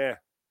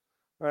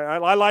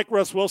 I like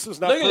Russ Wilson's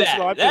not Look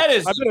personal. at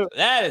that.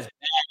 That is.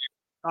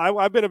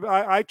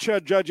 I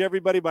judge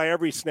everybody by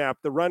every snap.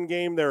 The run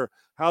game,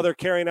 how they're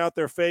carrying out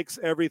their fakes,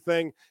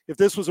 everything. If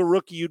this was a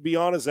rookie, you'd be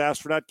on his ass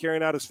for not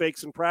carrying out his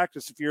fakes in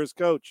practice if you're his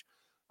coach.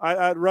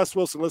 Russ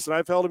Wilson, listen,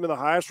 I've held him in the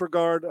highest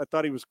regard. I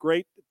thought he was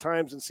great at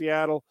times in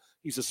Seattle.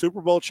 He's a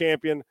Super Bowl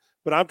champion.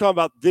 But I'm talking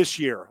about this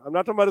year. I'm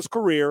not talking about his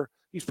career.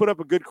 He's put up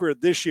a good career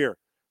this year.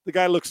 The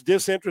guy looks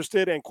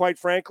disinterested, and quite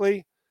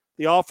frankly,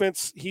 the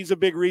offense, he's a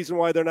big reason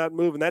why they're not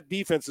moving. That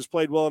defense has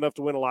played well enough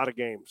to win a lot of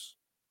games.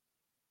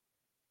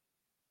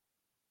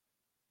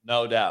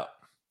 No doubt.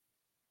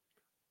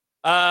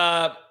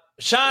 Sean,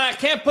 I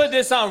can't put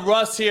this on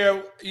Russ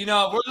here. You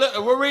know,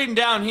 we're reading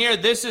down here.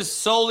 This is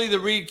solely the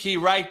read key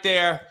right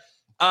there.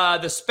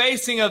 The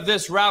spacing of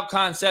this route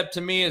concept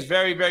to me is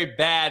very, very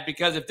bad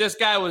because if this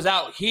guy was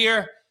out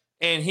here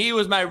and he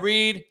was my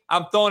read,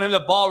 I'm throwing him the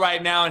ball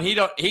right now, and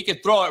he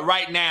could throw it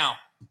right now.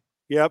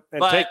 Yep,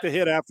 and take the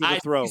hit after the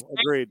throw.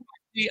 Agreed.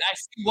 I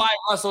see why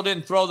Russell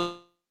didn't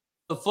throw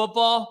the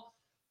football.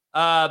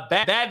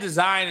 Bad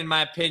design, in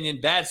my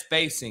opinion. Bad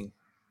spacing.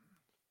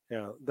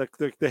 Yeah,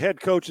 the head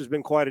coach has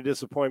been quite a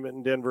disappointment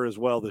in Denver as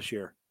well this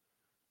year.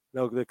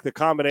 No, the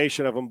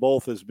combination of them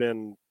both has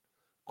been,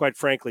 quite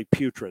frankly,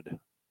 putrid.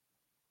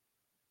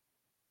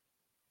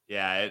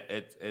 Yeah,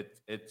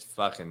 it's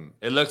fucking.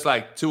 It looks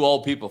like two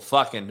old people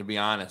fucking, to be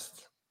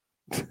honest.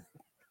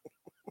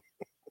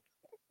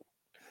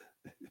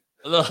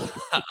 a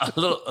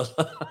little.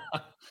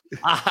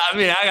 I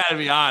mean, I gotta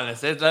be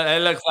honest. It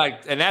looks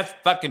like, and that's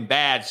fucking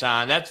bad,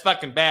 Sean. That's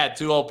fucking bad.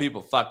 Two old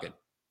people fucking.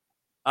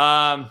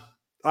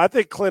 I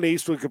think Clint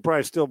Eastwood could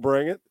probably still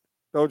bring it,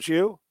 don't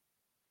you?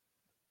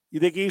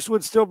 You think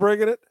Eastwood's still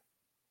bringing it?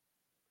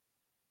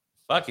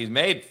 Fuck, he's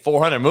made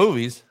 400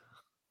 movies.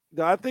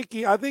 No, I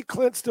think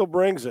Clint still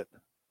brings it.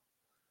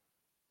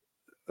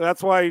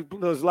 That's why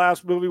his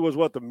last movie was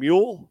what, The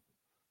Mule?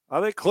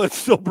 I think Clint's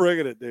still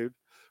bringing it, dude.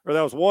 Or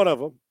that was one of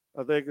them.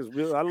 I think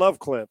I love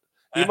Clint.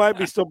 He might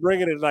be still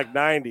bringing it at like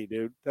 90,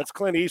 dude. That's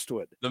Clint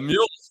Eastwood. The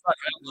Mule is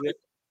fucking.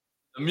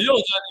 The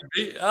Mule's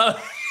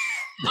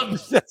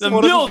the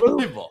Mule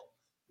people.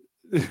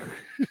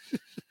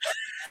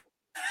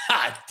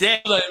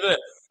 Damn, that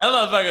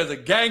motherfucker's a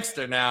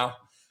gangster now.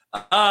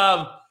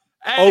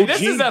 Hey, OG,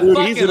 this is a dude,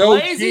 fucking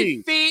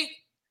lazy feet.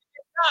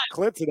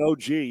 Clint's an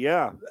OG,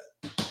 yeah.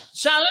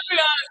 Sean, let me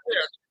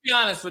be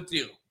honest with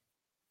you.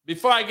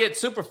 Before I get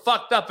super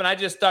fucked up and I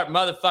just start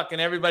motherfucking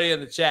everybody in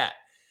the chat.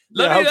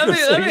 Let me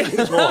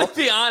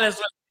be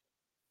honest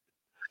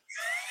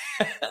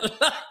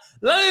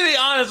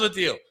with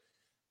you.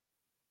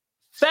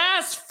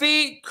 Fast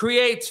feet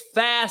creates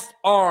fast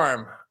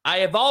arm. I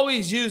have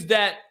always used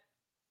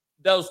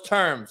those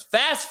terms.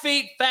 Fast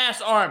feet,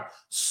 fast arm.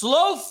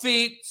 Slow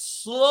feet,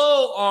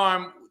 slow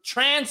arm.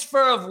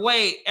 Transfer of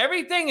weight.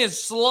 Everything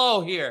is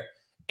slow here.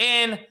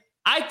 And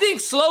I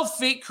think slow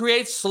feet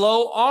creates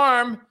slow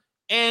arm.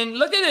 And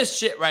look at this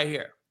shit right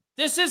here.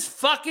 This is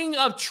fucking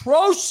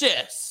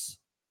atrocious.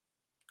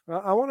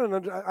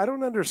 I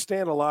don't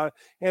understand a lot.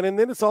 And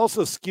then it's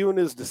also skewing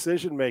his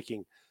decision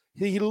making.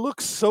 He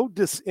looks so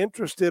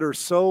disinterested or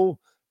so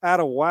out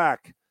of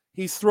whack.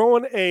 He's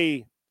throwing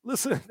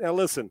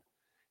listen.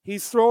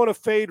 He's throwing a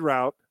fade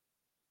route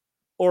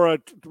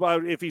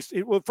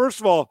first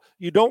of all,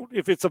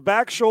 if it's a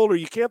back shoulder,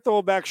 you can't throw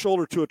a back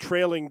shoulder to a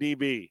trailing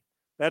DB.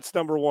 That's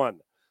number one.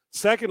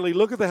 Secondly,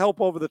 look at the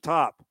help over the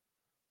top.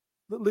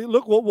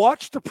 Look,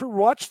 watch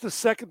the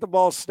second the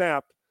ball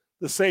snapped,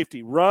 the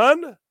safety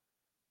run.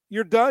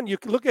 You're done. You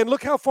can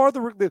look how far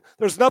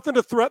there's nothing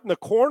to threaten the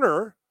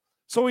corner,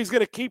 so he's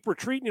going to keep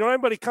retreating. You don't have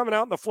anybody coming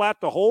out in the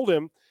flat to hold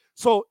him.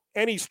 So,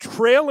 and he's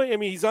trailing. I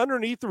mean, he's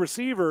underneath the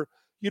receiver.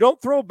 You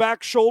don't throw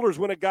back shoulders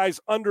when a guy's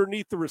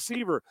underneath the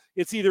receiver.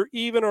 It's either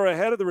even or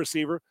ahead of the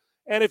receiver.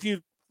 And if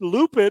you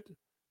loop it,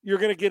 he's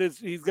going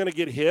to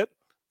get hit.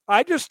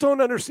 I just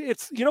don't understand.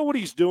 You know what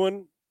he's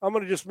doing? I'm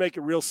going to just make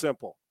it real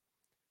simple.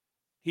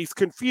 He's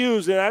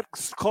confused, and that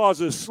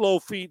causes slow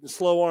feet and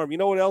slow arm. You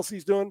know what else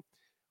he's doing?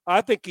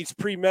 I think he's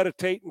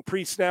premeditating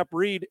pre-snap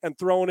read and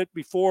throwing it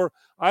before.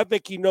 I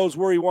think he knows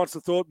where he wants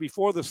to throw it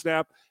before the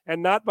snap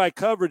and not by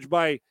coverage,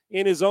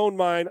 in his own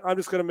mind, I'm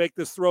just going to make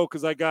this throw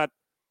because I got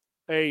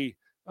a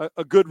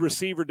good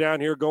receiver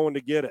down here going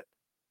to get it.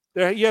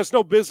 He has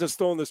no business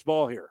throwing this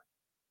ball here.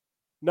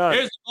 None.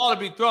 Here's the ball to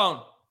be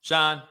thrown,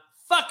 Sean.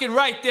 Fucking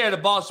right there, the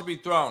ball should be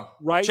thrown.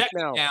 Right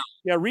now.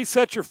 Yeah,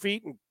 reset your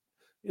feet, and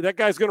that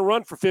guy's going to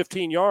run for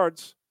 15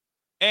 yards.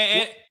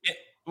 And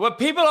what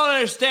people don't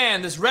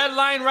understand, this red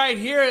line right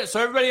here, so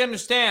everybody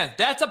understands,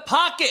 that's a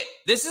pocket.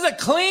 This is a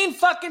clean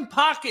fucking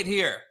pocket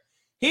here.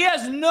 He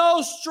has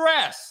no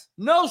stress.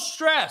 No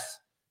stress.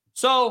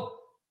 So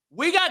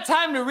we got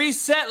time to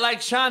reset,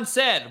 like Sean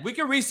said. We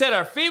can reset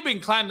our feet. We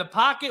can climb the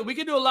pocket. We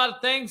can do a lot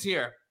of things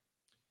here.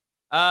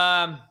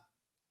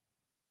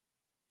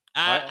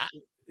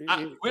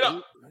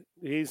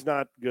 He's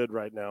not good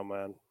right now,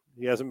 man.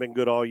 He hasn't been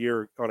good all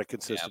year on a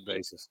consistent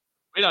basis.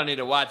 We don't need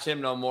to watch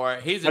him no more.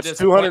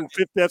 That's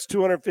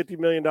 $250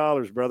 million,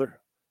 brother,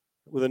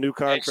 with a new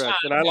contract.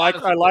 Hey, Sean, and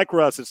I like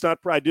Russ. It's not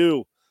I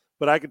do,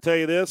 but I can tell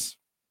you this: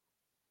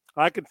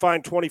 I could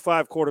find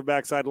 25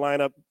 quarterbacks I'd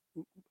line up.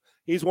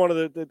 He's one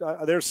of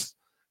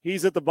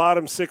he's at the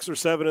bottom 6 or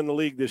 7 in the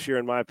league this year,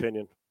 in my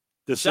opinion.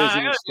 Sean,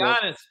 I gotta be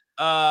honest.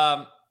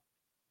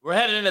 We're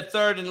headed into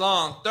 3rd and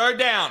long. 3rd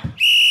down.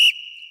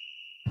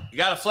 You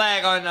got a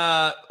flag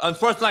on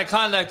unsportsmanlike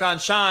conduct on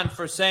Sean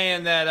for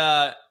saying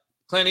that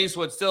Clint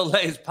Eastwood still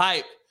lays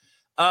pipe.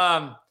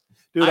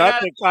 Dude,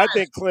 I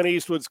think Clint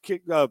Eastwood's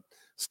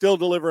still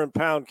delivering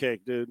pound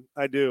cake, dude.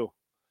 I do.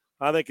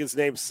 I think his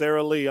name's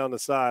Sarah Lee on the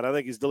side. I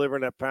think he's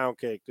delivering that pound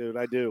cake, dude.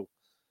 I do.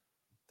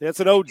 That's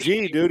an OG,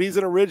 dude. He's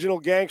an original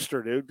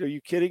gangster, dude. Are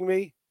you kidding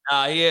me?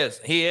 He is.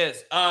 He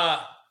is.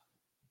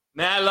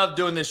 Man, I love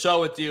doing this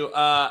show with you.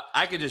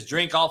 I could just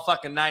drink all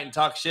fucking night and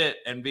talk shit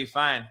and be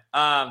fine.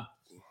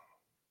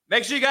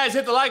 Make sure you guys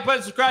hit the like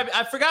button, subscribe.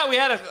 I forgot we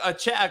had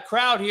a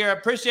crowd here. I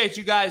appreciate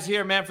you guys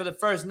here, man, for the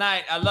first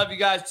night. I love you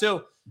guys,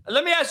 too.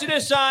 Let me ask you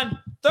this, Sean.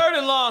 3rd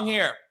and long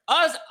here.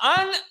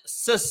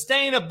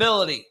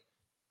 Unsustainability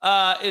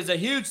is a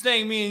huge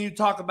thing me and you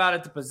talk about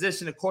at the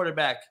position of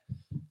quarterback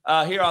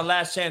here on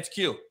Last Chance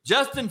Q.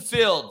 Justin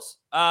Fields.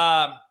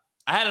 I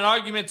had an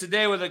argument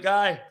today with a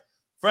guy,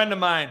 friend of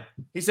mine.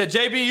 He said,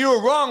 JB, you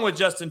were wrong with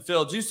Justin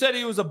Fields. You said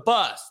he was a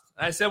bust.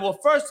 And I said, well,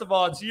 first of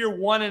all, it's year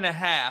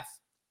 1.5.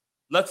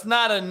 Let's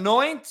not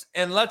anoint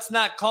and let's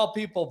not call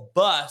people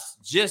busts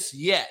just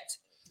yet.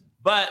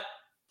 But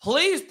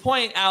please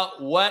point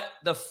out what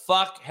the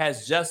fuck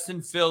has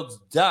Justin Fields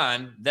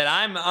done that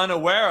I'm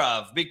unaware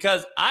of,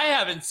 because I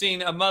haven't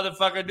seen a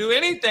motherfucker do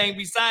anything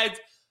besides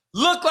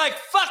look like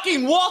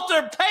fucking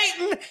Walter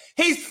Payton.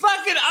 He's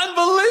fucking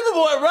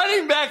unbelievable at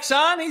running back,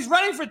 Sean. He's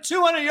running for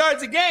 200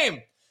 yards a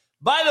game.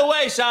 By the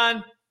way,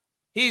 Sean,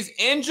 he's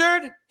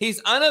injured.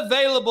 He's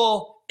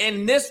unavailable.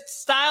 And this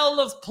style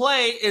of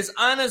play is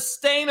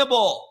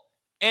unsustainable.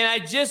 And I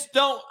just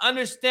don't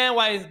understand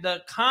why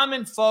the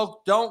common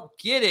folk don't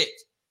get it.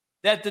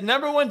 That the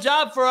number one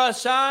job for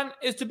us, Sean,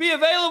 is to be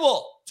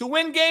available, to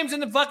win games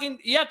in the fucking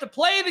 – you have to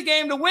play the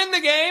game to win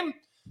the game.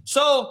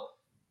 So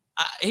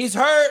he's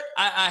hurt.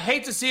 I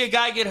hate to see a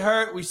guy get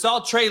hurt. We saw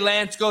Trey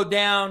Lance go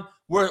down.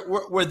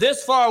 We're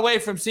this far away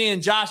from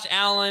seeing Josh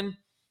Allen.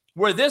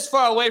 We're this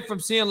far away from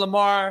seeing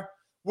Lamar.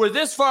 We're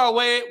this far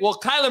away. Well,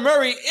 Kyler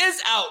Murray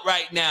is out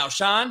right now,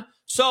 Sean.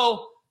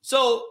 So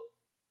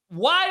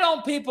why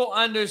don't people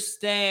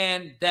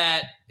understand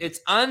that it's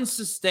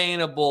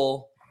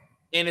unsustainable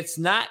and it's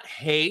not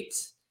hate?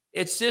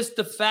 It's just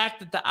the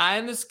fact that the eye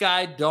in the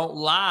sky don't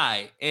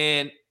lie.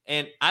 And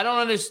I don't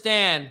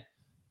understand.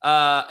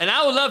 And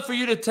I would love for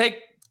you to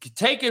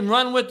take and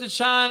run with it,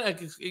 Sean.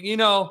 You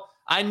know,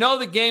 I know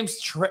the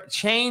game's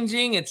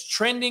changing. It's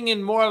trending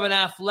in more of an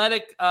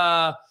athletic,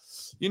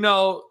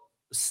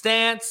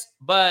 stance,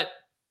 but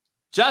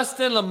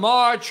Justin,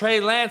 Lamar, Trey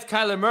Lance,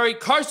 Kyler Murray,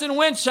 Carson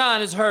Wentz,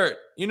 Sean, is hurt.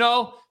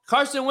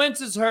 Carson Wentz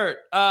is hurt.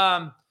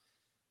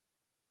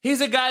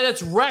 He's a guy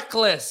that's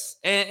reckless,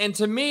 and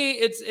to me,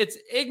 it's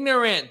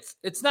ignorant.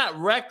 It's not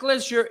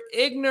reckless. You're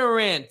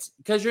ignorant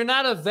because you're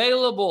not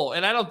available.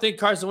 And I don't think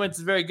Carson Wentz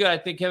is very good. I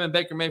think him and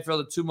Baker Mayfield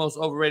are the 2 most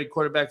overrated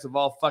quarterbacks of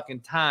all fucking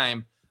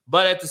time.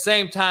 But at the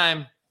same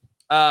time,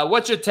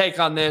 what's your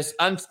take on this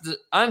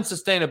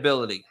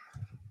unsustainability?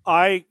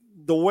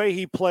 The way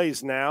he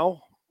plays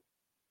now,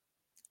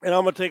 and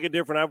I'm going to take it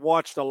different. I've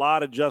watched a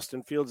lot of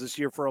Justin Fields this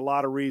year for a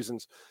lot of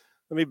reasons.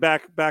 Let me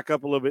back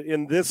up a little bit.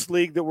 In this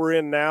league that we're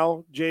in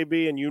now,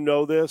 JB, and you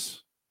know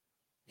this,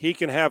 he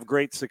can have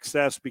great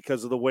success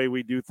because of the way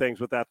we do things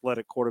with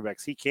athletic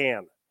quarterbacks. He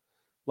can.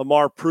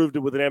 Lamar proved it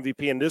with an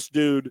MVP, and this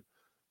dude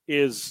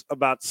is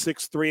about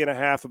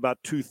 6'3.5", about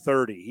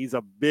 230. He's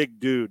a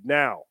big dude.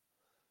 Now,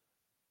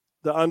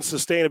 the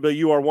unsustainability,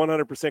 you are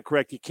 100%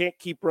 correct. You can't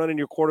keep running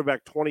your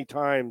quarterback 20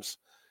 times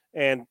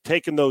and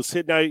taking those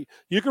hits. Now,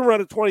 you can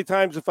run it 20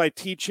 times if I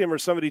teach him or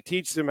somebody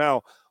teaches him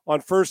how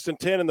on 1st and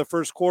 10 in the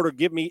first quarter,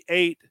 give me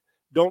 8.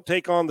 Don't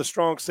take on the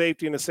strong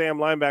safety and the Sam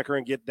linebacker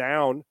and get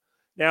down.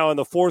 Now, in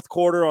the 4th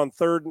quarter on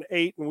 3rd and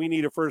 8 and we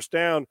need a first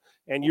down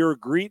and you're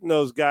greeting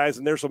those guys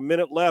and there's a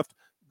minute left,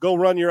 go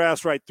run your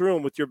ass right through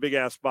them with your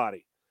big-ass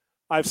body.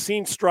 I've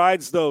seen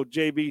strides, though,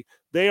 JB.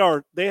 They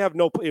have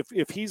no –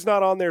 if he's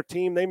not on their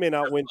team, they may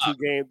not win 2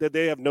 games.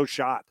 They have no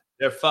shot.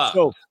 They're fucked.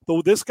 So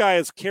this guy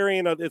is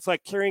it's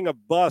like carrying a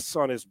bus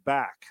on his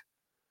back.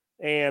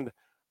 And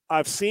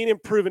I've seen him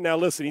prove it. Now,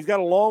 listen, he's got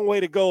a long way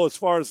to go as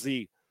far as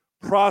the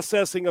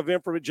processing of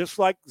information, just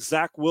like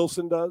Zach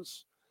Wilson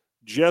does,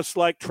 just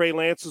like Trey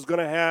Lance is going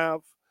to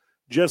have,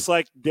 just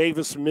like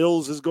Davis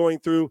Mills is going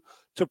through,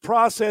 to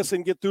process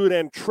and get through it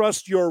and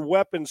trust your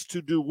weapons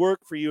to do work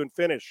for you and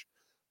finish.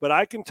 But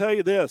I can tell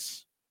you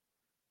this.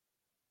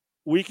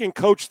 we can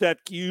coach that.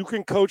 You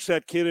can coach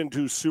that kid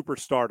into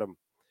superstardom,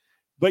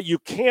 but you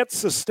can't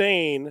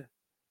sustain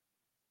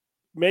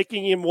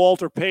making him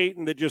Walter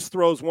Payton that just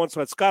throws once.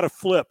 It's got to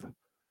flip.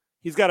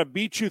 He's got to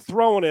beat you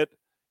throwing it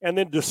and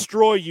then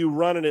destroy you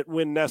running it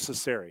when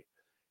necessary.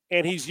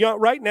 And he's young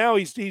right now.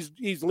 He's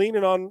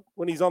leaning on,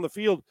 when he's on the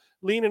field,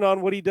 leaning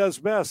on what he does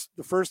best.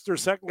 The first or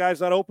second guy's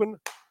not open.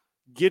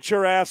 Get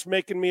your ass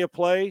making me a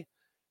play.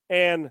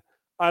 And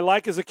I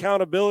like his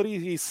accountability.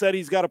 He said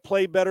he's got to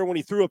play better. When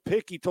he threw a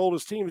pick, he told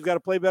his team he's got to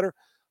play better.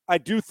 I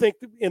do think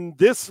that in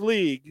this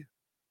league,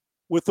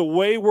 with the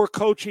way we're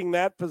coaching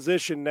that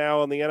position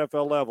now on the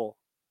NFL level,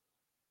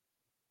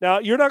 now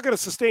you're not going to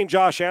sustain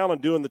Josh Allen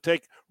doing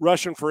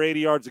rushing for 80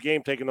 yards a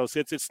game, taking those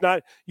hits. It's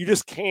not, you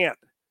just can't.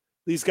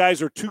 These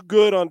guys are too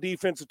good on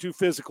defense and too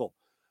physical.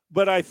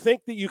 But I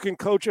think that you can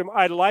coach him.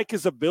 I like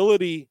his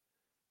ability,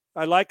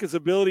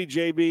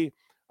 JB.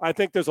 I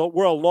think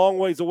we're a long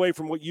ways away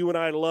from what you and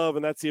I love,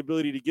 and that's the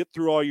ability to get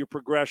through all your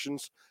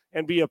progressions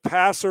and be a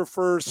passer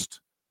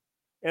first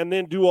and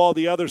then do all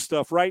the other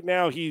stuff. Right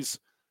now, he's,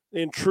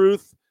 in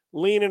truth,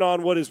 leaning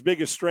on what his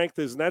biggest strength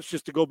is, and that's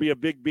just to go be a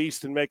big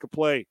beast and make a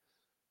play.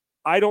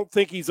 I don't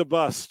think he's a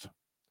bust.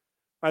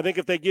 I think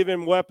if they give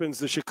him weapons,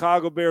 the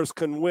Chicago Bears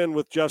can win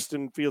with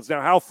Justin Fields.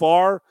 Now, how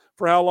far,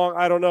 for how long,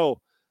 I don't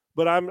know.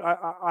 But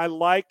I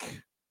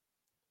like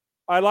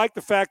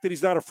the fact that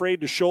he's not afraid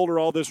to shoulder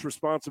all this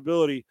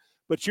responsibility.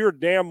 But you're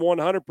damn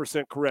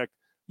 100% correct.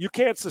 You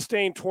can't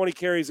sustain 20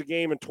 carries a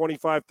game and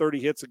 25, 30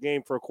 hits a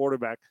game for a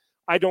quarterback.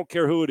 I don't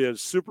care who it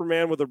is.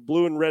 Superman with a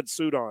blue and red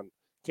suit on.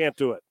 Can't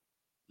do it.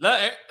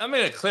 I'm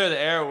going to clear the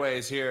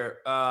airways here.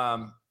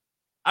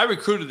 I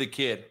recruited the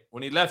kid.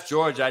 When he left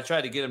Georgia, I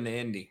tried to get him to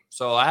Indy.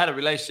 So I had a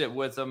relationship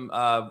with him,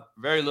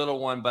 very little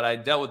one, but I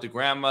dealt with the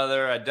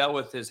grandmother. I dealt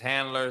with his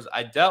handlers.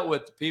 I dealt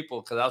with the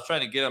people because I was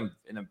trying to get him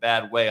in a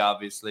bad way,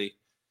 obviously.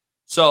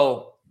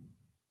 So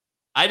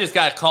I just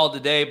got called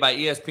today by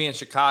ESPN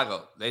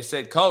Chicago. They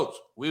said, Coach,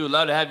 we would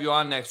love to have you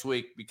on next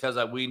week because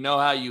we know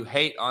how you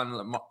hate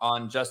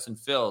on Justin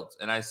Fields.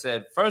 And I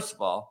said, first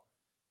of all,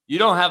 you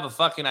don't have a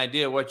fucking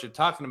idea what you're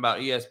talking about,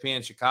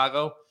 ESPN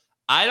Chicago.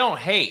 I don't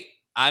hate.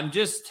 I'm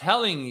just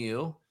telling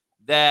you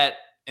that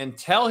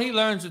until he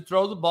learns to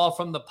throw the ball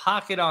from the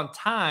pocket on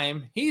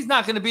time, he's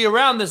not going to be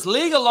around this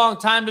league a long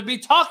time to be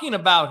talking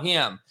about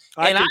him.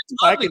 I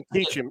can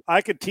teach him.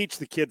 I could teach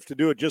the kids to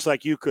do it just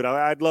like you could.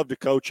 I'd love to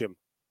coach him.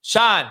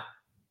 Sean,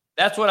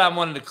 that's what I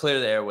wanted to clear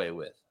the airway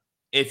with.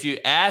 If you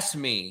ask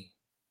me,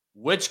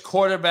 which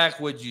quarterback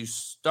would you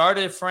start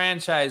a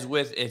franchise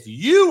with if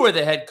you were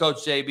the head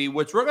coach, JB,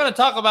 which we're going to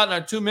talk about in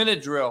our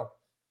 2-minute drill,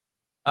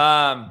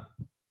 I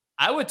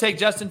would take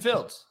Justin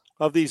Fields.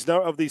 Of these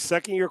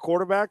second-year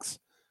quarterbacks,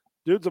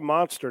 dude's a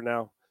monster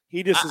now.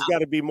 He just has got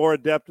to be more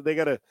adept.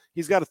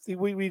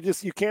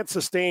 You can't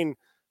sustain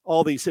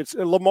all these hits.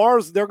 And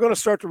they're going to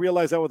start to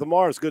realize that with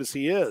Lamar, as good as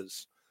he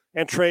is,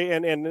 and Trey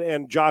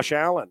and Josh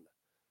Allen.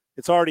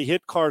 It's already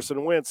hit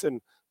Carson Wentz.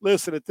 And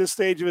listen, at this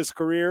stage of his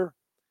career,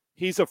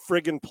 he's a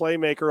friggin'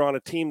 playmaker on a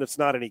team that's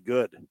not any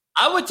good.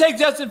 I would take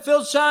Justin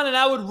Fields, Sean, and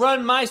I would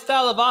run my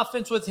style of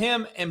offense with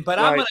him. But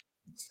right.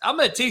 I'm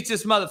going to teach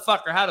this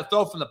motherfucker how to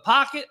throw from the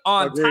pocket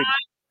on time,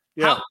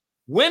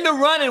 when to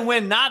run and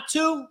when not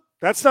to.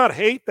 That's not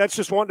hate. That's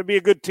just wanting to be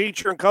a good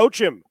teacher and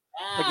coach him.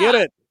 I get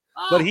it.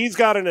 But he's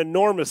got an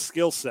enormous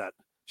skill set.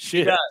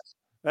 Shit.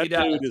 That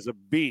dude is a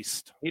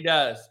beast. He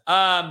does.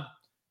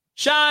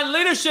 Sean,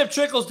 leadership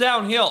trickles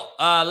downhill.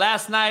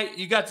 Last night,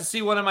 you got to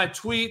see one of my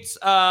tweets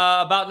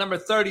about number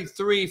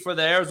 33 for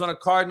the Arizona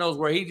Cardinals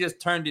where he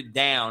just turned it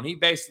down. He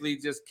basically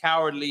just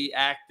cowardly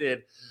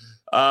acted.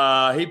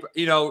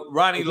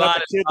 Ronnie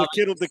Lott.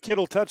 The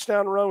Kittle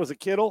touchdown run, was it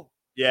Kittle?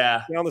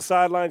 Yeah. Down the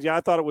sidelines. Yeah,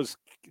 I thought it was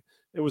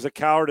a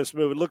cowardice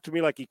move. It looked to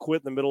me like he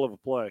quit in the middle of a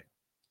play.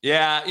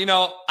 Yeah,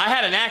 I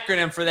had an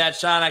acronym for that,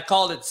 Sean. I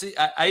called it.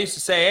 I used to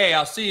say, "Hey,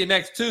 I'll see you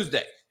next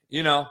Tuesday."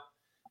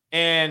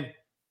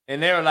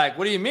 And they were like,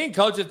 "What do you mean,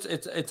 Coach?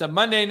 It's a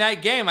Monday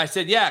night game." I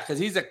said, "Yeah, because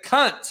he's a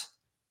cunt."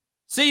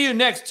 See you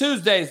next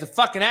Tuesday is the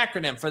fucking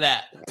acronym for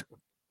that.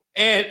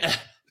 And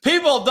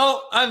people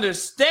don't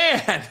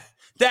understand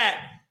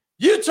that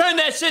you turn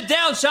that shit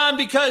down, Sean,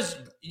 because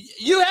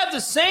you have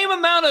the same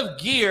amount of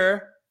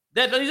gear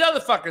that these other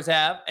fuckers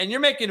have, and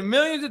you're making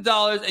millions of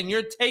dollars, and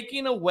you're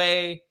taking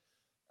away.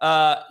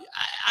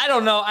 I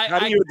don't know. How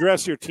do you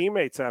address your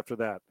teammates after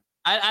that?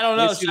 I don't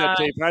know. That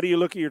tape. How do you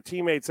look at your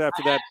teammates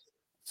after that?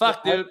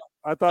 Fuck, dude.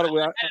 I thought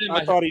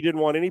he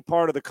didn't want any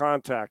part of the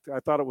contact.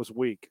 I thought it was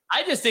weak.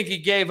 I just think he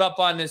gave up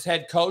on his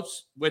head coach,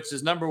 which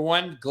is number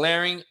one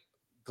glaring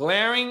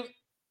thing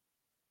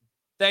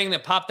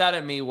that popped out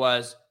at me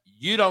was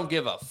you don't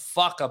give a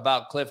fuck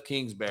about Cliff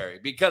Kingsbury,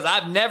 because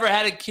I've never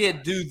had a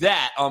kid do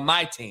that on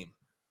my team.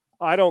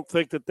 I don't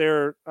think that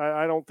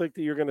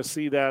you're going to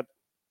see that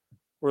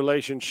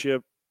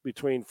relationship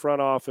between front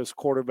office,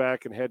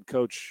 quarterback, and head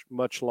coach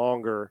much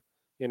longer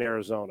in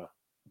Arizona.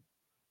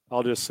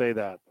 I'll just say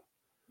that.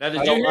 Now,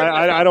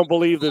 I don't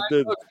believe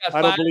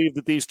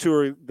that these two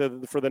are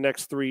for the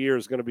next 3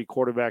 years going to be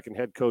quarterback and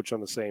head coach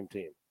on the same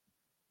team.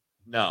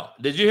 No.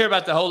 Did you hear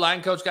about the whole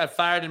line coach got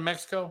fired in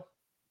Mexico?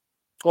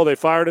 Oh, they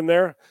fired him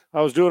there?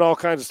 I was doing all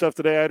kinds of stuff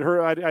today.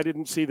 I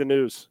didn't see the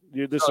news.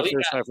 This is the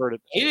first I've heard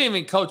it. He didn't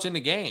even coach in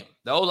the game.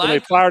 The whole line they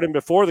fired him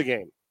before the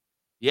game.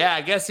 Yeah,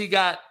 I guess he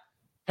got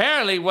 –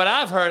 apparently what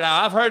I've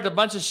heard a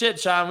bunch of shit,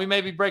 Sean. We may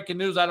be breaking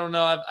news. I don't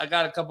know. I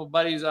got a couple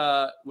buddies.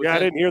 I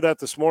didn't hear that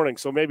this morning,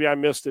 so maybe I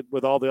missed it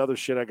with all the other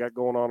shit I got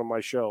going on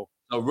my show.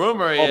 The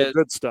rumor all the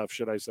good stuff,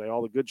 should I say,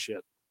 all the good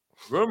shit.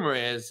 Rumor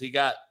is he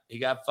got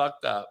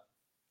fucked up.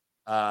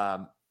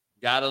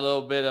 Got a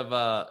little bit of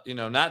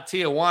not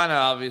Tijuana,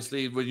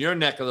 obviously, with your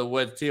neck of the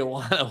woods.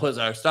 Tijuana was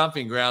our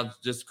stomping ground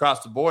just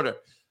across the border.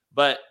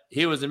 But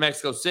he was in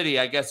Mexico City.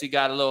 I guess he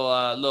got a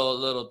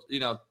little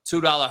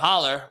 $2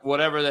 holler,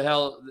 whatever the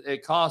hell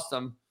it cost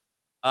him.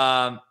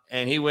 And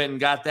he went and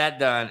got that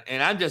done.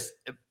 And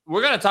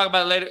we're going to talk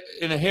about it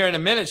later here in a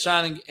minute,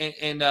 Sean.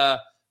 And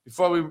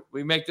before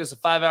we make this a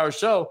 5-hour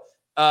show,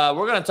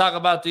 we're going to talk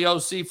about the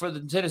OC for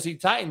the Tennessee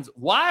Titans.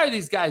 Why are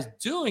these guys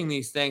doing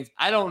these things?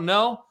 I don't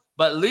know.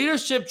 But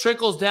leadership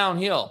trickles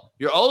downhill.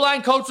 Your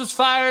O-line coach was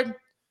fired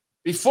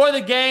before the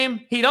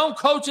game. He don't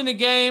coach in the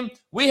game.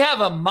 We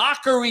have a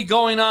mockery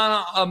going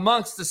on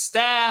amongst the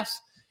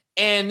staffs.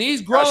 And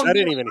these grown I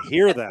didn't even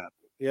hear that.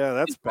 Yeah,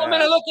 that's bad.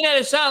 Men are looking at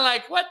it sound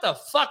like, what the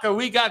fuck are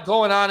we got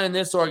going on in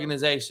this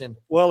organization?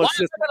 Well, why is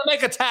it going to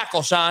make a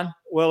tackle, Sean?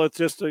 Well, it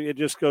just goes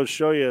to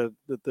show you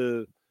that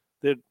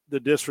the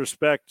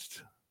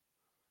disrespect.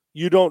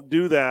 You don't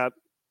do that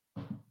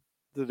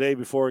the day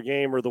before a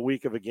game or the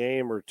week of a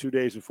game or 2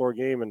 days before a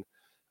game. And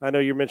I know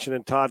you're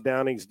mentioning Todd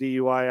Downing's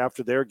DUI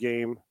after their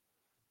game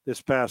this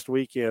past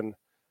weekend.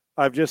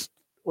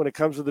 When it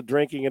comes to the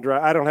drinking and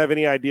drive, I don't have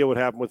any idea what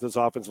happened with this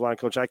offensive line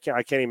coach. I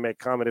can't even make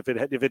comment.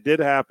 If it did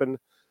happen,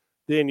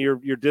 then you're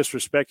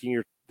disrespecting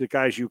the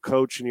guys you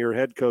coach and your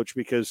head coach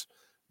because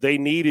they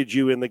needed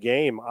you in the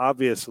game,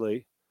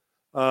 obviously.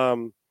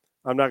 I'm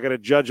not going to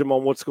judge them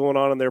on what's going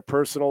on in their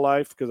personal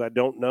life because I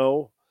don't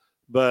know.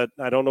 But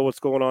I don't know what's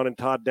going on in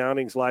Todd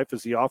Downing's life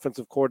as the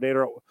offensive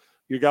coordinator.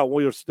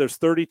 There's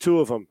 32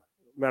 of them.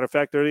 Matter of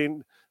fact,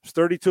 there's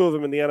 32 of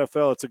them in the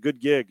NFL. It's a good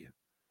gig.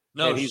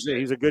 No, and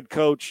he's a good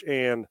coach.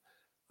 And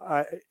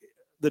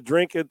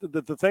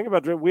the thing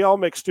about drink, we all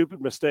make stupid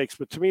mistakes.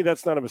 But to me,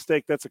 that's not a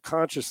mistake. That's a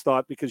conscious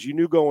thought because you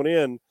knew going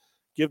in,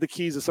 give the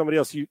keys to somebody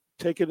else. You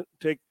take an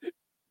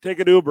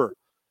Uber.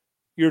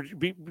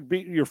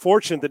 You're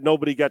fortunate that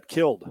nobody got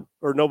killed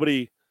or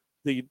you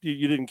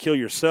didn't kill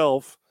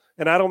yourself.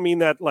 And I don't mean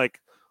that like,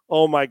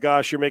 oh, my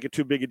gosh, you're making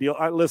too big a deal.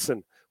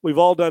 Listen, we've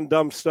all done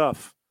dumb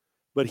stuff.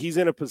 But he's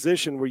in a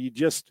position where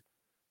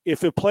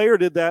if a player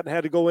did that and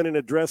had to go in and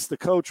address the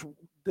coach,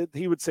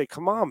 he would say,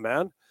 come on,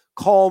 man,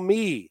 call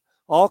me.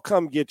 I'll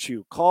come get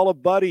you. Call a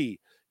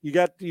buddy. You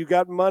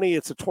got money.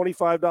 It's a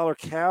 $25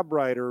 cab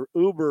ride or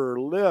Uber or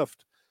Lyft.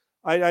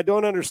 I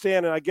don't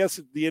understand. And I guess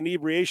the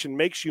inebriation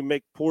makes you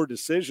make poor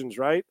decisions,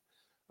 right?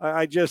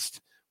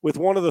 With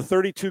one of the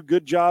 32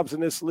 good jobs in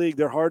this league,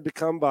 they're hard to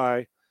come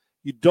by.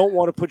 You don't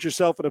want to put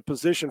yourself in a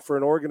position for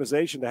an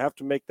organization to have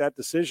to make that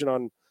decision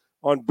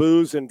on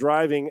booze and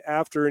driving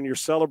after, and you're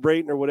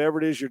celebrating or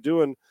whatever it is you're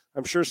doing.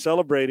 I'm sure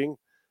celebrating,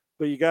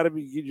 but you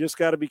just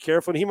got to be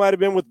careful. And he might've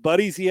been with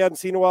buddies he hadn't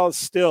seen in a while.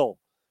 Still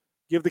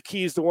give the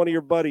keys to one of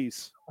your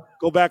buddies,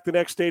 go back the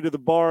next day to the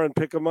bar and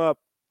pick them up.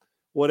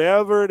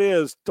 Whatever it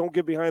is, don't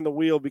get behind the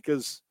wheel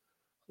because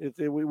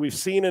we've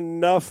seen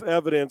enough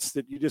evidence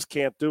that you just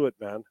can't do it,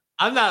 man.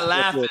 I'm not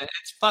laughing.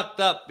 It's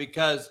fucked up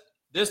because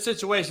this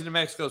situation in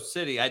Mexico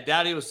City, I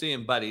doubt he was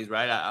seeing buddies,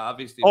 right?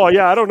 Obviously. Oh,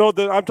 yeah. I don't know.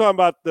 I'm talking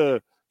about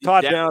the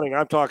Todd Downing.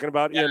 I'm talking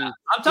about I'm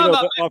talking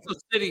about Mexico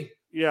City.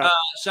 Yeah.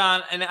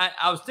 Sean, and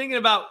I was thinking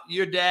about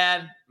your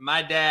dad,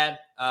 my dad.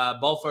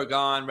 Both are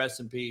gone. Rest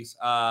in peace.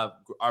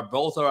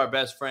 Both are our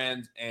best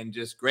friends and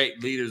just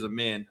great leaders of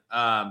men.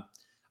 I'm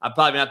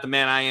probably not the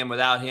man I am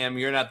without him.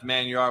 You're not the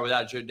man you are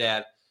without your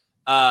dad.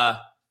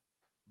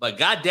 But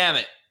God damn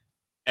it.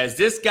 As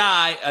this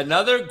guy,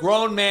 another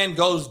grown man,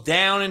 goes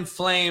down in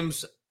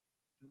flames,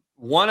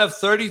 one of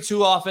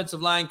 32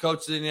 offensive line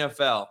coaches in the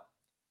NFL.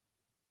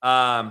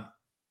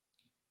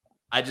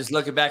 I just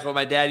looking back at what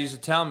my dad used to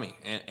tell me,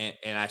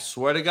 and I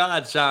swear to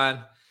God,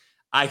 Sean,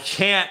 I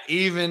can't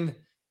even.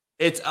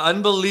 It's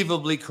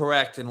unbelievably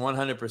correct and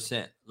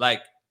 100%.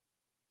 Like,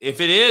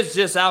 if it is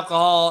just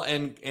alcohol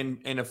and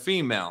a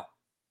female,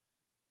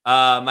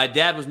 my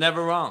dad was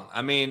never wrong.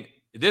 I mean,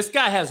 this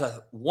guy has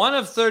one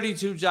of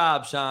 32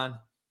 jobs, Sean.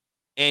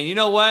 And you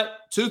know what?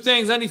 Two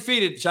things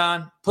undefeated,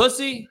 Sean.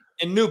 Pussy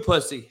and new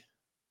pussy.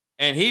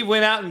 And he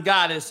went out and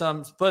got us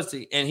some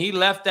pussy. And he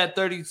left that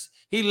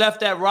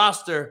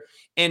roster.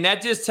 And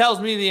that just tells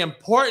me the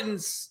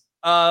importance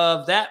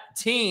of that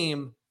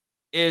team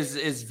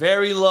is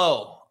very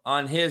low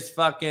on his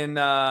fucking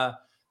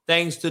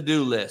things to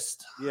do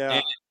list. Yeah.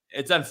 And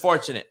it's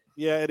unfortunate.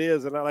 Yeah, it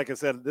is. And like I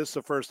said, this is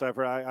the first time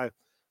I'm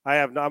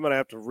going to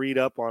have to read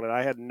up on it.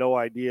 I had no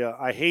idea.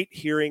 I hate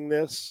hearing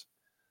this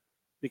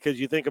because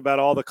you think about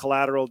all the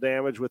collateral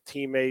damage with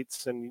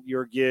teammates and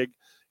your gig.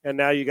 And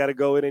now you got to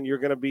go in and you're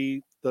going to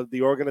be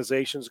the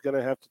organization's going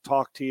to have to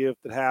talk to you if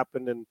it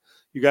happened. And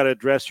you got to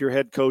address your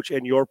head coach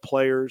and your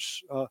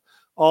players,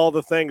 all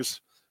the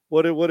things.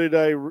 What did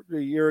I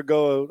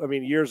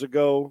years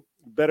ago,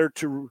 better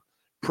to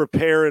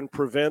prepare and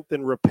prevent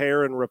than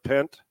repair and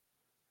repent.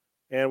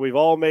 And we've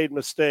all made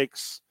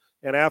mistakes.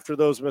 And after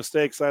those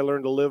mistakes, I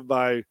learned to live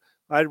by,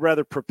 I'd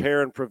rather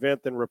prepare and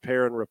prevent than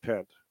repair and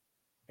repent.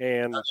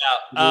 And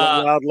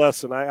loud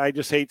lesson. I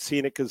just hate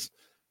seeing it because,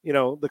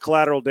 the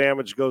collateral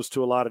damage goes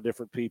to a lot of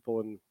different people.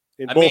 And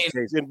in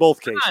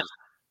both cases.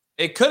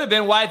 It could have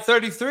been why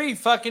 33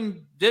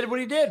 fucking did what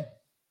he did.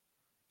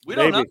 We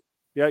don't know.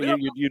 Yeah,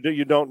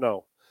 you don't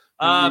know.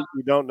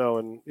 You don't know,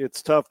 and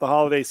it's tough. The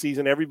holiday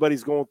season,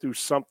 everybody's going through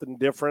something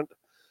different,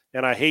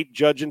 and I hate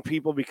judging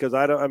people because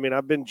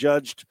I've been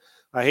judged.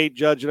 I hate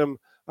judging them.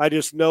 I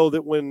just know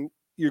that when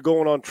you're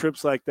going on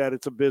trips like that,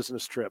 it's a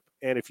business trip,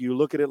 and if you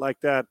look at it like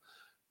that,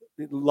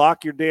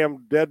 lock your damn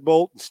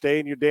deadbolt and stay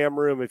in your damn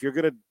room. If you're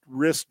going to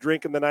risk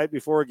drinking the night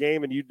before a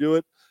game and you do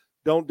it,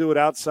 don't do it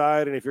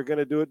outside, and if you're going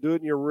to do it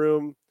in your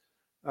room.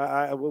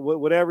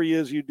 Whatever it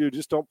is you do,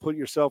 just don't put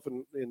yourself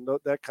in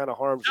that kind of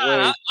harm's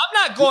way. I'm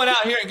not going out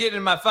here and getting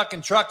in my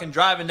fucking truck and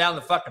driving down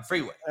the fucking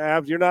freeway.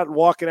 You're not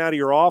walking out of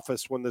your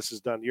office when this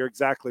is done. You're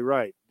exactly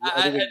right.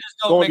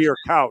 Going to your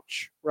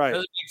couch. Right.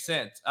 Doesn't make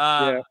sense.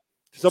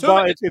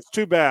 It's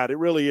too bad. It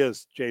really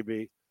is,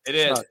 JB. It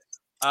is.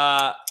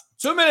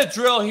 2-minute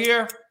drill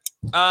here.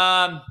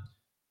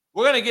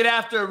 We're going to get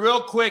after it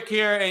real quick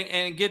here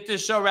and get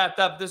this show wrapped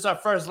up. This is our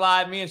first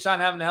live. Me and Sean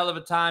having a hell of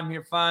a time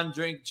here. Fun,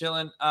 drink,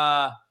 chilling.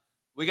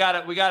 We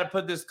got to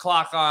put this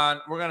clock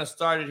on. We're going to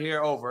start it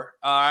here over.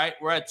 All right.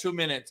 We're at 2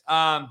 minutes.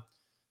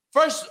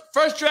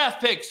 First draft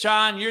pick,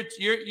 Sean.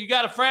 You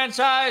got a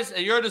franchise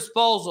at your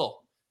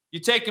disposal.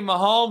 You're taking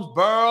Mahomes,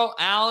 Burrow,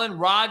 Allen,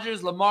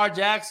 Rodgers, Lamar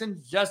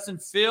Jackson, Justin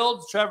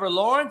Fields, Trevor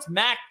Lawrence,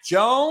 Mac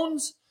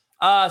Jones.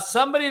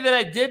 Somebody that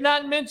I did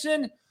not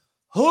mention.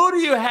 Who do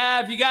you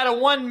have? You got a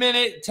 1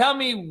 minute. Tell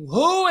me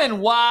who and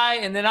why,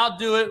 and then I'll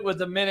do it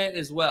with a minute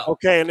as well.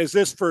 Okay, and is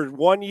this for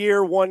 1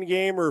 year, one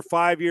game, or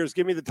 5 years?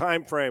 Give me the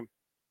time frame.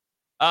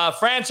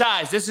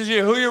 Franchise. This is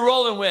who you're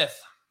rolling with.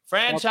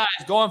 Franchise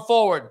going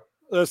forward.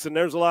 Listen,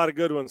 there's a lot of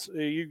good ones.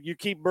 You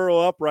keep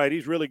Burrow upright.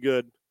 He's really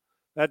good.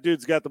 That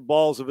dude's got the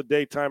balls of a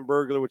daytime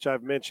burglar, which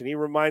I've mentioned. He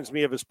reminds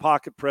me of his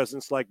pocket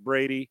presence like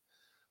Brady.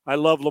 I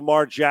love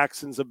Lamar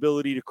Jackson's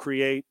ability to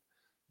create.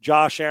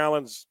 Josh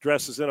Allen's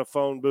dresses in a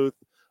phone booth.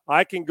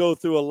 I can go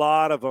through a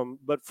lot of them,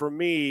 but for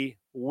me,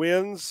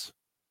 wins,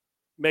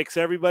 makes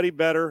everybody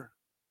better,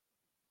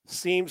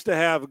 seems to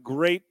have a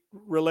great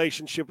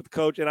relationship with the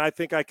coach, and I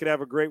think I could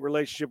have a great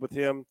relationship with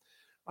him.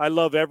 I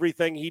love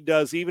everything he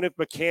does, even if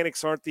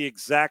mechanics aren't the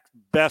exact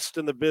best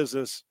in the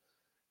business.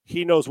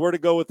 He knows where to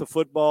go with the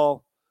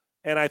football,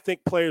 and I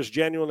think players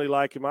genuinely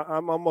like him.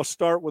 I'm going to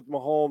start with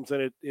Mahomes,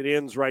 and it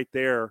ends right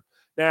there.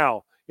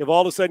 Now, if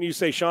all of a sudden you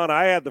say, Sean,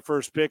 I had the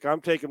first pick,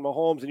 I'm taking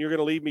Mahomes, and you're going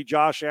to leave me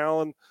Josh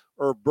Allen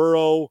or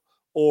Burrow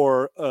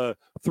or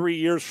 3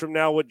 years from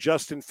now what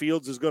Justin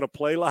Fields is going to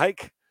play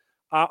like,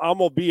 I'm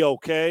going to be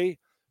okay.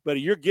 But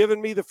you're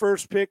giving me the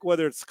first pick,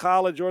 whether it's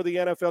college or the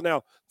NFL.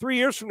 Now, 3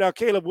 years from now,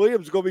 Caleb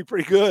Williams is going to be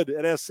pretty good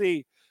at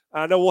SC.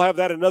 I know we'll have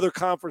that another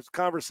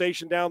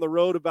conversation down the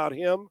road about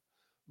him,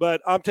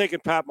 but I'm taking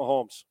Pat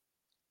Mahomes.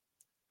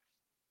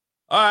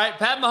 All right,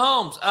 Pat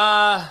Mahomes.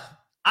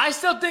 I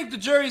still think the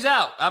jury's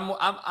out.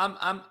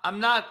 I'm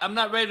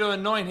not ready to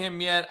anoint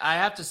him yet. I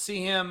have to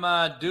see him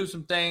do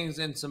some things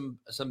in some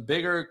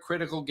bigger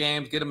critical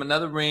games, get him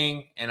another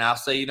ring, and I'll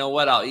say, you know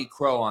what, I'll eat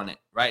crow on it.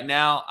 Right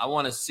now, I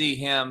want to see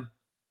him.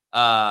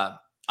 I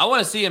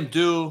want to see him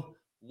do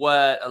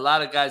what a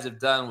lot of guys have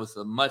done with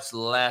a much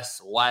less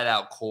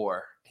wideout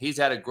core. He's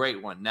had a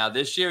great one. Now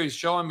this year, he's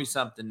showing me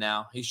something.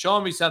 Now he's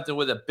showing me something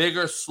with a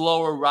bigger,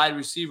 slower wide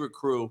receiver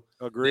crew.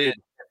 Agreed.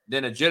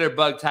 Than a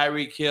jitterbug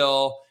Tyreek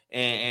Hill.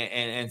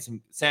 And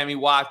some Sammy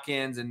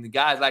Watkins and the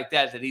guys like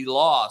that he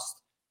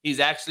lost. He's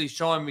actually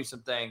showing me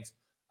some things.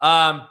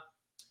 I'll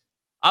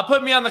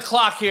put me on the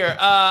clock here.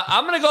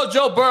 I'm going to go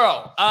Joe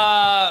Burrow.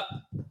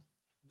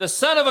 The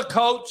son of a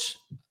coach.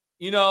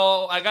 You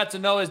know, I got to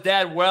know his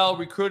dad well,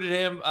 recruited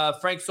him,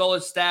 Frank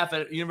Solich staff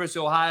at University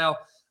of Ohio.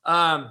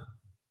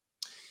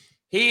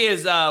 He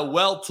is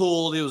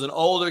well-tooled. He was an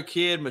older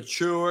kid,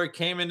 mature,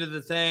 came into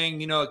the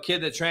thing, a kid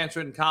that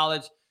transferred in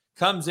college.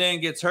 Comes in,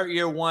 gets hurt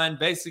year one.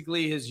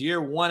 Basically, his year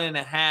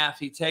 1.5,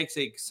 he takes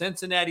a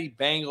Cincinnati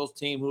Bengals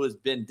team who has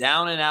been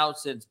down and out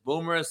since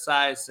Boomer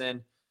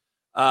Esiason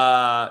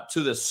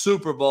to the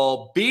Super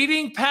Bowl,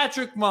 beating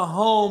Patrick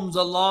Mahomes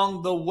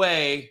along the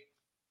way,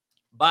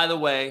 by the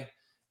way,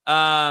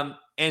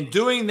 and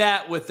doing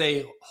that with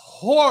a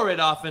horrid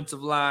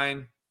offensive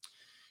line,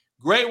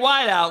 great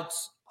wideouts,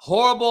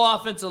 horrible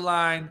offensive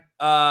line.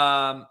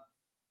 And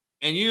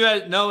you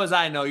guys know, as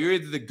I know, you're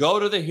either the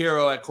GOAT or the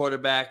hero at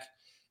quarterback.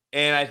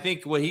 And I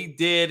think what he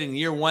did in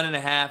year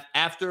 1.5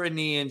 after a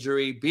knee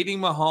injury, beating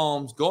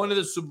Mahomes, going to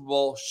the Super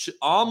Bowl,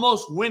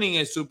 almost winning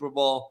a Super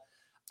Bowl,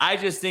 I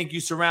just think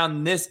you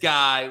surround this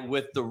guy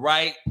with the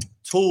right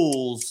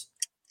tools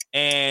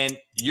and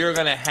you're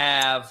going to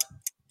have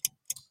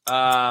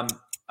a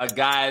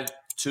guy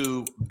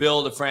to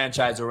build a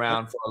franchise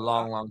around for a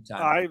long, long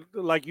time.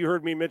 Like you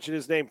heard me mention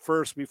his name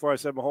first before I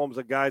said Mahomes,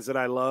 the guys that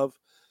I love.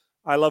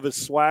 I love his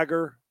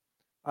swagger.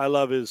 I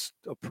love his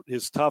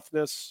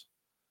toughness.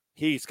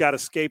 He's got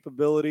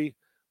escapability.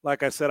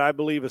 Like I said, I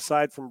believe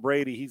aside from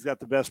Brady, he's got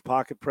the best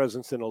pocket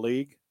presence in the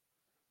league.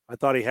 I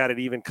thought he had it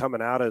even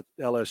coming out of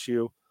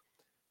LSU.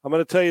 I'm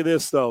going to tell you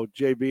this, though,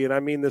 JB, and I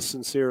mean this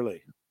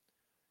sincerely.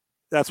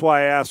 That's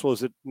why I asked,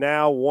 was it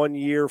now 1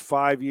 year,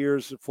 5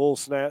 years, full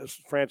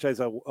franchise,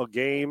 a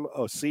game,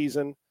 a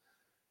season?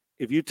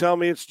 If you tell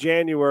me it's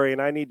January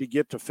and I need to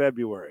get to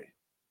February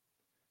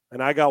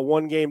and I got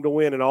one game to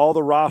win and all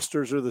the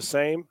rosters are the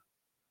same,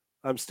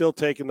 I'm still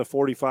taking the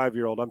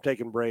 45-year-old. I'm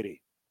taking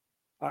Brady.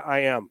 I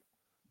am,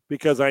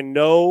 because I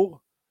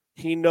know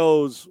he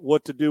knows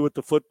what to do with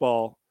the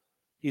football.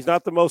 He's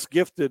not the most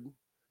gifted,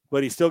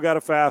 but he's still got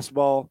a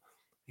fastball.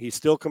 He's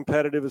still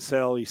competitive as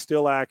hell. He's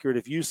still accurate.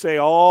 If you say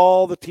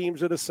all the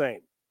teams are the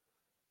same,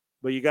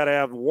 but you got to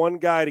have one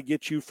guy to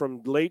get you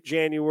from late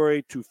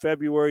January to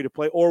February to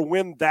play or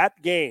win that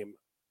game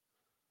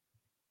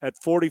at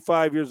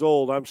 45 years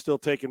old, I'm still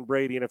taking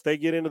Brady. And if they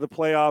get into the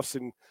playoffs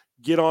and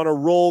get on a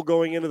roll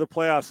going into the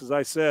playoffs, as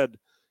I said,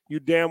 you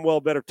damn well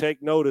better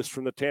take notice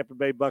from the Tampa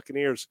Bay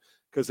Buccaneers,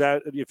 because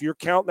if you're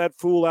counting that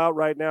fool out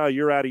right now,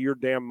 you're out of your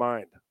damn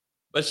mind.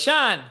 But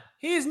Sean,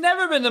 he's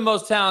never been the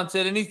most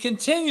talented, and he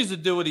continues to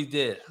do what he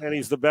did. And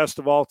he's the best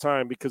of all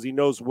time because he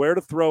knows where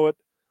to throw it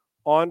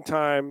on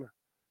time,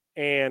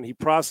 and he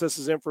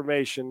processes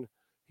information.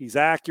 He's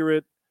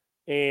accurate,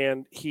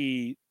 and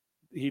he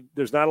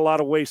there's not a lot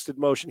of wasted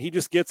motion. He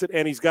just gets it,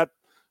 and he's got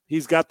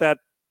that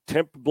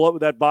blow,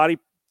 that body.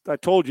 I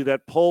told you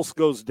that pulse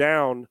goes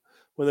down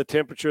when the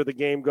temperature of the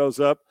game goes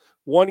up.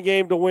 One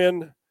game to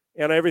win,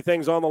 and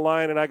everything's on the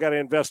line, and I got to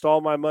invest all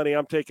my money.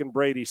 I'm taking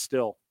Brady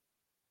still.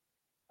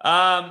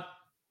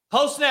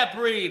 Post-snap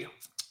read,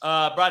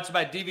 brought to you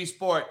by DV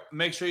Sport.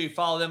 Make sure you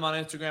follow them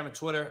on Instagram and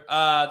Twitter.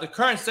 The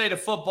current state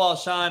of football,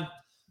 Sean.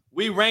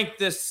 We ranked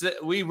this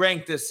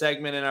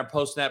segment in our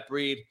post-snap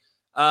read.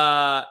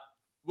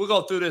 We'll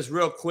go through this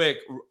real quick.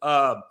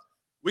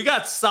 We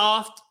got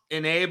soft,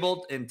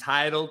 enabled,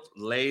 entitled,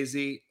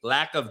 lazy,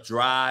 lack of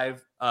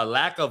drive,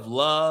 lack of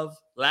love,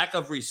 lack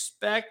of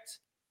respect,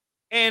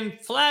 and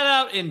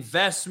flat-out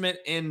investment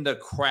in the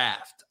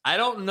craft. I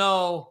don't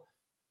know.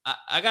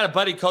 I got a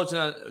buddy coaching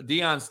on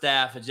Deion's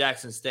staff at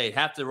Jackson State.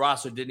 Half the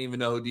roster didn't even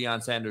know who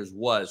Deion Sanders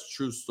was.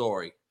 True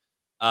story.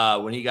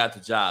 When he got the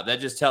job, that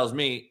just tells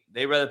me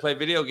they'd rather play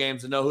video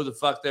games than know who the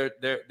fuck their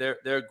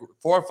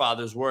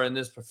forefathers were in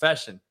this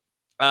profession.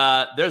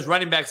 There's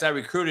running backs I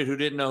recruited who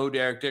didn't know who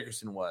Derek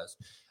Dickerson was.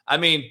 I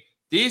mean,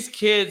 these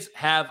kids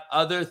have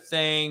other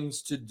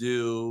things to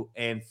do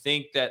and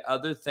think that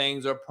other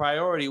things are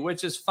priority,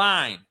 which is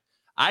fine.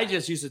 I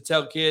just used to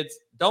tell kids,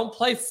 don't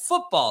play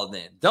football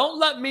then. Don't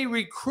let me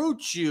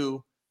recruit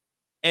you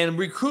and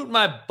recruit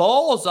my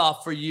balls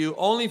off for you,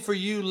 only for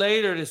you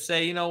later to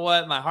say, you know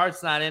what, my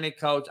heart's not in it,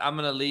 coach. I'm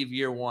going to leave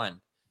year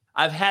one.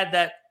 I've had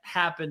that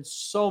happen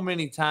so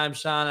many times,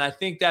 Sean, and I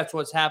think that's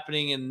what's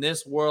happening in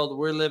this world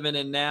we're living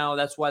in now.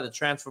 That's why the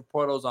transfer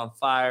portal is on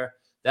fire.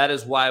 That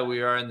is why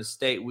we are in the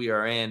state we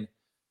are in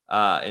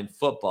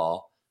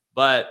football.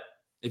 But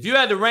if you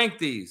had to rank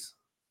these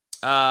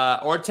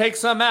or take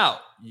some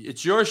out,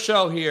 it's your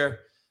show here.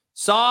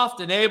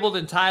 Soft, enabled,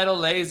 entitled,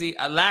 lazy,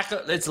 lack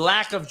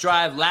of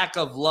drive, lack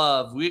of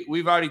love.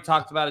 We've already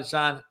talked about it,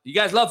 Sean. You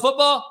guys love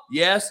football?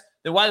 Yes.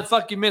 Then why the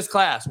fuck you miss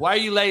class? Why are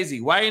you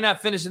lazy? Why are you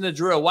not finishing the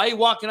drill? Why are you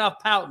walking off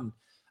pouting?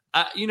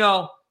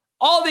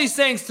 All these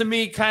things to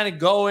me kind of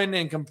go in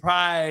and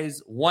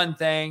comprise one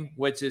thing,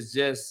 which is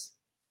just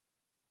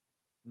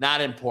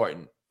not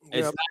important.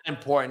 It's not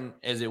important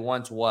as it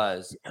once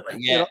was.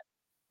 Yeah.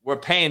 We're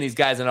paying these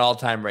guys an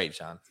all-time rate,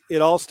 Sean.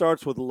 It all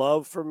starts with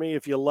love for me.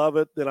 If you love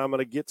it, then I'm going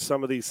to get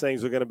some of these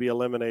things are going to be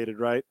eliminated,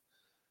 right?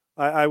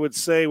 I would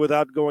say,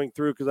 without going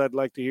through, because I'd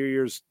like to hear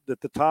yours,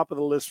 at the top of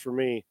the list for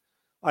me,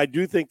 I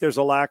do think there's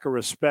a lack of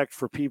respect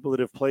for people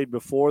that have played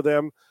before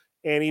them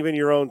and even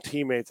your own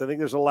teammates. I think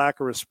there's a lack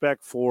of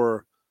respect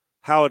for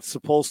how it's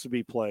supposed to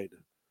be played.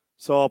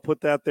 So I'll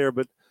put that there.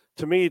 But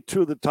to me,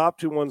 the top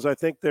two ones, I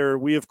think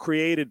we have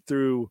created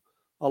through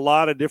a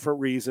lot of different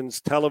reasons,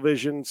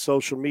 television,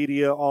 social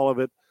media, all of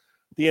it.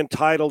 The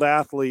entitled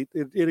athlete,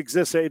 it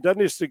exists. It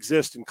doesn't just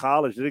exist in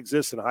college. It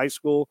exists in high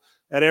school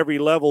at every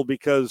level,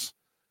 because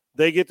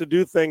they get to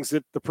do things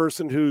that the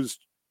person who's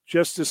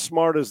just as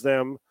smart as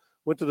them,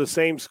 went to the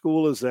same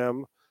school as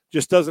them,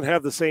 just doesn't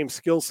have the same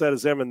skill set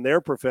as them in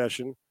their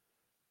profession,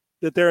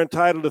 that they're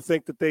entitled to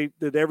think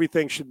that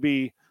everything should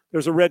be,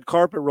 there's a red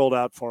carpet rolled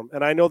out for them.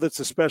 And I know that's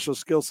a special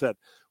skill set,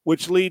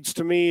 which leads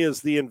to me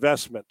is the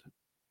investment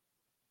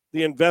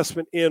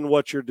in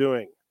what you're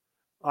doing.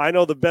 I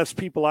know the best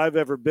people I've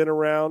ever been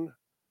around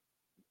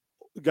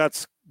got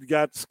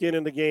skin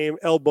in the game,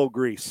 elbow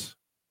grease.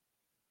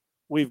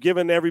 We've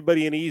given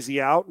everybody an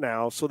easy out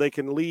now so they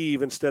can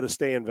leave instead of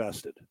stay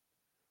invested.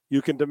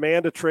 You can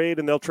demand a trade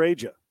and they'll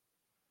trade you.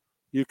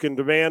 You can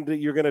demand that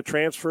you're going to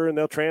transfer, and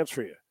they'll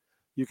transfer you.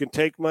 You can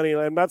take money.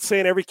 I'm not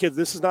saying every kid.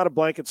 This is not a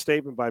blanket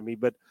statement by me,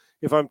 but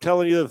if I'm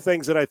telling you the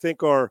things that I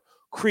think are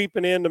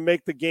creeping in to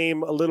make the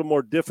game a little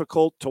more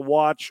difficult to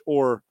watch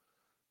or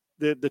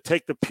to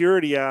take the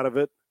purity out of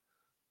it,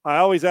 I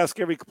always ask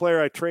every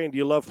player I train, do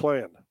you love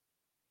playing?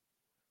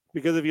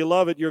 Because if you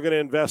love it, you're going to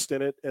invest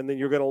in it, and then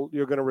you're going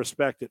to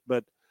respect it.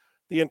 But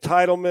the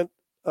entitlement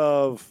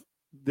of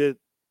that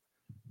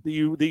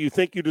you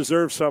think you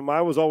deserve something,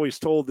 I was always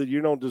told that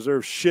you don't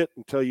deserve shit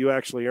until you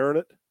actually earn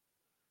it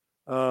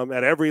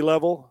at every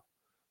level.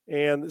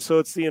 And so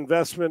it's the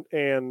investment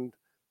and,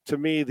 to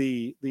me,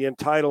 the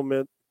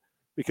entitlement.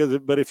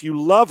 But if you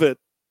love it,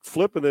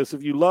 flipping this,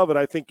 if you love it,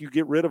 I think you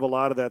get rid of a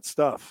lot of that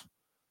stuff.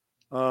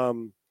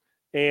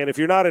 And if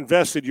you're not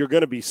invested, you're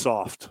going to be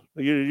soft.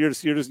 You're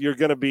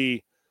going to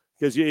be,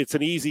 because it's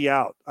an easy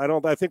out.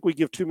 I think we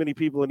give too many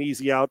people an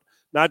easy out,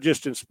 not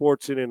just in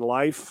sports and in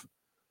life.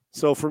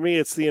 So for me,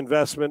 it's the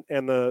investment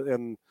and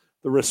the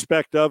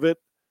respect of it,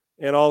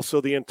 and also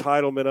the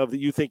entitlement of that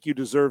you think you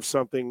deserve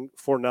something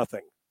for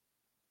nothing.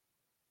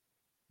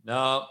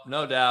 No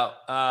doubt.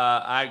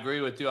 I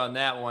agree with you on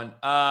that one.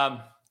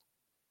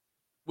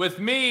 With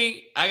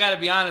me, I got to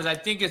be honest. I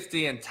think it's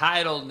the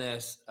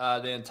entitledness.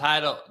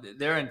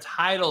 They're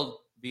entitled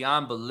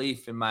beyond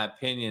belief, in my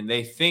opinion.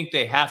 They think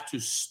they have to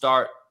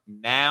start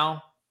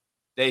now.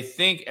 They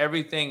think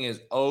everything is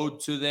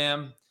owed to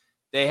them.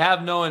 They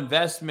have no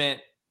investment,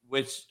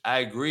 which I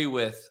agree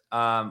with,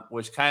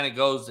 which kind of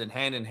goes in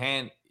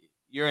hand.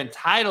 You're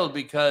entitled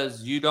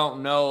because you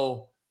don't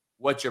know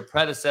what your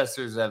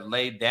predecessors have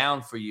laid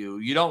down for you.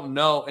 You don't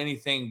know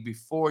anything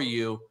before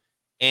you,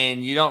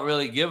 and you don't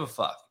really give a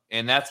fuck.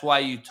 And that's why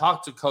you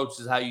talk to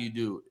coaches how you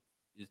do.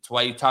 It's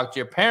why you talk to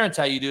your parents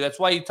how you do. That's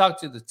why you talk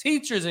to the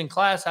teachers in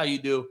class how you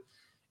do.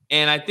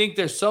 And I think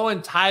they're so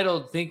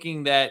entitled,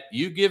 thinking that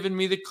you've given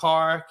me the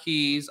car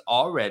keys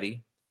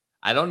already.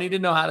 I don't need to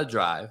know how to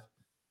drive,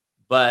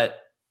 but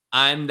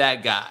I'm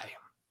that guy.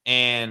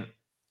 And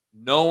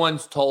no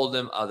one's told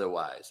them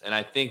otherwise. And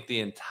I think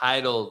the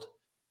entitled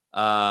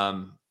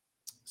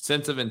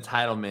sense of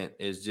entitlement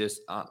is just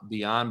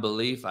beyond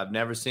belief. I've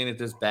never seen it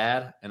this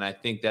bad. And I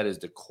think that is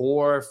the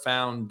core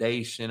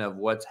foundation of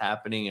what's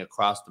happening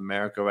across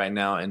America right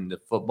now in the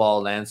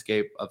football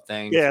landscape of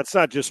things. Yeah, it's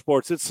not just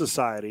sports, it's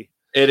society.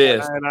 It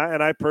is.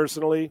 And I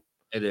personally,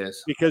 it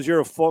is. Because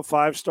you're a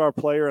 5-star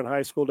player in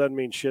high school doesn't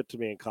mean shit to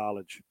me in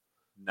college.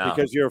 No.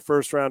 Because you're a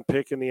first-round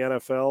pick in the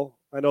NFL.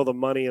 I know the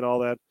money and all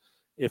that.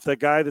 If the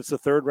guy that's a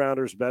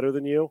third-rounder is better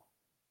than you,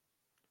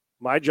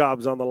 my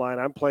job's on the line.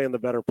 I'm playing the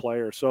better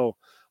player. So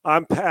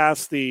I'm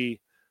past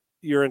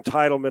your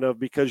entitlement of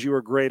because you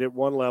were great at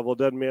one level.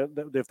 Doesn't mean,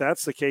 if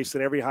that's the case,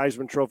 then every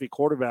Heisman Trophy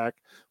quarterback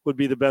would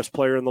be the best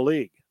player in the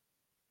league.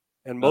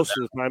 And most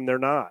of the time they're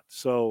not.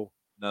 So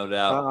no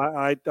doubt.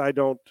 I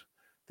don't.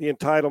 The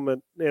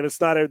entitlement, and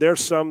it's not.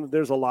 There's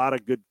a lot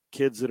of good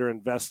kids that are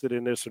invested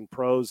in this and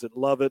pros that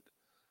love it,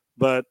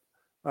 but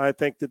I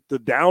think that the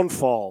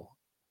downfall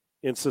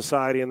in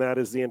society in that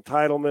is the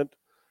entitlement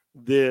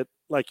that,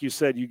 like you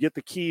said, you get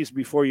the keys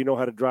before you know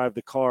how to drive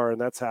the car,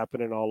 and that's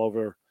happening all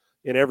over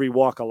in every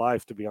walk of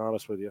life, to be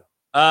honest with you.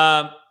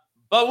 But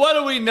what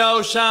do we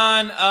know,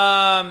 Sean?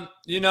 Love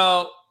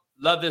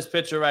this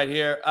picture right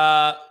here.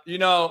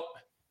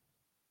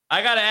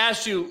 I got to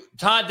ask you,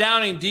 Todd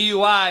Downing,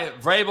 DUI,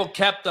 Vrabel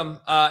kept him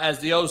as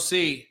the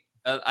OC.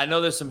 I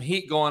know there's some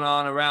heat going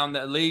on around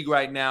the league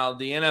right now.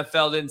 The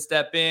NFL didn't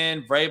step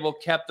in. Vrabel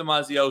kept him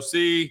as the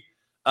OC.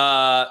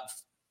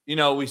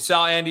 We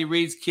saw Andy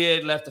Reid's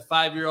kid left a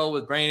 5-year-old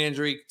with brain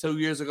injury 2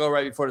 years ago,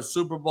 right before the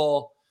Super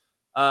Bowl.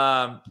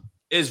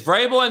 Is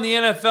Vrabel and the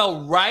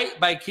NFL right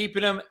by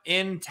keeping him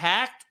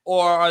intact,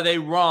 or are they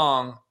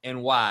wrong,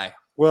 and why?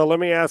 Well, let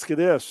me ask you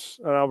this,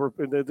 and I'll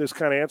repeat this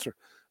kind of answer.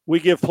 We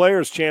give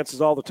players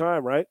chances all the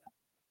time, right?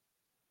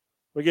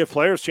 We give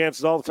players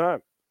chances all the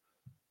time.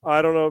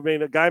 I don't know. I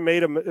mean, a guy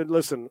made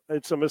listen,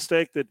 it's a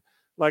mistake that,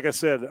 like I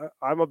said,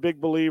 I'm a big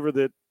believer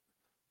that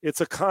it's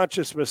a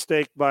conscious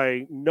mistake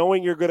by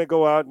knowing you're going to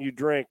go out and you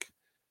drink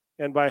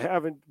and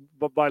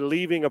by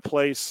leaving a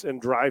place and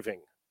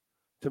driving.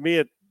 To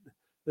me,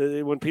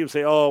 when people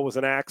say, oh, it was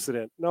an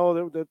accident.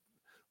 No,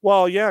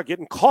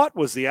 getting caught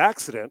was the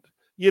accident.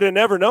 You'd have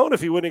never known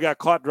if he wouldn't have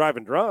got caught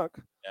driving drunk.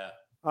 Yeah.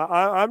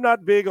 I'm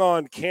not big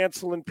on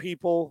canceling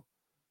people,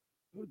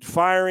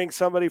 firing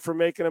somebody for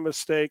making a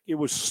mistake. It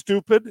was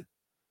stupid,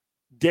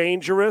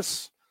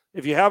 dangerous.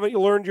 If you haven't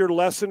learned your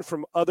lesson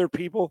from other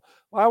people,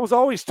 I was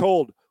always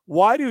told,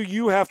 why do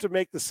you have to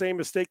make the same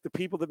mistake the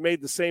people that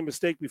made the same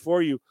mistake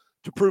before you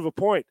to prove a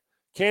point?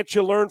 Can't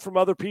you learn from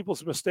other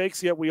people's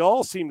mistakes? Yet we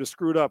all seem to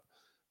screw it up.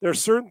 There are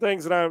certain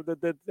things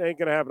that ain't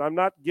going to happen. I'm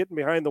not getting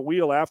behind the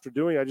wheel after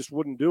doing it. I just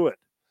wouldn't do it.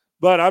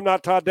 But I'm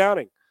not Todd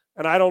Downing.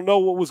 And I don't know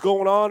what was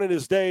going on in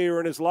his day or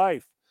in his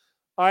life.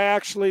 I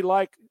actually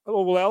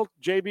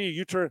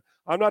JB,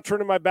 I'm not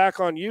turning my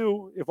back on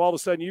you if all of a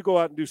sudden you go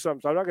out and do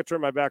something. So I'm not going to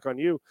turn my back on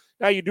you.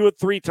 Now you do it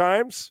 3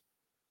 times.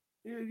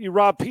 You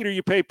rob Peter,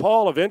 you pay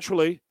Paul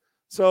eventually.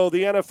 So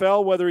the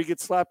NFL, whether he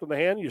gets slapped in the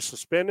hand, you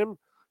suspend him,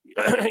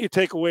 you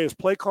take away his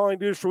play calling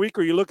duties for a week,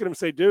 or you look at him and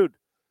say, dude,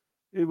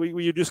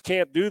 you just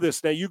can't do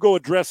this. Now you go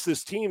address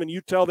this team and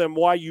you tell them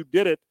why you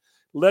did it.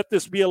 Let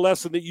this be a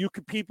lesson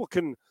that people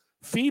can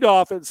feed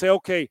off and say,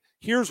 okay,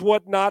 here's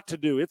what not to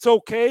do. It's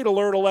okay to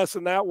learn a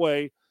lesson that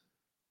way.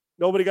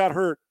 Nobody got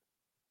hurt.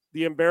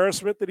 The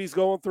embarrassment that he's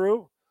going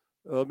through,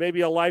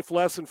 maybe a life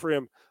lesson for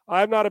him.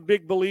 I'm not a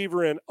big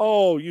believer in,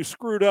 oh, you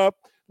screwed up,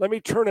 let me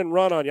turn and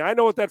run on you. I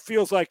know what that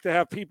feels like to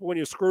have people, when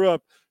you screw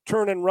up,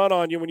 turn and run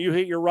on you when you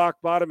hit your rock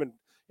bottom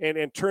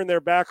and turn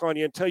their back on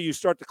you until you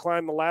start to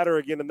climb the ladder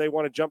again and they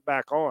want to jump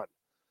back on.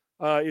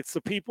 It's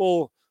the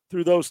people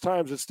through those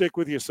times that stick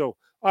with you. So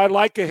I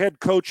like a head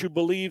coach who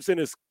believes in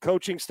his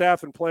coaching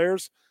staff and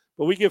players,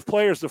 but we give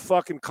players the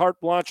fucking carte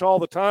blanche all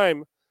the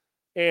time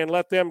and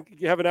let them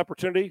have an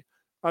opportunity.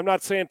 I'm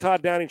not saying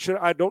Todd Downing should.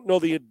 I don't know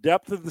the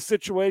depth of the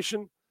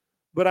situation,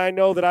 but I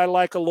know that I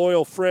like a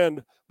loyal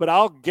friend. But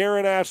I'll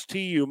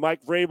guarantee you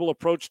Mike Vrabel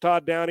approached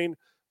Todd Downing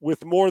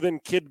with more than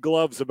kid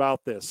gloves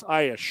about this.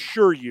 I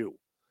assure you.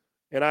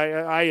 And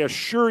I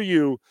assure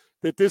you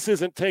that this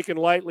isn't taken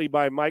lightly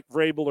by Mike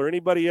Vrabel or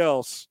anybody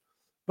else.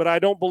 But I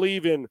don't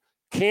believe in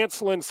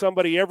canceling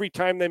somebody every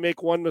time they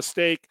make one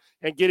mistake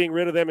and getting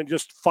rid of them and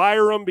just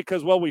fire them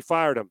because, well, we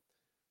fired them.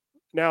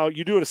 Now,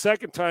 you do it a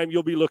second time,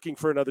 you'll be looking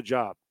for another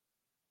job.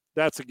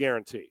 That's a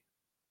guarantee.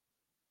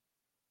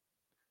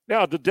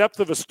 Now, the depth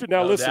of listen,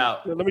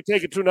 let me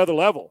take it to another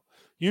level.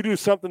 You do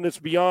something that's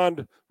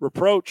beyond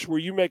reproach where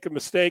you make a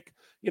mistake,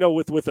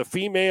 with a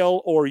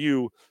female, or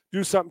you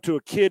do something to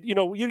a kid, you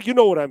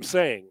know what I'm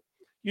saying.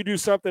 You do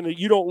something that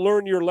you don't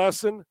learn your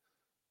lesson,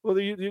 well,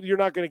 you're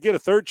not going to get a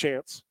third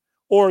chance,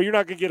 or you're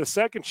not going to get a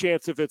second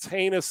chance if it's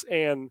heinous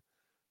and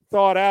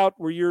thought out,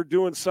 where you're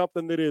doing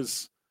something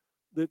that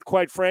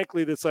quite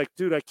frankly, that's like,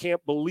 dude, I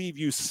can't believe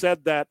you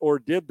said that or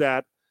did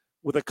that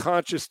with a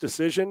conscious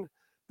decision.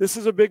 This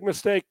is a big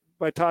mistake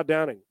by Todd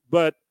Downing,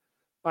 but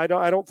I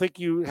don't think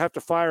you have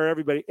to fire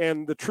everybody.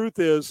 And the truth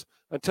is,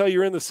 until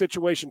you're in the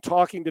situation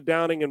talking to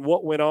Downing and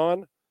what went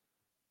on,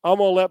 I'm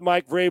going to let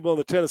Mike Vrabel and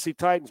the Tennessee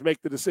Titans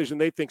make the decision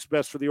they think's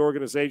best for the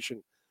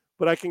organization.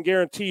 But I can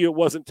guarantee you it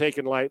wasn't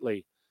taken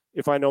lightly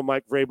if I know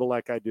Mike Vrabel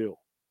like I do.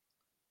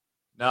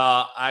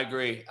 No, I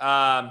agree.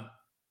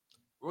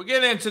 We're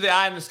getting into the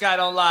Eye in the Sky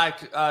Don't Lie,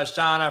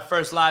 Sean, our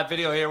first live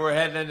video here. We're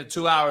heading into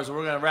 2 hours.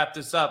 We're going to wrap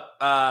this up.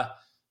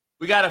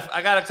 We got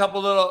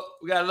a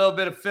little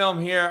bit of film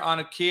here on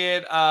a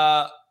kid,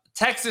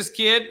 Texas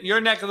kid,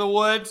 your neck of the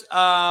woods,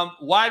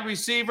 wide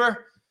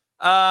receiver.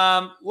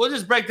 We'll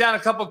just break down a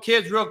couple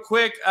kids real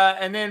quick.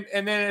 And then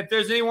if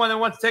there's anyone that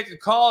wants to take a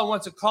call and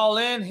wants to call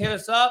in, hit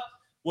us up.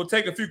 We'll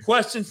take a few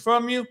questions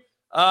from you.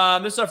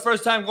 This is our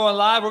first time going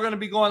live. We're going to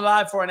be going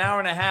live for an hour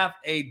and a half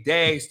a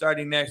day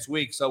starting next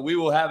week. So we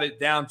will have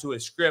it down to a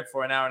script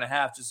for an hour and a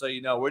half, just so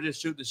you know. We're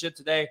just shooting the shit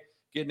today,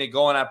 getting it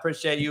going. I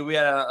appreciate you. We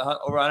had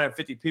over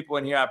 150 people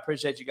in here. I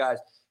appreciate you guys.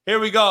 Here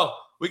we go.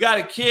 We got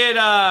a kid,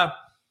 I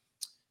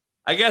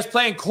guess,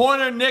 playing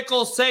corner,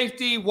 nickel,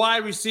 safety,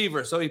 wide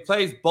receiver. So he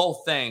plays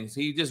both things.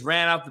 He just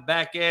ran off the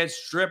back edge,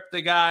 stripped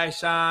the guy,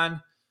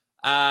 Sean.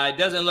 It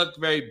doesn't look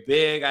very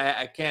big.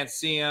 I can't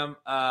see him.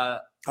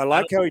 I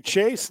like how he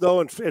chased, though,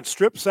 and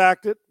strip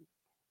sacked it.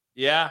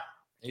 Yeah,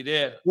 he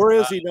did. Where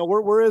is he? No,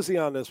 where is he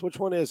on this? Which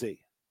one is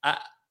he?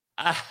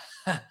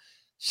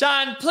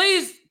 Sean,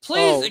 please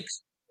explain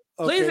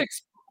to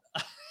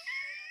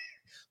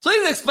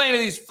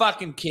these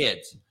fucking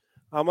kids.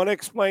 I'm going to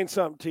explain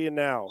something to you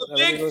now. The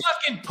big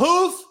fucking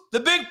poof. The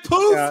big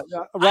poof. Yeah,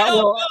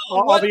 right.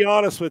 I'll be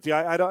honest with you.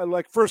 I don't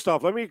like. First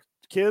off,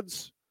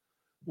 kids.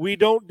 We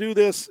don't do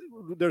this.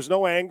 There's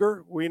no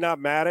anger. We're not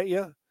mad at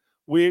you.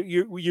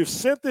 You've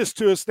sent this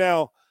to us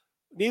now.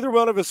 Neither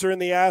one of us are in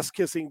the ass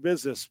kissing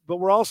business, but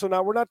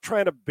we're not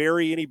trying to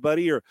bury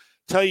anybody or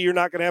tell you you're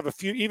not going to have a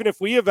few. Even if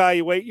we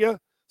evaluate you,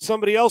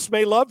 somebody else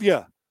may love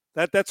you.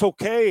 That's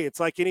okay. It's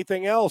like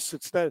anything else.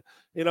 It's that,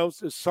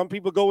 some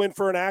people go in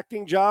for an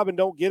acting job and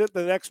don't get it.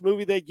 The next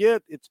movie they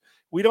get,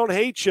 we don't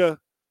hate you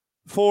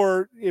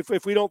for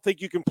if we don't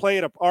think you can play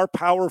at our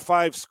Power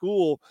 5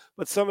 school,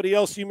 but somebody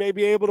else you may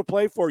be able to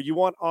play for. You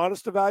want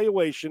honest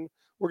evaluation,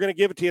 we're going to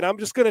give it to you. And I'm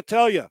just going to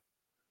tell you,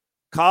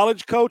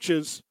 college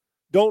coaches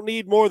don't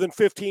need more than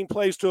 15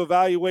 plays to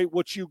evaluate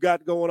what you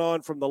got going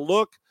on from the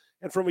look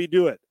and from you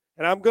do it.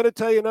 And I'm going to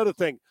tell you another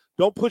thing.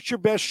 Don't put your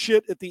best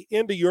shit at the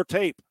end of your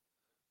tape.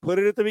 Put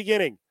it at the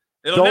beginning.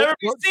 It'll never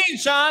be seen,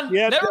 Sean.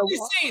 Yeah, never be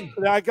seen.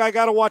 I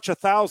got to watch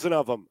 1,000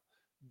 of them.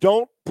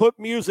 Don't put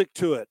music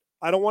to it.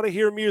 I don't want to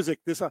hear music.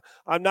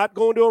 I'm not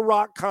going to a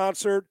rock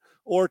concert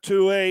or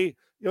to a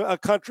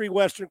country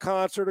western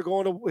concert or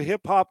going to a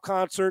hip hop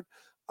concert.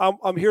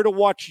 I'm here to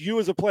watch you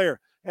as a player.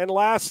 And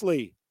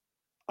lastly,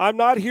 I'm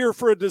not here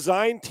for a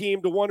design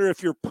team to wonder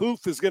if your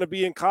poof is going to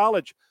be in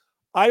college.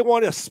 I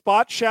want a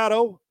spot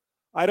shadow.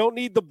 I don't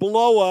need the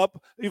blow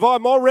up.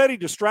 I'm already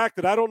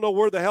distracted. I don't know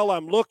where the hell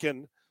I'm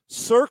looking.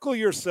 Circle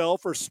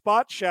yourself or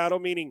spot shadow,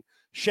 meaning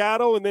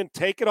shadow and then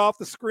take it off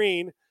the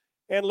screen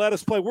and let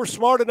us play. We're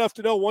smart enough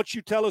to know once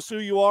you tell us who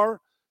you are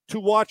to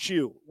watch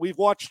you. We've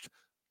watched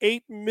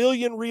 8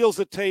 million reels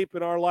of tape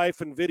in our life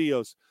and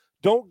videos.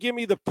 Don't give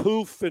me the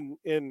poof and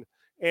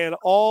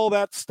all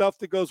that stuff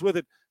that goes with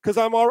it. Because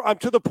I'm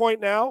to the point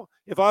now.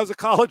 If I was a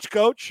college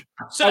coach,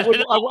 I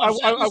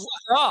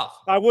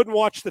wouldn't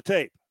watch the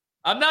tape.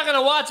 I'm not going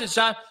to watch it,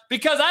 Sean,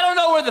 because I don't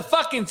know where the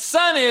fucking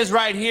sun is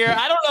right here.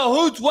 I don't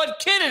know what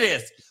kid it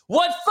is.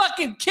 What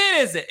fucking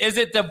kid is it? Is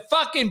it the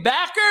fucking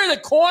backer, the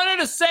corner,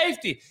 the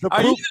safety? The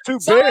poof's too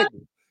big.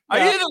 Are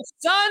you the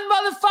son,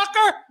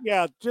 motherfucker?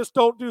 Yeah, just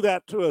don't do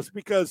that to us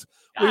because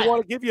we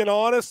want to give you an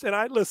honest. And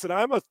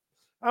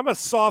I'm a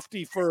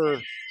softie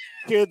for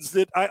kids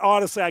that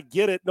I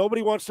get it.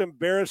 Nobody wants to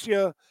embarrass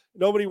you.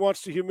 Nobody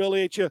wants to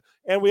humiliate you.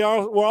 And we're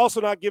also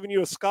not giving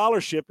you a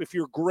scholarship if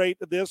you're great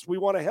at this. We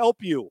want to help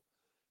you.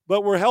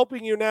 But we're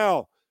helping you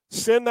now.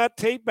 Send that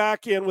tape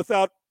back in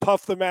without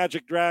Puff the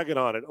Magic Dragon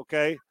on it,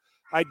 okay?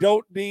 I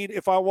don't need,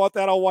 if I want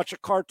that, I'll watch a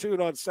cartoon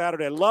on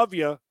Saturday. I love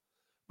you,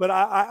 but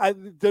I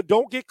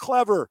don't get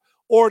clever.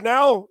 Or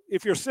now,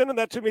 if you're sending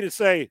that to me to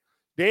say,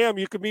 damn,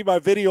 you can be my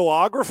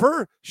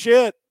videographer?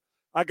 Shit,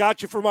 I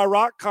got you for my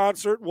rock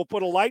concert. We'll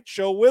put a light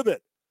show with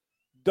it.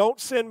 Don't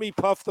send me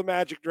Puff the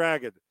Magic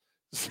Dragon.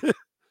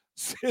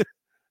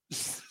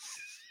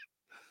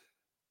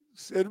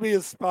 Send me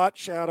a spot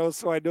shadow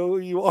so I know who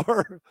you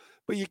are.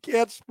 But you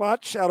can't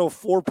spot shadow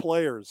 4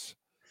 players.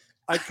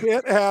 I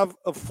can't have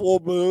a full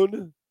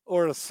moon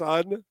or a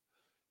sun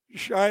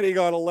shining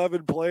on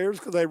 11 players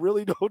because I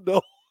really don't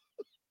know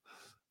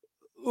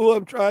who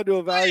I'm trying to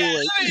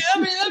evaluate.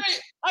 Let me.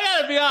 I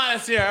gotta be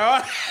honest here.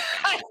 I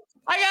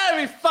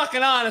gotta be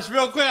fucking honest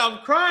real quick. I'm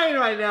crying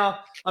right now.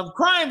 I'm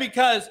crying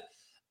because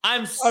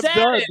I'm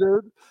saddened.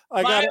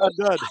 I'm done, dude. I'm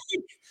done.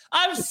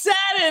 I'm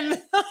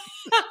saddened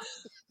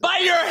by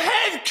your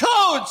head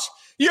coach.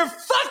 Your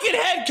fucking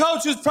head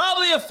coach who's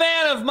probably a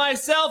fan of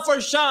myself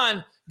or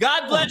Sean.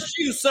 God bless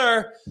you,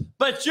 sir.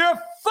 But you're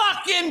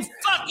fucking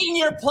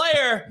your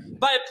player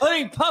by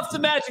putting Puff the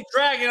Magic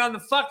Dragon on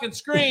the fucking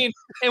screen,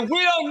 and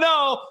we don't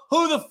know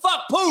who the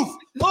fuck Poof.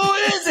 Who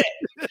is it?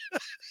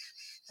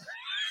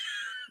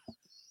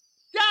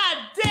 God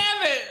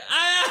damn it.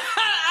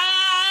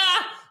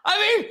 I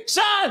mean,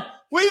 Sean,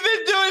 we've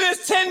been doing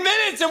this 10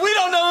 minutes, and we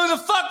don't know who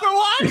the fuck we're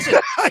watching.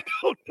 I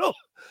don't know.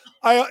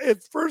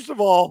 It's first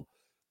of all,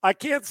 I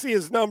can't see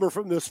his number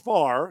from this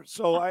far,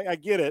 so I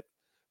get it.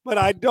 But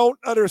I don't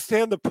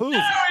understand the poof.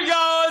 There we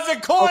go. It's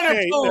a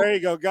corner poof. There you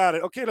go. Got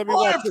it. Okay, let me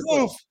Corner watch this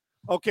poof.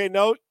 one. Okay,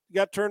 no,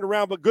 got turned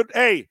around, but good.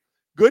 Hey,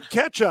 good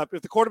catch up.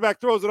 If the quarterback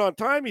throws it on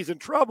time, he's in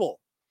trouble.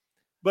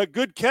 But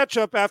good catch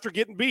up after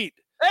getting beat.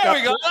 There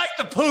we go. I like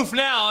the poof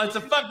now. It's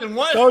a fucking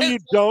one. No, you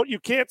don't. You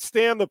can't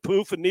stand the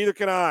poof, and neither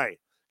can I.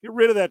 Get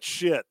rid of that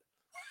shit.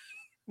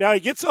 Now, he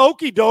gets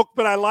okey doke,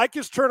 but I like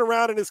his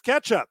turnaround and his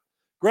catch up.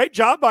 Great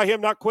job by him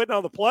not quitting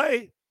on the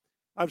play.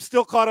 I'm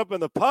still caught up in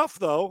the puff,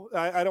 though.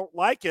 I don't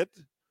like it.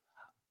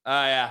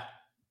 Yeah.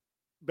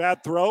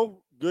 Bad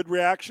throw. Good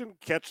reaction.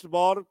 Catch the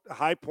ball,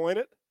 high point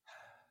it.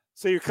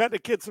 So you're cutting the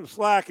kid some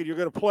slack, and you're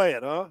going to play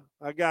it, huh?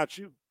 I got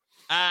you.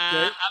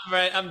 I'm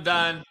ready. I'm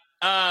done.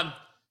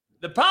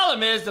 The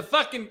problem is the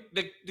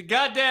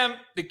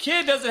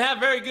kid doesn't have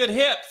very good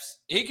hips.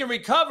 He can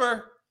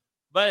recover,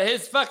 but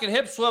his fucking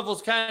hip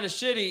swivel's kind of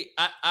shitty.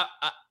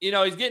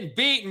 He's getting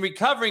beat and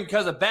recovering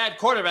because of bad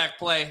quarterback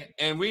play,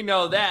 and we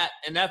know that.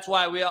 And that's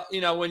why we all,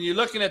 when you're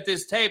looking at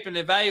this tape and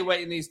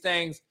evaluating these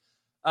things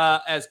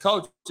as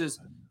coaches,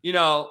 if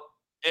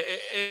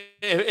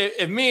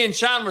me and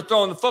Sean were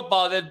throwing the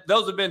football,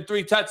 those have been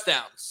 3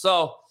 touchdowns.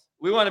 So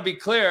we want to be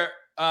clear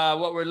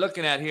what we're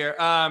looking at here.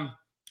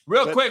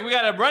 Real quick, we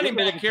got a running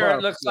back here.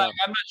 It looks like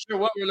I'm not sure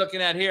what we're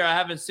looking at here. I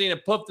haven't seen a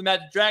Puff the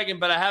Magic Dragon,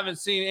 but I haven't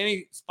seen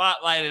any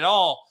spotlight at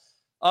all.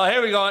 Oh,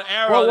 here we go, an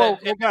arrow. Go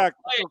back.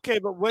 Okay,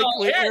 but wait.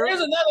 Here's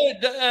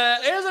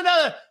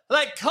another.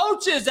 Like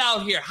coaches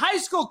out here, high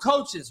school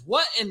coaches.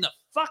 What in the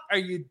fuck are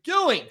you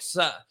doing,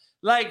 son?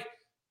 Like,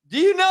 do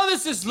you know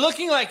this is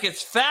looking like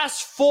it's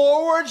fast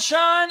forward,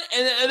 Sean?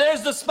 And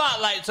there's the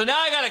spotlight. So now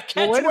I got to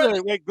catch. Wait a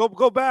minute. Wait,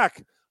 go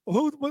back.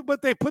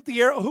 But they put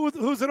the arrow.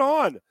 Who's it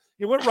on?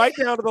 You went right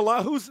down to the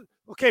line.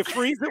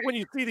 Freeze it when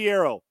you see the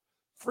arrow.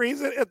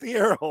 Freeze it at the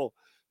arrow.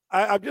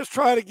 I'm just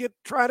trying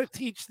to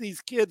teach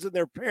these kids and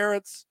their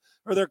parents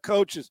or their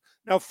coaches.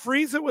 Now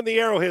freeze it when the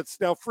arrow hits.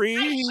 Now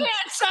freeze.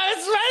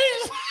 It's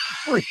ready.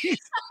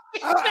 Freeze.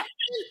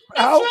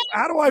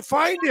 How do I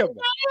find him?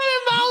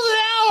 900 miles an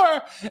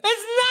hour. It's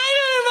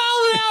 900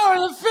 miles an hour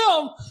in the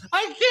film.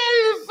 I can't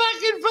even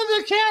fucking put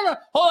the camera.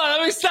 Hold on,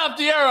 let me stop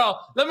the arrow.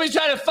 Let me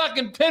try to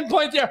fucking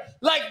pinpoint there.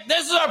 Like,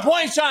 this is our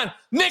point, Sean.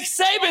 Nick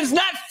Saban's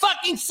not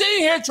fucking sitting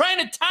here trying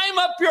to time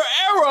up your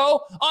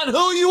arrow on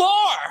who you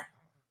are.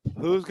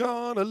 Who's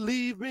gonna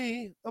leave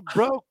me a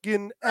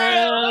broken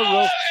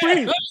arrow?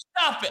 Freeze. Let's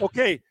stop it.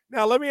 Okay,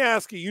 now let me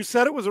ask you. You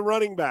said it was a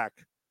running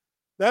back.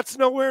 That's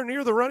nowhere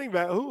near the running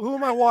back. Who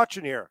am I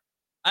watching here?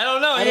 I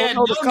don't know. I don't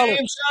know the color.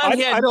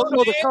 I don't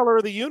know the name. color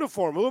of the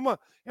uniform. Who am I?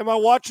 Am I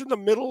watching the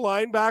middle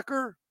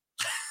linebacker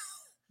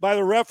by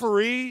the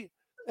referee?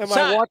 Am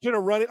I watching a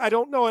running? I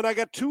don't know. And I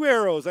got 2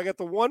 arrows. I got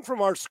the one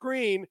from our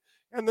screen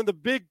and then the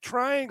big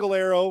triangle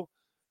arrow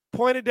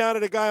pointed down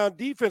at a guy on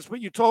defense,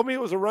 but you told me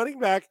it was a running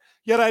back,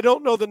 yet I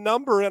don't know the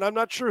number, and I'm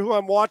not sure who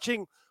I'm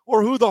watching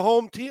or who the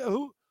home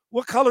team,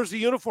 what color's the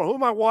uniform, who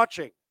am I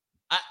watching?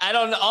 I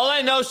don't know. All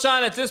I know,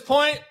 Sean, at this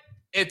point,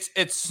 it's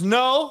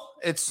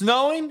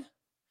snowing,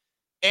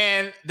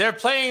 and they're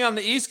playing on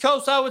the East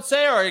Coast, I would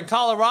say, or in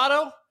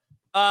Colorado.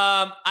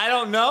 I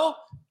don't know.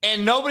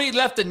 And nobody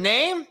left a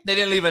name. They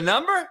didn't leave a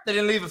number. They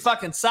didn't leave a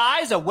fucking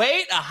size, a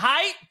weight, a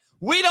height.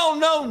 We don't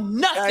know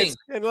nothing. Guys,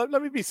 and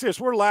let me be serious.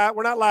 We're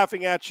not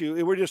laughing at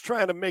you. We're just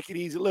trying to make it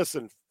easy.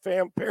 Listen,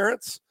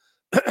 parents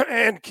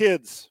and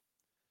kids,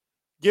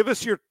 give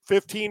us your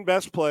 15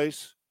 best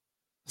plays,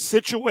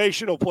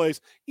 situational plays.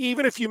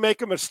 Even if you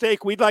make a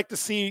mistake, we'd like to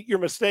see your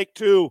mistake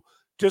too,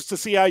 just to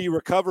see how you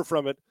recover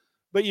from it.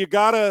 But you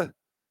gotta.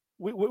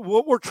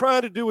 What we're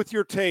trying to do with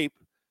your tape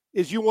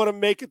is you want to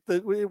make it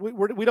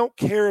we don't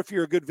care if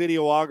you're a good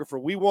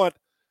videographer. We want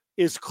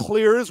as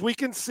clear as we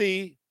can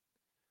see.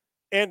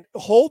 And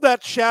hold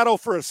that shadow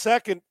for a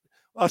second.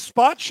 A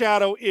spot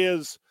shadow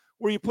is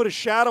where you put a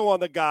shadow on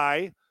the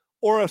guy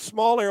or a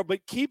small area,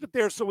 but keep it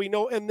there so we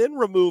know, and then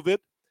remove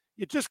it.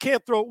 You just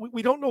can't throw.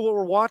 We don't know what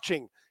we're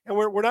watching, and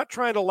we're not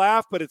trying to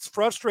laugh, but it's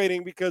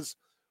frustrating because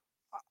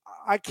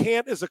I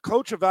can't, as a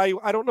coach,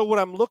 evaluate. I don't know what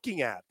I'm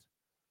looking at.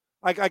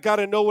 I got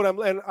to know what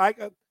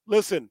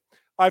listen.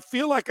 I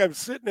feel like I'm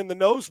sitting in the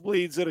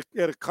nosebleeds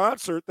at a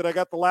concert that I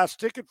got the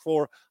last ticket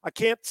for. I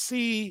can't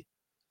see.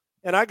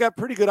 And I got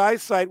pretty good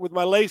eyesight with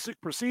my LASIK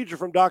procedure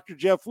from Dr.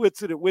 Jeff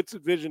Whitsitt at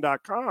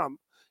whitsittvision.com,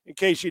 in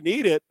case you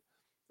need it,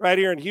 right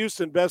here in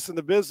Houston, best in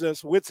the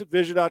business,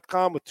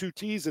 whitsittvision.com with 2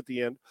 T's at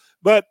the end.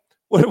 But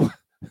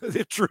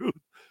the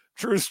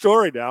true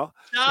story now.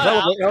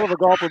 Hell of a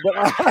golfer,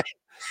 but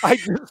I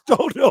just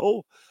don't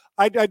know.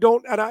 I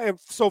don't, and I am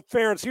so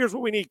parents, here's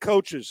what we need,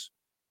 coaches.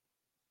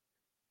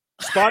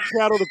 Spot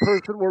shadow the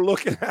person we're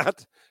looking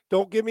at.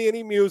 Don't give me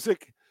any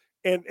music,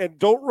 and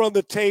don't run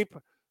the tape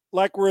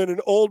like we're in an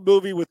old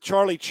movie with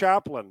Charlie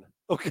Chaplin,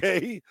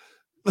 okay?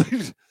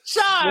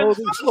 Sean,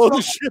 slow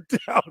the shit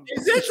down.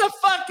 Is this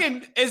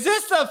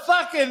the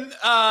fucking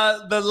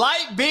the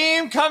light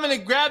beam coming to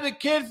grab the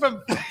kid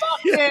from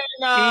fucking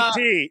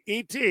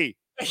E.T.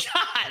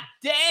 God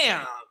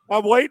damn.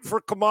 I'm waiting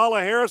for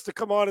Kamala Harris to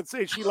come on and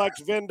say she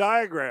likes Venn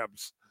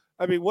diagrams.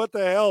 I mean, what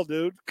the hell,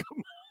 dude? Come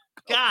on.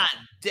 God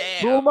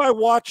damn. Who am I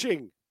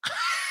watching?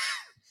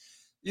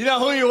 You know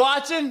who you're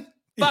watching?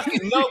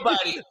 Fucking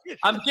nobody.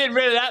 I'm getting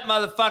rid of that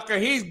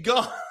motherfucker. He's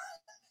gone.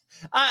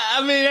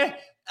 I mean,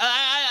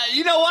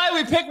 you know why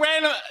we pick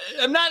random?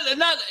 I'm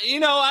not. You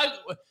know,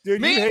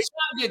 Dude, me and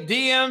Sean get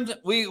DM'd.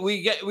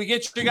 We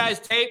get your guys'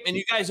 tape, and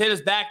you guys hit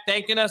us back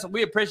thanking us.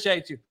 We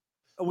appreciate you.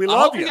 We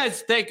love you. You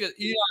guys think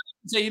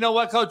say, you know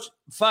what, Coach?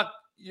 Fuck,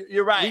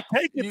 you're right. We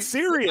take it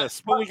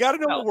serious, but we got to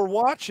know what we're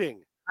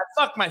watching. I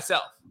fuck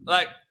myself.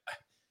 Like,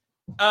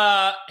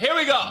 here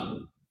we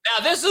go.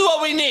 Now, this is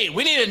what we need.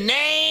 We need a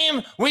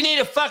name. We need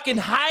a fucking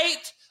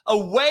height, a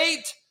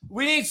weight.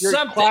 We need your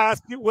something. Class,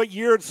 what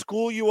year at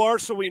school you are,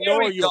 so we know.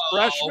 Are you a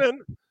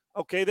freshman?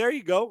 Okay, there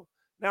you go.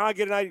 Now I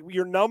get an idea.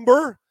 Your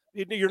number.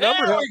 Your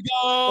number. There we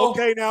go.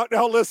 Okay, now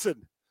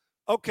listen.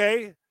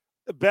 Okay,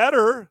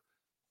 better,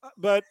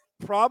 but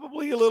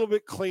probably a little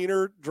bit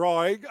cleaner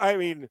drawing. I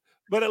mean,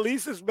 but at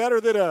least it's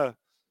better than a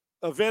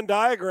Venn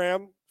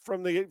diagram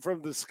from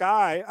the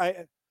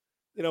sky.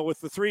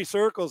 With the 3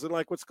 circles and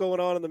like what's going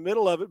on in the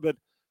middle of it. But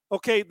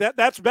okay,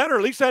 that's better.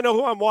 At least I know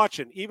who I'm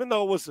watching, even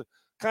though it was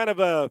kind of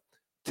a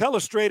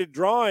telestrated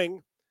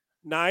drawing.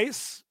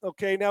 Nice.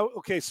 Okay, now,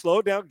 slow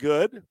it down.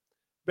 Good.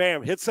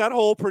 Bam, hits that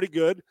hole pretty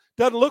good.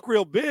 Doesn't look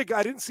real big.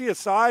 I didn't see a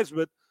size,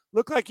 but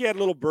looked like he had a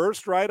little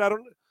burst, right? I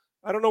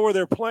don't know where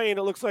they're playing.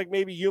 It looks like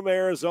maybe Yuma,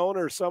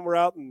 Arizona, or somewhere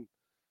out in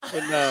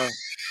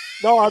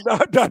no, I'm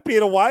not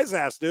being a wise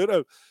ass,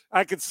 dude.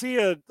 I could see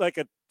a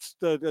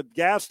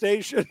gas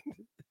station.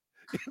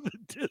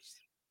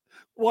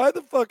 Why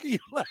the fuck are you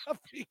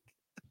laughing?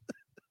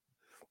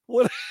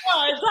 What? No,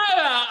 I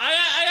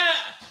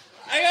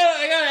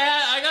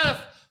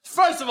gotta.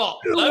 First of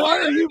all,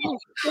 why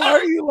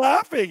are you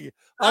laughing?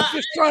 I'm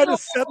just trying to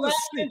set the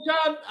scene.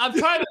 John, I'm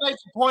trying to make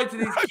a point to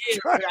these kids.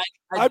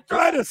 I'm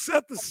trying to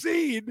set the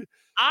scene.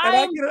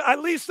 At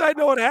least I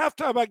know at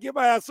halftime I get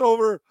my ass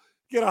over,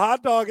 get a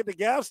hot dog at the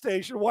gas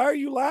station. Why are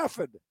you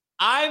laughing?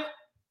 I'm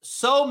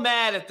so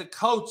mad at the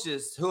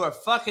coaches who are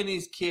fucking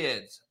these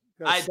kids.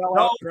 I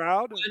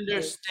don't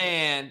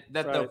understand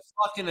that the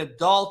fucking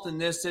adult in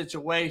this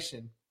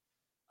situation.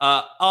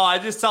 I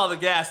just saw the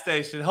gas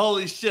station.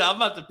 Holy shit, I'm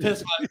about to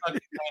piss my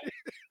fucking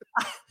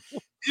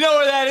pants. You know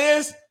where that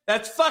is?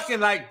 That's fucking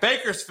like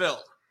Bakersfield.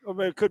 I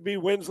mean, it could be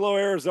Winslow,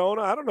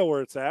 Arizona. I don't know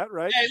where it's at,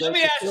 right? Hey, let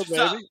me ask you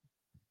something.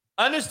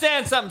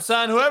 Understand something,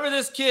 son. Whoever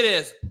this kid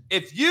is,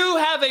 if you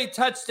have a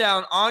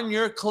touchdown on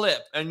your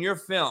clip and your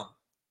film,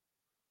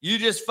 you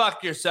just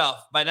fuck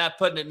yourself by not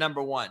putting it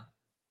number 1.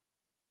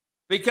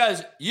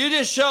 Because you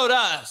just showed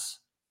us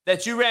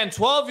that you ran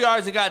 12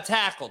 yards and got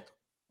tackled.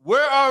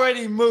 We're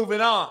already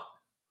moving on.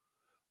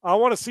 I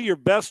want to see your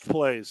best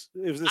plays.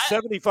 It was a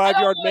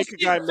 75-yard make a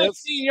guy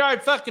miss.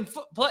 15-yard fucking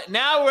play.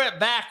 Now we're at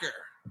backer.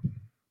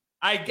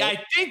 I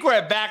think we're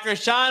at backer,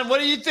 Sean. What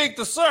do you think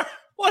the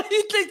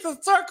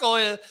circle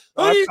is?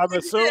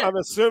 I'm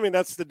assuming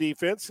that's the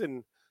defense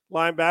and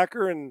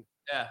linebacker and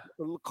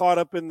caught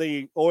up in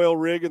the oil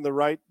rig in the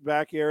right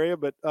back area.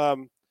 But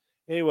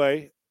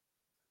anyway,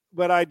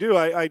 but I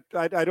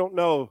don't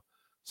know.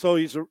 So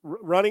he's a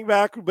running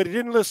back, but he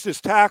didn't list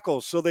his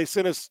tackles. So they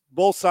sent us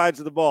both sides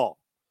of the ball.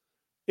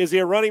 Is he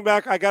a running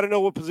back? I got to know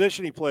what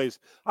position he plays.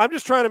 I'm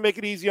just trying to make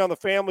it easy on the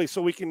family so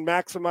we can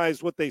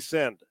maximize what they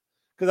send,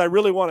 because I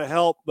really want to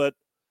help, but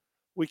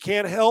we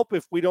can't help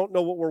if we don't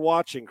know what we're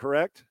watching,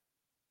 correct?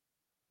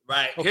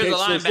 Right. Here's a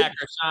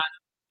linebacker, Sean.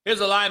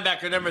 Here's a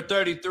linebacker, number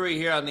 33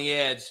 here on the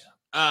edge.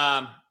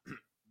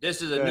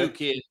 This is a new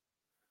kid.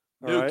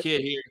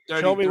 Kid here,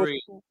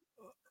 33.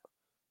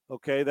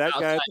 Okay, that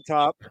guy at the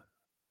top.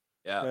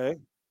 Yeah. Okay.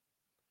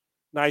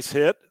 Nice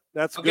hit.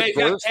 That's a good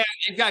burst.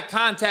 He's got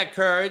contact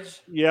courage.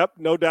 Yep,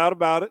 no doubt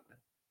about it.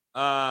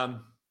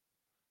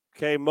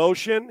 Okay,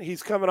 motion.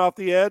 He's coming off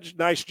the edge.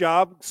 Nice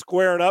job.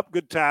 Squaring up.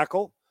 Good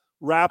tackle.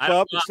 Wrap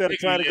up instead of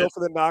trying to go for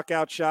the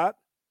knockout shot.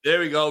 There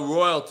we go.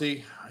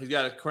 Royalty. He's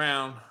got a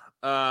crown.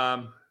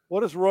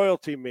 What does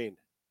royalty mean?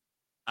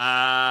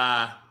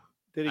 Did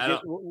he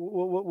get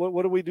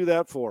what do we do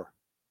that for?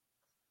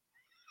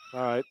 All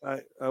right.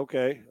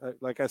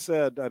 Like I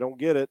said, I don't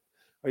get it.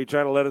 Are you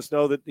trying to let us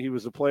know that he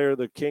was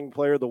the king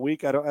player of the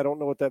week? I don't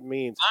know what that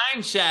means.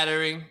 Mind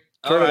shattering.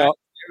 Turn it off.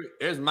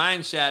 There's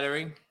mind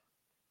shattering.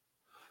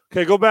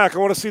 Okay, go back. I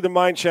want to see the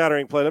mind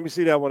shattering play. Let me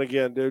see that one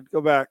again, dude.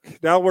 Go back.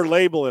 Now we're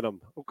labeling him.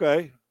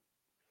 Okay.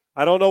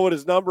 I don't know what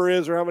his number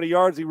is or how many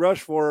yards he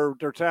rushed for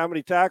or how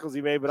many tackles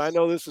he made, but I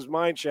know this is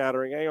mind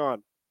shattering. Hang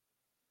on.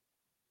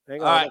 All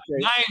right.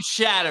 Okay. Mind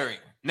shattering.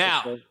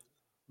 Now. Okay.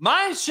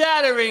 Mind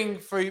shattering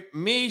for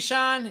me,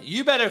 Sean.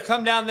 You better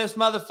come down this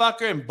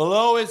motherfucker and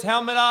blow his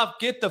helmet off,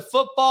 get the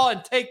football,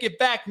 and take it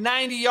back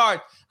 90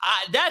 yards.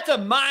 That's a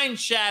mind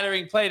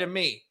shattering play to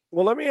me.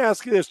 Well, let me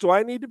ask you this. Do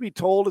I need to be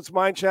told it's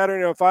mind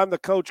shattering, or if I'm the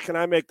coach, can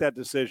I make that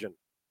decision?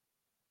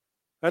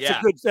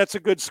 That's a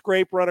good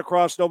scrape run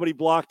across. Nobody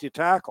blocked your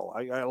tackle.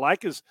 I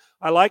like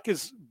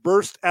his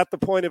burst at the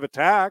point of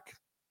attack.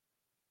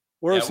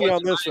 Where is he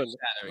on this one?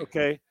 Shattering?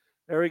 Okay,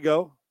 there we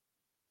go.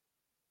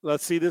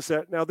 Let's see this.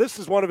 Now, this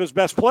is one of his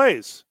best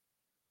plays.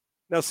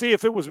 Now, see,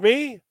 if it was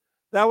me,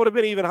 that would have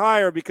been even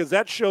higher, because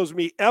that shows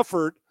me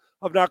effort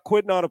of not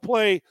quitting on a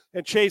play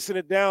and chasing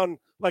it down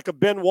like a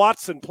Ben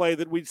Watson play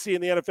that we'd see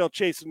in the NFL,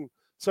 chasing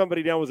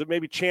somebody down. Was it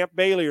maybe Champ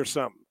Bailey or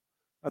something?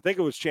 I think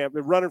it was Champ.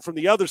 They're running from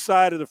the other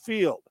side of the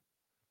field.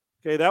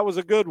 Okay, that was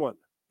a good one.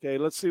 Okay,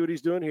 let's see what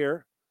he's doing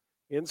here.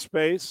 In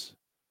space.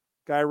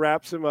 Guy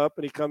wraps him up,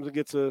 and he comes and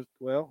gets hit.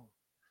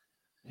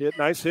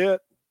 Nice hit.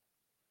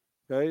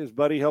 Okay, his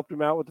buddy helped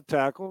him out with the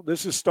tackle.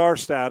 This is star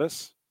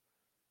status.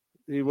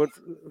 He went,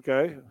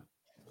 okay.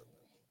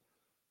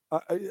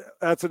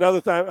 That's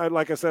another time.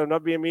 Like I said, I'm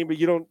not being mean, but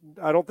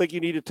I don't think you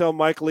need to tell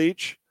Mike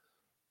Leach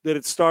that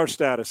it's star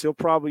status. He'll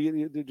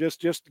probably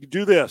just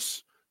do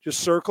this.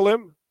 Just circle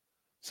him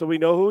so we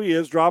know who he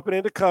is. Drop it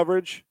into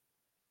coverage.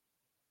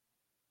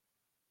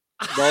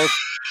 The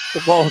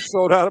ball is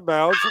thrown out of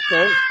bounds.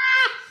 Okay.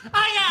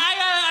 I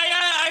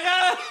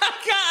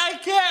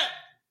can't.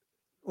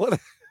 What?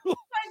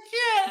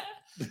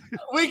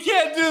 We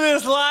can't do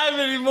this live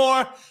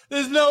anymore.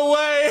 There's no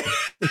way.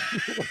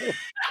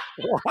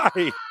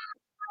 Why?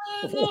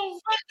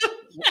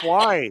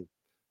 Why?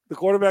 The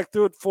quarterback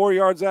threw it 4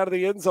 yards out of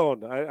the end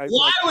zone.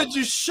 Why would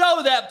you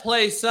show that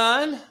play,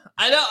 son?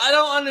 I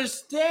don't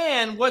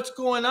understand what's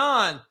going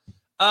on.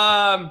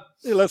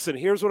 Hey, listen,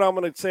 here's what I'm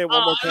going to say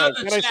one more time.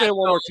 Can I say it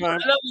one more time?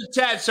 I love the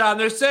chat, Sean.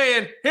 They're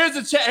saying, here's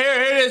the chat. Here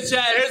it is,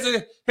 chat.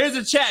 Here's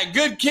a chat.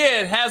 Good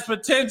kid, has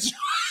potential.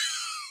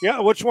 Yeah,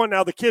 which one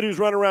now? The kid who's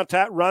running around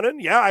running?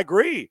 Yeah, I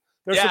agree.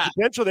 There's some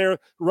potential there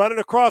running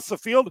across the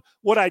field.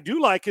 What I do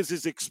like is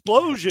his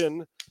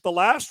explosion. The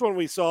last one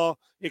we saw,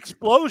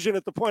 explosion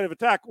at the point of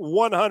attack,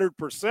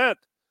 100%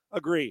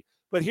 agree.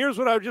 But here's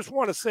what I just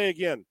want to say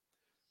again.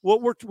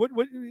 What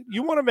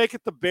you want to make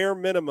it the bare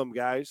minimum,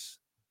 guys.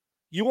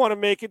 You want to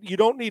make it, you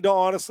don't need to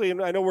honestly,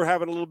 and I know we're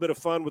having a little bit of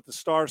fun with the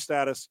star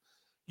status.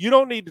 You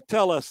don't need to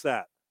tell us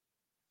that.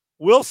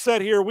 We'll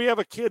sit here. We have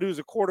a kid who's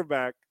a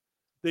quarterback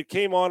that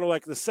came on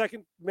like the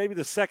second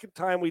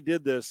time we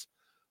did this,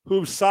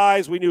 whose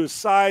size, we knew his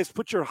size,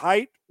 put your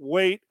height,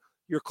 weight,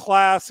 your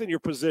class, and your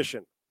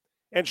position.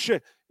 And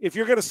if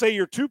you're going to say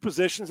your two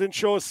positions, then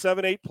show us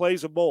 7-8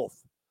 plays of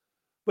both.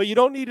 But you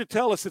don't need to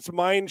tell us it's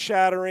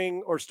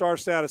mind-shattering or star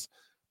status.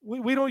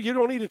 You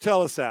don't need to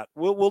tell us that.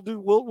 We'll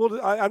do.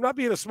 I'm not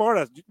being a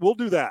smartass. We'll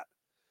do that.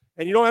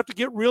 And you don't have to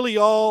get really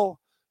all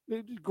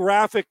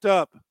graphicked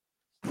up.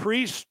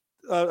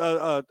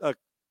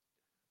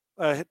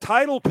 A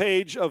title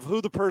page of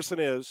who the person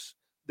is,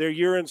 their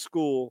year in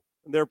school,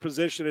 their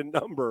position and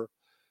number.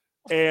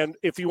 And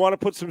if you want to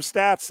put some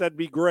stats, that'd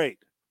be great.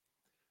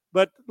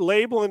 But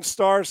label and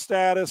star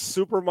status,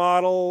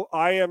 supermodel,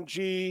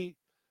 IMG,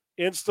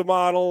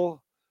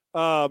 Instamodel,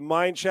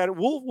 mind shattering.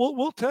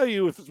 We'll tell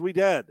you if we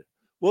did.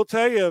 We'll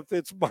tell you if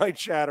it's mind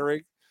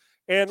shattering.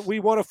 And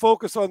we want to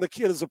focus on the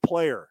kid as a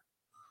player.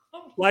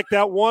 Like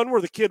that one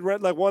where the kid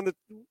read, like one that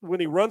when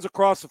he runs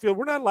across the field,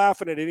 we're not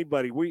laughing at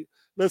anybody. We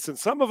listen,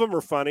 some of them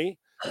are funny.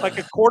 Like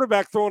a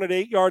quarterback throwing it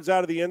 8 yards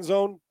out of the end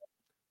zone,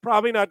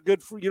 probably not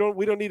good for you.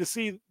 We don't need to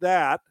see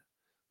that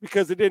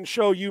because it didn't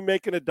show you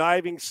making a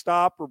diving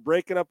stop or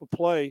breaking up a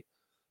play.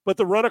 But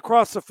the run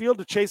across the field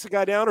to chase a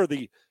guy down or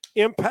the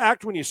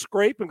impact when you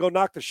scrape and go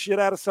knock the shit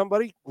out of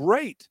somebody,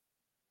 great.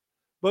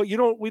 But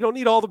we don't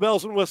need all the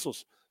bells and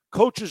whistles.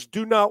 Coaches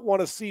do not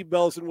want to see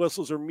bells and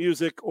whistles or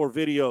music or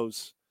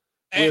videos.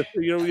 With,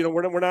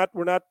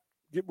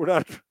 we're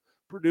not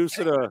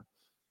producing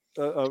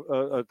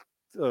a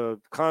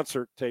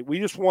concert tape. We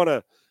just want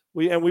to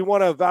we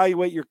want to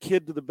evaluate your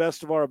kid to the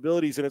best of our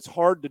abilities, and it's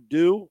hard to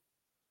do,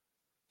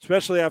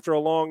 especially after a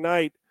long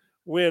night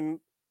when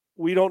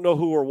we don't know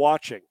who we're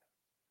watching.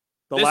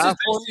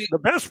 The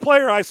best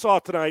player I saw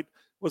tonight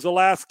was the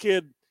last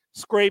kid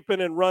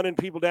scraping and running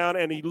people down,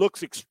 and he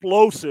looks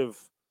explosive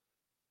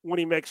when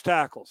he makes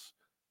tackles.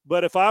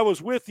 But if I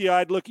was with you,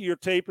 I'd look at your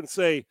tape and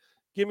say,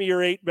 give me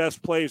your 8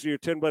 best plays or your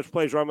 10 best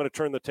plays, or I'm going to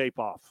turn the tape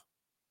off.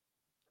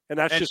 And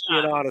that's just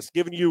being honest.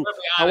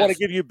 I want to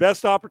give you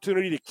best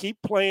opportunity to keep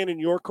playing in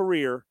your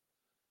career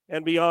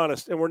and be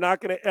honest. And we're not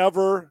going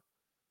to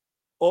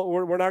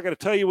we're not going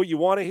to tell you what you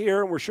want to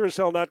hear, and we're sure as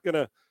hell not going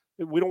to.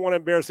 We don't want to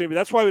embarrass anybody.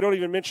 That's why we don't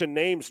even mention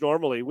names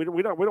normally. We don't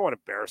want to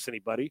embarrass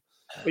anybody.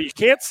 But you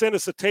can't send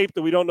us a tape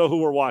that we don't know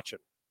who we're watching.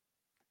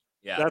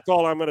 Yeah, that's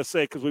all I'm going to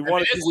say because we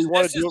want to do it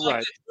right.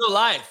 It's real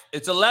life.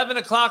 It's 11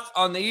 o'clock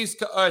on the East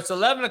Coast. Or it's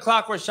 11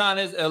 o'clock where Sean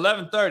is.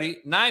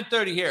 11:30,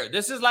 9:30 here.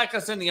 This is like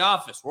us in the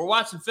office. We're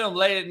watching film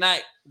late at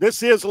night.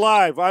 This is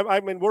live. I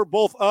mean, we're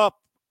both up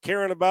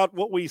caring about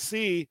what we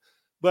see,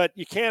 but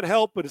you can't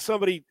help but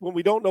somebody when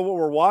we don't know what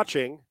we're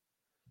watching.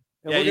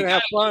 And we're going to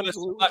have fun.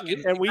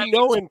 And we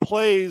know in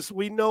plays,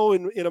 we know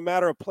in a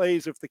matter of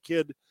plays if the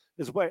kid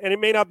is playing. And it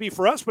may not be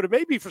for us, but it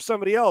may be for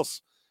somebody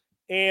else.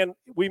 And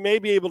we may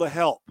be able to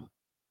help.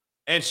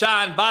 And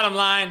Sean, bottom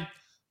line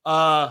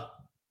on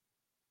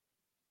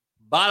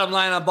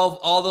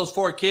all those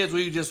 4 kids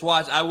we just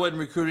watched, I wouldn't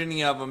recruit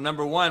any of them.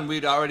 Number one,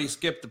 we'd already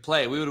skipped the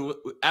play.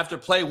 After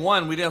play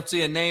 1, we didn't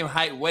see a name,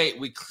 height, weight.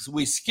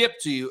 We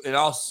skipped to you in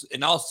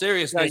all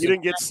seriousness. No, you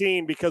didn't get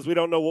seen because we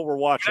don't know what we're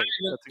watching.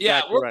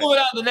 We're moving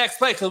on to the next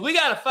play because we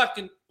got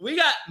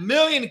a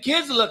million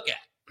kids to look at,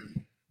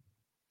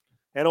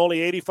 and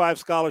only 85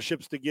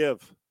 scholarships to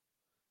give.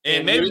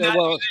 And maybe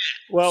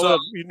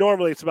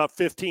normally it's about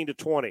 15 to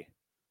 20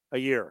 a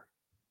year.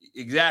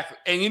 Exactly.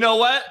 And you know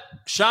what?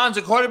 Sean's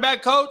a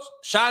quarterback coach.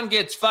 Sean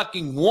gets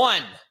fucking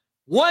one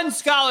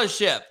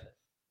scholarship.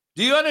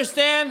 Do you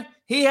understand?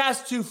 He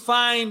has to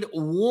find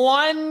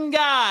one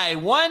guy,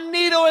 one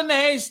needle in the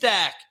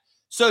haystack.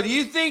 So do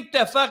you think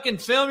the fucking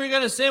film you're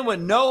going to send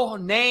with no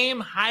name,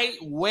 height,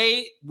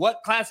 weight,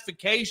 what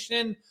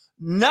classification,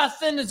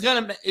 nothing is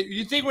going to –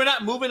 you think we're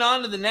not moving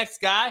on to the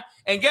next guy?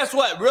 And guess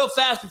what? Real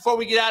fast before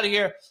we get out of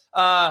here,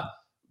 I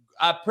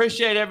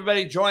appreciate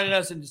everybody joining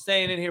us and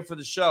staying in here for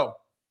the show.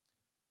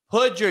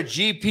 Put your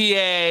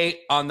GPA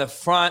on the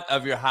front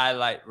of your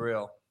highlight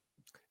reel.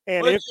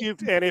 And if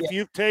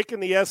you've taken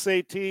the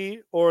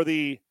SAT or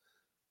the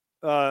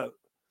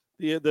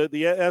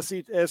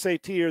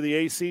SAT or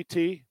the ACT,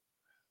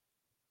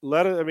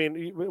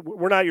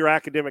 we're not your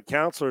academic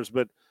counselors,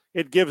 but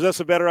it gives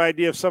us a better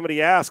idea if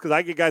somebody asks, because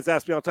I get guys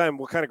ask me all the time,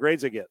 what kind of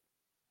grades they get.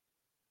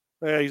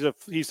 He's a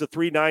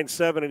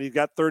 3.97 and he's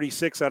got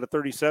 36 out of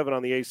 37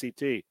 on the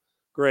ACT.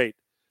 Great.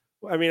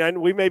 I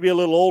mean, we may be a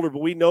little older,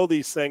 but we know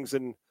these things,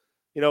 and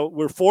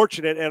we're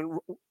fortunate. And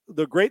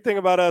the great thing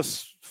about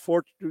us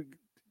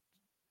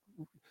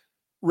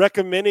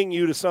recommending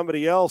you to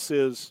somebody else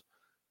is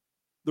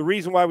the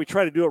reason why we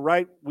try to do it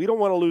right. We don't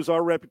want to lose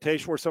our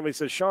reputation where somebody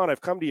says, Sean,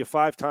 I've come to you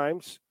 5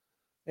 times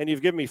and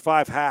you've given me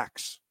 5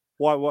 hacks.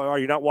 Why are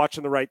you not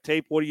watching the right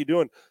tape? What are you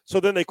doing? So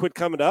then they quit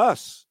coming to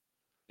us.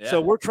 Yeah.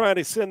 So we're trying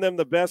to send them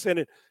the best.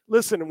 And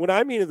listen, when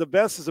I mean the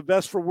best is the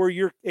best for where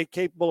you're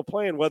capable of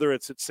playing, whether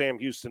it's at Sam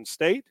Houston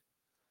State,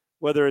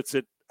 whether it's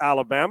at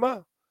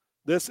Alabama,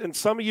 and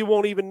some of you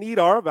won't even need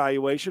our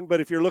evaluation, but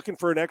if you're looking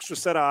for an extra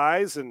set of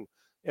eyes and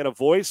a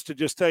voice to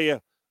just tell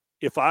you,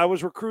 if I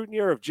was recruiting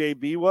you or if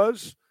JB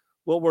was,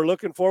 what we're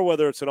looking for,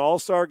 whether it's an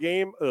all-star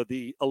game,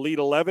 the Elite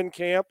 11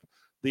 camp,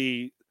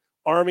 the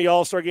Army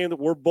all-star game that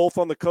we're both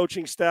on the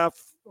coaching staff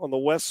on the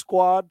West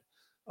squad,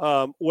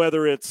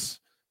 whether it's,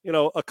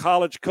 a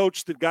college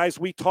coach that guys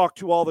we talk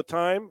to all the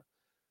time.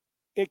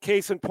 In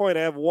case in point,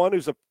 I have one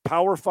who's a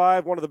Power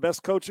 5, one of the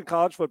best coaches in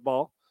college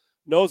football,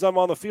 knows I'm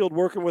on the field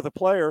working with a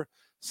player,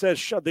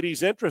 says that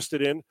he's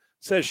interested in,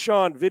 says,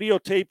 Sean,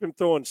 videotape him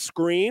throwing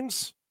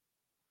screens,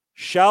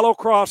 shallow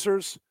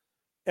crossers,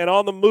 and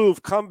on the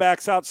move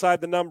comebacks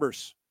outside the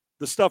numbers,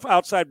 the stuff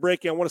outside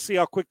breaking. I want to see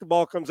how quick the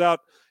ball comes out,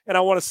 and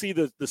I want to see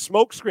the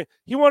smoke screen.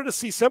 He wanted to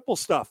see simple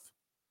stuff.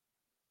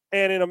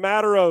 And in a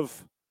matter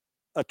of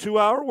a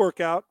 2-hour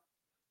workout,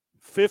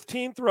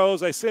 15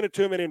 throws, I sent it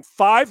to him, and in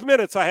 5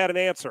 minutes I had an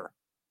answer.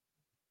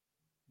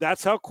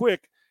 That's how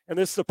quick. And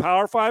this is a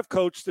Power 5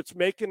 coach that's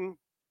making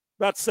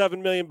about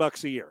 $7 million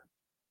a year,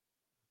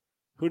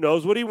 who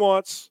knows what he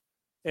wants,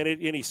 and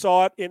he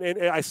saw it,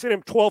 and I sent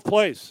him 12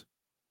 plays.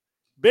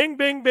 Bing,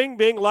 bing, bing,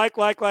 bing, like.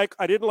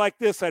 I didn't like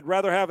this. I'd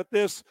rather have it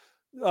this.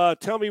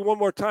 Tell me one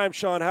more time,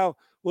 Sean, how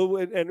well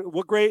and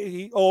what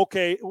grade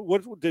okay.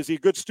 What is he a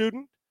good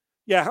student?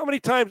 Yeah. How many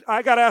times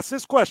I got asked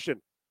this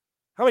question?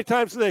 How many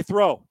times do they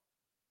throw?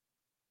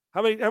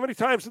 How many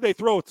times do they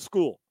throw at the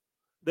school?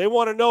 They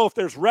want to know if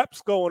there's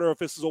reps going or if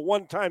this is a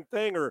one-time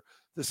thing or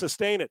to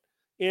sustain it.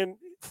 In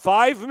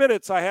 5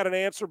 minutes, I had an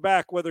answer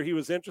back whether he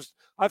was interested.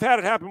 I've had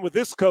it happen with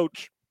this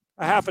coach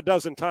a half a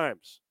dozen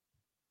times.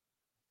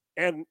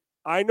 And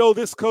I know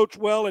this coach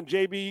well, and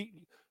JB,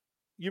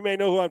 you may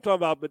know who I'm talking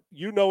about, but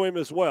you know him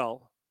as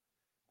well,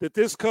 that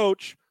this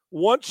coach,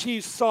 once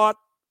he's sought,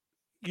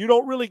 you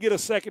don't really get a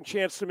second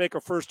chance to make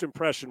a first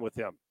impression with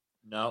him.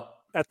 No.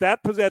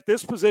 At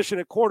this position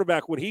at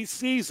quarterback, when he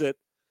sees it,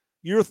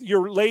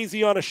 you're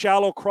lazy on a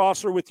shallow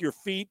crosser with your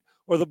feet,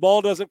 or the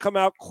ball doesn't come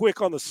out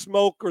quick on the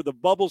smoke or the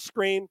bubble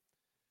screen,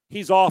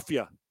 he's off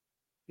you.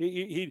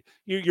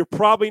 You're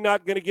probably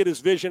not going to get his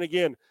vision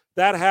again.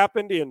 That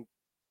happened in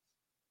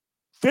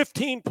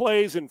 15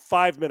 plays in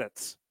 5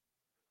 minutes.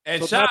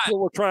 And so that's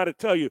what we're trying to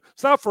tell you.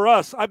 It's not for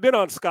us. I've been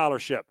on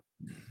scholarship.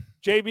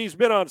 JB's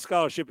been on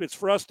scholarship. It's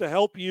for us to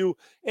help you.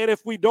 And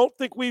if we don't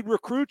think we'd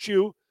recruit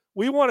you,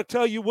 we want to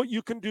tell you what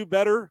you can do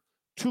better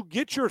to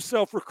get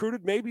yourself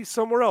recruited maybe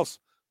somewhere else.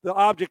 The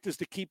object is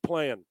to keep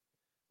playing.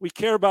 We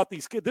care about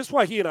these kids. This is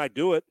why he and I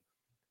do it.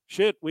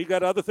 Shit, we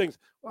got other things.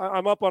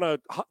 I'm up on a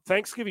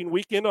Thanksgiving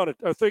weekend on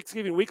a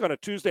Thanksgiving week on a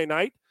Tuesday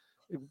night,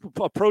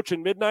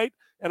 approaching midnight,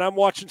 and I'm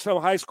watching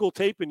some high school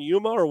tape in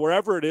Yuma or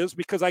wherever it is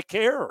because I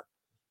care.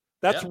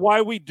 That's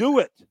why we do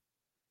it.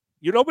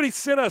 Nobody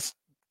sent us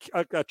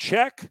a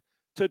check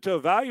to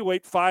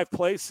evaluate 5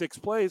 plays, 6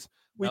 plays.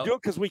 We do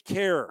it because we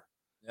care.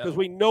 Because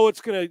we know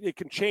it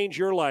can change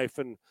your life,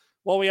 and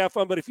while we have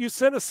fun. But if you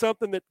send us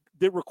something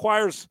that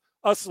requires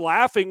us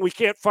laughing, we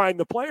can't find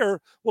the player.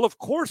 Well, of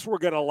course we're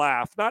going to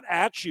laugh, not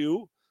at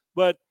you,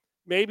 but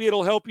maybe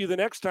it'll help you the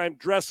next time.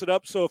 Dress it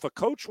up so if a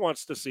coach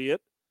wants to see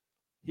it,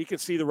 he can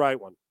see the right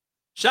one.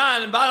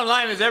 Sean, the bottom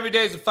line is every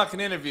day is a fucking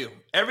interview.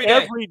 Every day.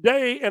 Every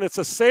day, and it's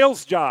a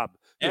sales job.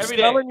 You're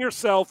selling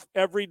yourself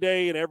every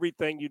day in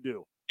everything you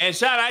do. And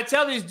Sean, I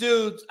tell these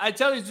dudes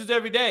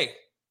every day,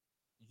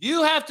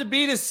 you have to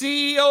be the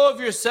CEO of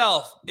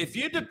yourself. If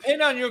you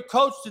depend on your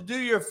coach to do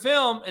your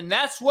film, and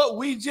that's what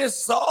we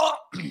just saw,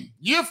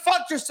 you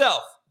fucked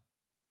yourself.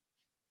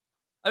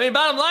 I mean,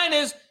 bottom line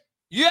is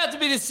you have to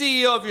be the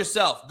CEO of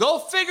yourself. Go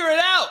figure it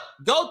out.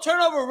 Go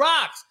turn over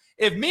rocks.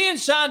 If me and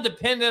Sean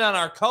depended on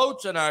our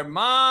coach and our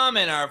mom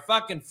and our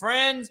fucking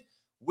friends,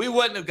 we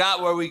wouldn't have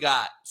got where we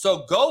got.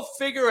 So go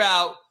figure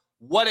out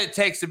what it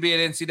takes to be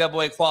an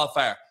NCAA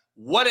qualifier.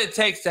 What it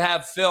takes to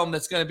have film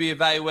that's going to be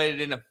evaluated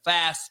in a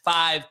fast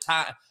 5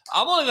 times.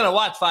 I'm only going to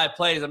watch 5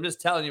 plays. I'm just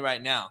telling you right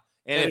now.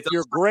 And if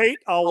you're great,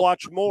 I'll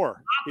watch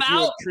more. If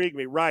you intrigue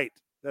me, right.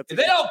 If they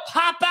don't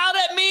pop out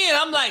at me and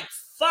I'm like,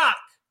 fuck.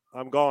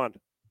 I'm gone.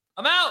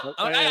 I'm out.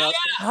 I got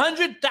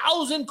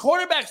 100,000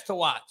 quarterbacks to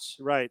watch.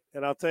 Right.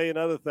 And I'll tell you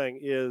another thing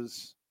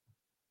is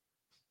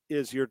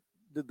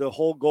the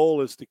whole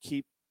goal is to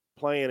keep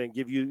playing and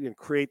give you and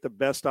create the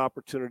best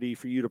opportunity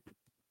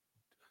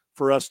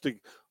for us to,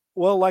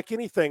 well, like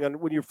anything,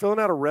 and when you're filling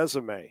out a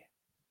resume,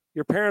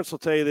 your parents will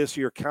tell you this,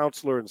 your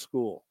counselor in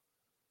school.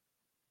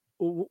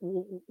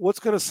 What's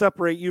going to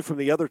separate you from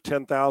the other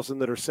 10,000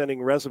 that are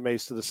sending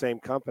resumes to the same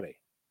company?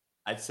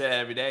 I'd say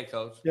every day,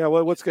 Coach. Yeah,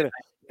 well, what's going to,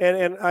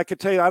 and I could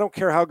tell you, I don't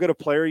care how good a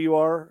player you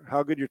are,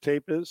 how good your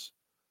tape is.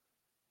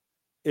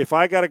 If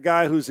I got a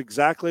guy who's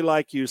exactly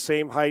like you,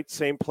 same height,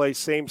 same place,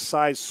 same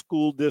size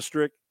school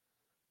district,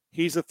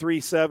 he's a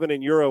 3.7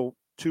 and you're a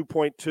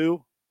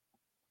 2.2.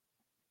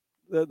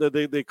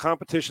 The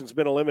competition's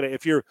been eliminated.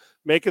 If you're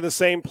making the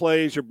same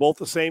plays, you're both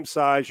the same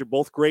size, you're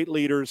both great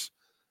leaders.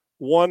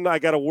 One, I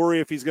got to worry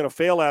if he's going to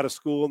fail out of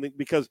school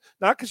because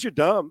not because you're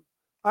dumb.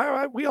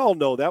 We all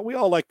know that. We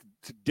all like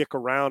to dick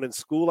around in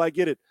school. I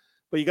get it,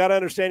 but you got to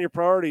understand your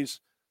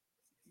priorities.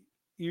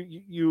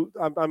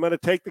 I'm going to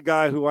take the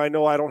guy who I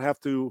know I don't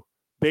have to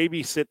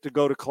babysit to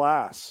go to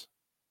class.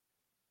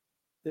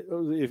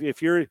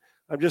 If you're,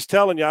 I'm just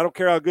telling you, I don't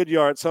care how good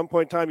you are. At some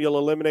point in time, you'll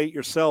eliminate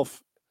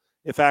yourself.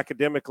 If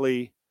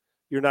academically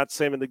you're not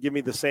saying to give me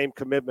the same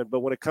commitment.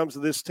 But when it comes to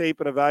this tape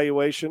and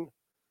evaluation,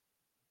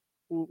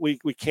 we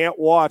can't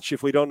watch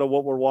if we don't know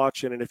what we're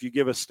watching. And if you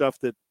give us stuff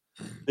that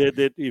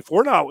if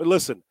we're not,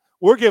 listen,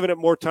 we're giving it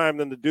more time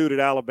than the dude at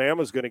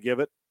Alabama is going to give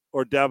it,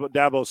 or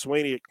Dabo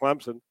Sweeney at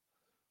Clemson,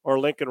 or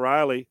Lincoln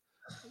Riley.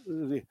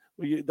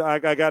 I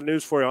got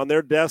news for you. On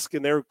their desk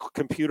in their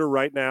computer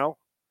right now,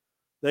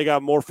 they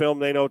got more film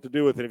they know what to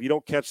do with it. If you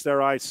don't catch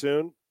their eye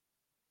soon,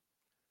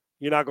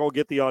 you're not going to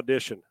get the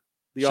audition.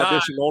 The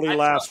audition only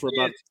lasts for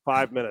about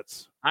 5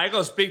 minutes. I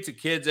go speak to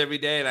kids every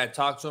day, and I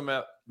talk to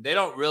them. They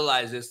don't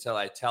realize this till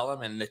I tell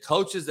them. And the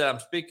coaches that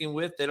I'm speaking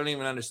with, they don't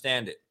even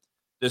understand it.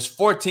 There's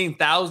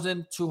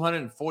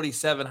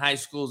 14,247 high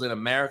schools in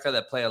America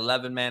that play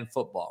 11-man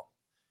football.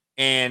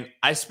 And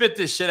I spit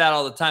this shit out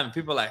all the time. And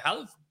people are like,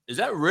 how the is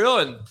that real?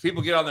 And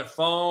people get on their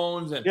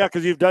phones and Yeah,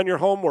 because you've done your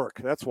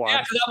homework. That's why.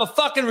 yeah, because I'm a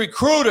fucking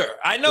recruiter.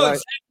 I know Right.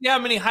 exactly how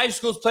many high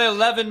schools play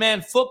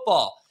 11-man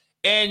football.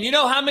 And you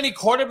know how many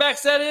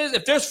quarterbacks that is?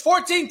 If there's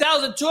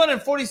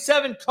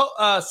 14,247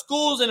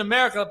 schools in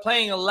America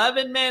playing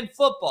 11-man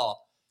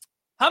football,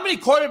 how many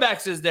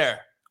quarterbacks is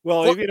there?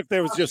 Well, even if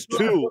there was just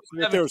two,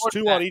 if there was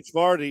two on each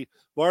varsity,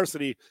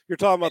 you're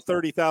talking about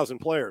 30,000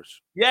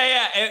 players.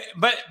 Yeah.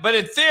 But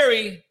in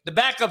theory, the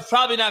backup's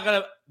probably not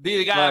going to be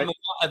the guy Right. I'm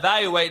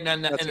evaluating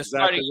in the That's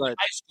starting exactly right.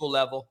 high school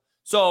level.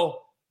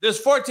 So there's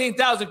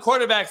 14,000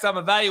 quarterbacks I'm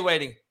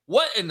evaluating.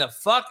 What in the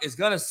fuck is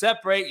going to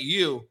separate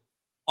you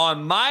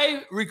on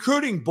my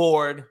recruiting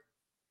board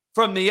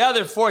from the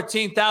other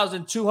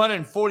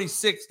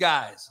 14,246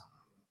 guys?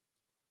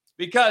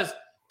 Because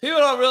people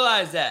don't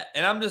realize that.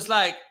 And I'm just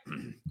like,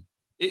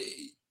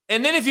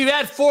 and then if you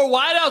had 4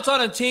 wideouts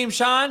on a team,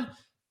 Sean,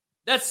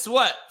 that's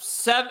what,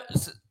 7,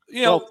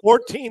 Well,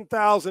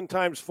 14,000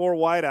 times 4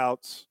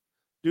 wideouts.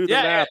 Do the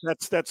Yeah,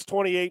 math. That's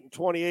 28 and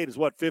 28 is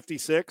what,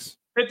 56?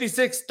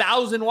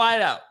 56,000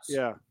 wideouts.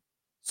 Yeah.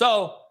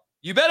 So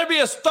you better be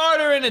a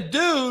starter and a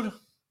dude.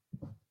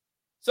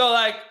 So,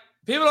 like,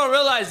 people don't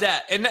realize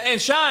that.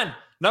 And Sean,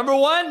 number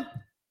one,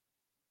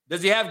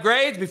 does he have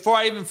grades before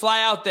I even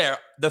fly out there?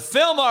 The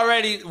film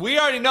we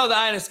already know the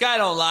eye in the sky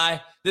don't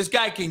lie. This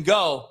guy can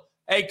go.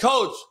 Hey,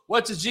 coach,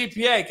 what's his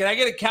GPA? Can I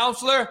get a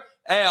counselor?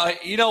 Hey,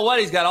 you know what?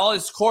 He's got all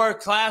his core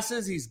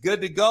classes. He's good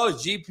to go.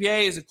 His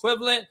GPA is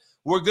equivalent.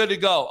 We're good to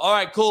go. All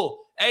right, cool.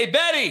 Hey,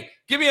 Betty,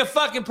 give me a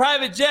fucking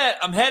private jet.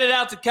 I'm headed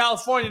out to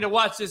California to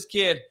watch this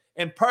kid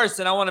in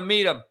person. I want to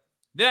meet him.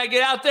 Then I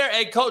get out there.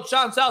 Hey, Coach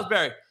Sean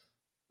Salisbury,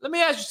 let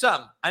me ask you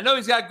something. I know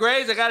he's got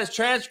grades. I got his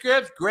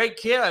transcripts. Great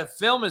kid. The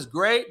film is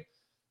great.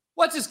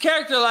 What's his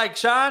character like,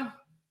 Sean?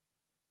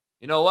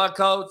 You know what,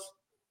 Coach?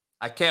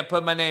 I can't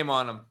put my name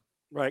on him.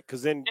 Right,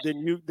 because then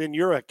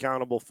you're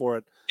accountable for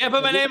it. Can't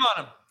put my name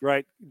on him.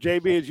 Right.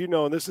 JB, as you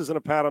know, and this isn't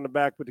a pat on the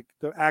back, but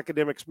the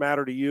academics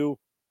matter to you,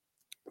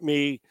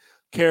 me,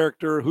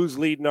 character, who's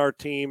leading our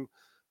team.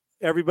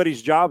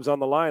 Everybody's job's on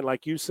the line.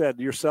 Like you said,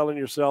 you're selling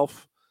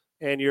yourself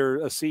and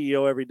you're a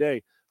CEO every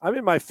day. I'm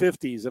in my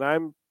 50s and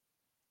I'm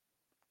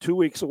 2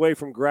 weeks away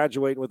from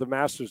graduating with a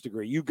master's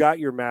degree. You got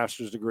your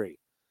master's degree.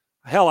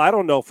 Hell, I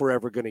don't know if we're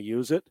ever going to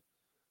use it,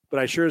 but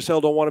I sure as hell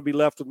don't want to be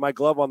left with my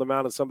glove on the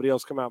mound and somebody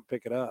else come out and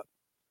pick it up.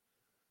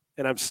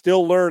 And I'm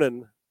still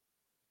learning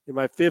in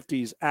my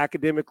 50s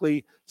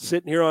academically,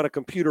 sitting here on a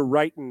computer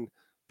writing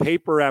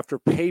paper after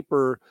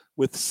paper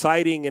with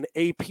citing an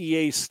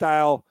APA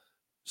style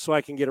so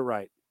I can get it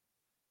right.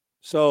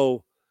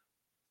 So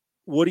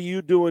what are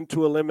you doing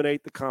to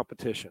eliminate the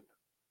competition?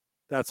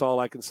 That's all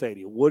I can say to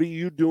you. What are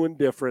you doing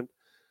different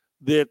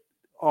that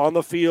on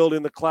the field,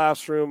 in the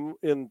classroom,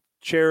 in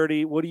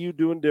charity? What are you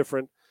doing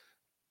different?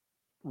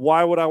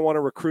 Why would I want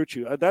to recruit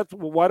you?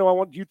 Why do I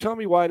want you? Tell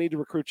me why I need to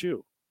recruit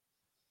you.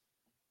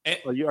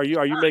 Are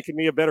you making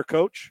me a better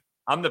coach?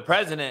 I'm the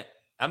president.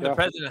 I'm the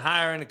president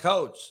hiring the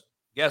coach.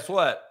 Guess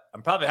what?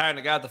 I'm probably hiring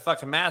the guy with the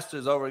fucking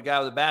master's over the guy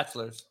with the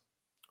bachelor's.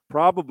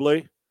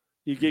 Probably.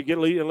 You get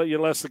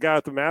unless the guy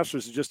with the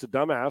master's is just a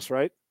dumbass,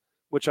 right?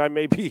 Which I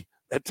may be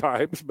at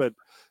times, but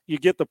you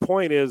get the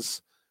point.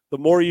 Is the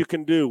more you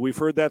can do. We've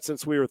heard that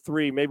since we were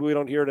 3. Maybe we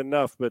don't hear it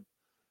enough, but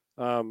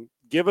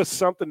give us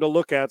something to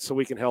look at so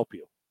we can help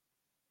you.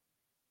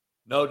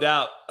 No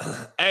doubt.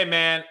 Hey,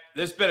 man,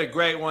 this has been a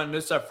great one.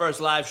 This is our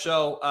first live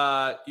show.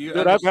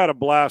 Dude, I've had a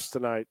blast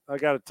tonight. I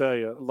got to tell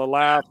you, the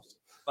laughs,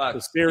 the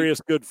serious,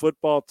 good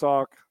football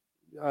talk.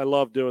 I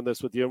love doing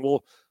this with you. And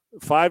we'll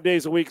 5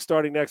 days a week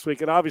starting next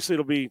week. And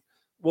obviously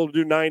we'll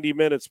do 90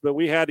 minutes, but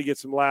we had to get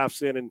some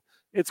laughs in. And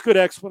it's good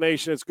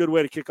explanation. It's a good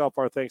way to kick off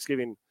our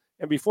Thanksgiving.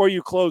 And before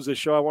you close this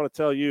show, I want to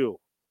tell you,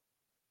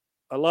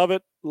 I love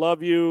it.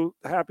 Love you.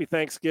 Happy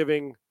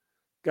Thanksgiving.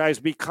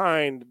 Guys, be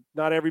kind.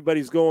 Not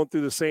everybody's going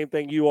through the same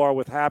thing you are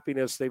with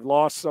happiness. They've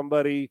lost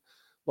somebody,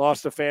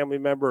 lost a family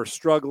member, or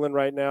struggling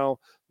right now.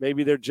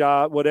 Maybe their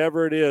job,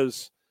 whatever it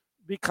is.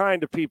 Be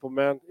kind to people,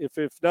 man. If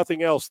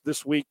nothing else,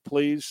 this week,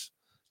 please.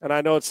 And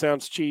I know it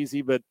sounds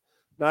cheesy, but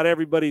not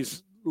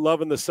everybody's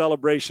loving the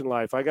celebration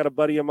life. I got a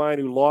buddy of mine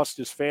who lost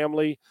his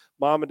family,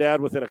 mom and dad,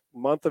 within a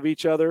month of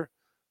each other.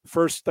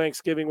 First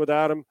Thanksgiving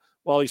without him.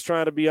 While he's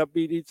trying to be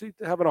upbeat, he's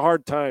having a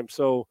hard time.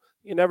 So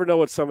you never know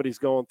what somebody's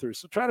going through.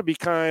 So try to be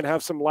kind,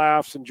 have some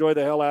laughs, enjoy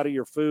the hell out of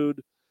your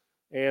food,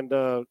 and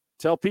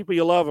tell people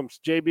you love them.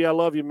 JB, I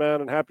love you,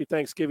 man, and happy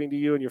Thanksgiving to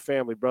you and your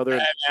family, brother.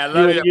 Hey, I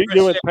love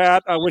you and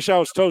Pat, I wish I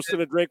was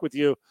toasting a drink with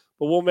you,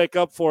 but we'll make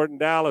up for it in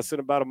Dallas in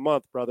about a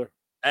month, brother.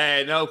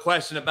 Hey, no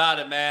question about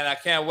it, man. I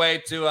can't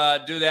wait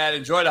to do that.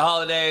 Enjoy the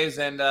holidays,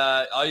 and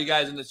all you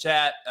guys in the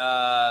chat,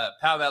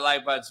 pound that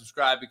like button,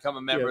 subscribe, become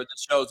a member. Yeah.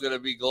 The show's going to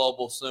be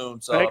global soon.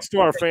 So thanks to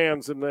our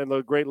fans and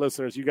the great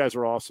listeners. You guys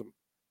are awesome.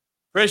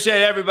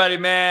 Appreciate everybody,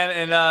 man.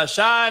 And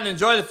Sean,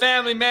 enjoy the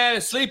family, man,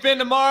 and sleep in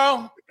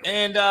tomorrow.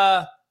 And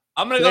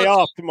I'm going to Day go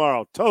off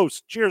tomorrow.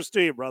 Toast. Cheers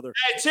to you, brother.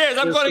 Hey, cheers.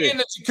 I'm going to get in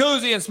the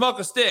jacuzzi and smoke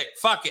a stick.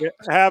 Fuck it.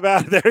 How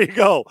about there you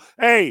go.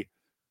 Hey,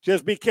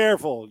 Just be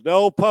careful.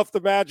 No Puff the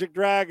Magic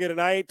Dragon,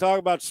 and I ain't talking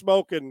about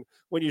smoking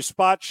when you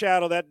spot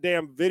shadow that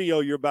damn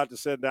video you're about to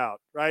send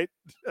out, right?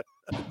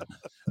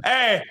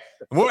 Hey,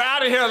 we're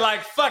out of here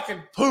like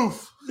fucking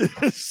poof.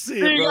 See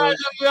you you, guys on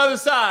the other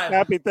side.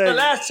 Happy The Thanksgiving.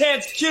 Last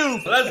Chance Q.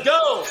 Let's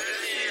go.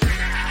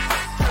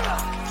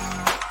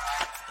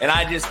 And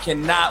I just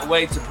cannot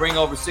wait to bring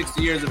over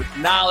 60 years of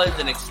knowledge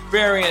and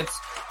experience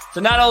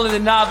to not only the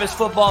novice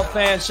football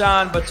fan,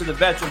 Sean, but to the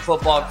veteran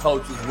football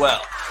coach as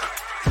well.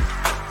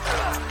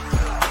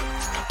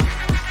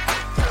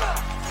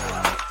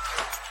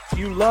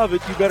 You love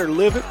it, you better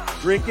live it,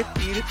 drink it,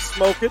 eat it,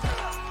 smoke it,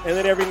 and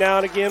then every now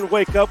and again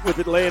wake up with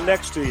it laying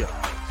next to you.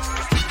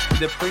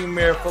 The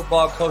premier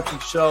football coaching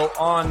show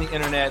on the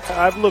internet.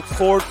 I've looked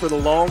forward for the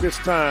longest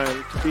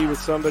time to be with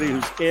somebody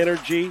whose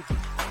energy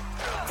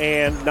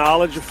and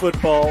knowledge of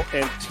football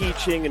and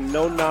teaching and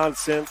no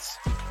nonsense,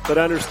 but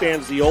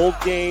understands the old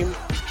game,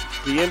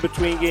 the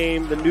in-between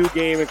game, the new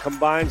game, and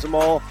combines them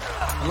all.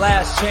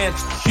 Last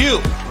Chance Q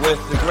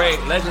with the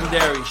great,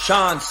 legendary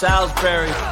Sean Salisbury.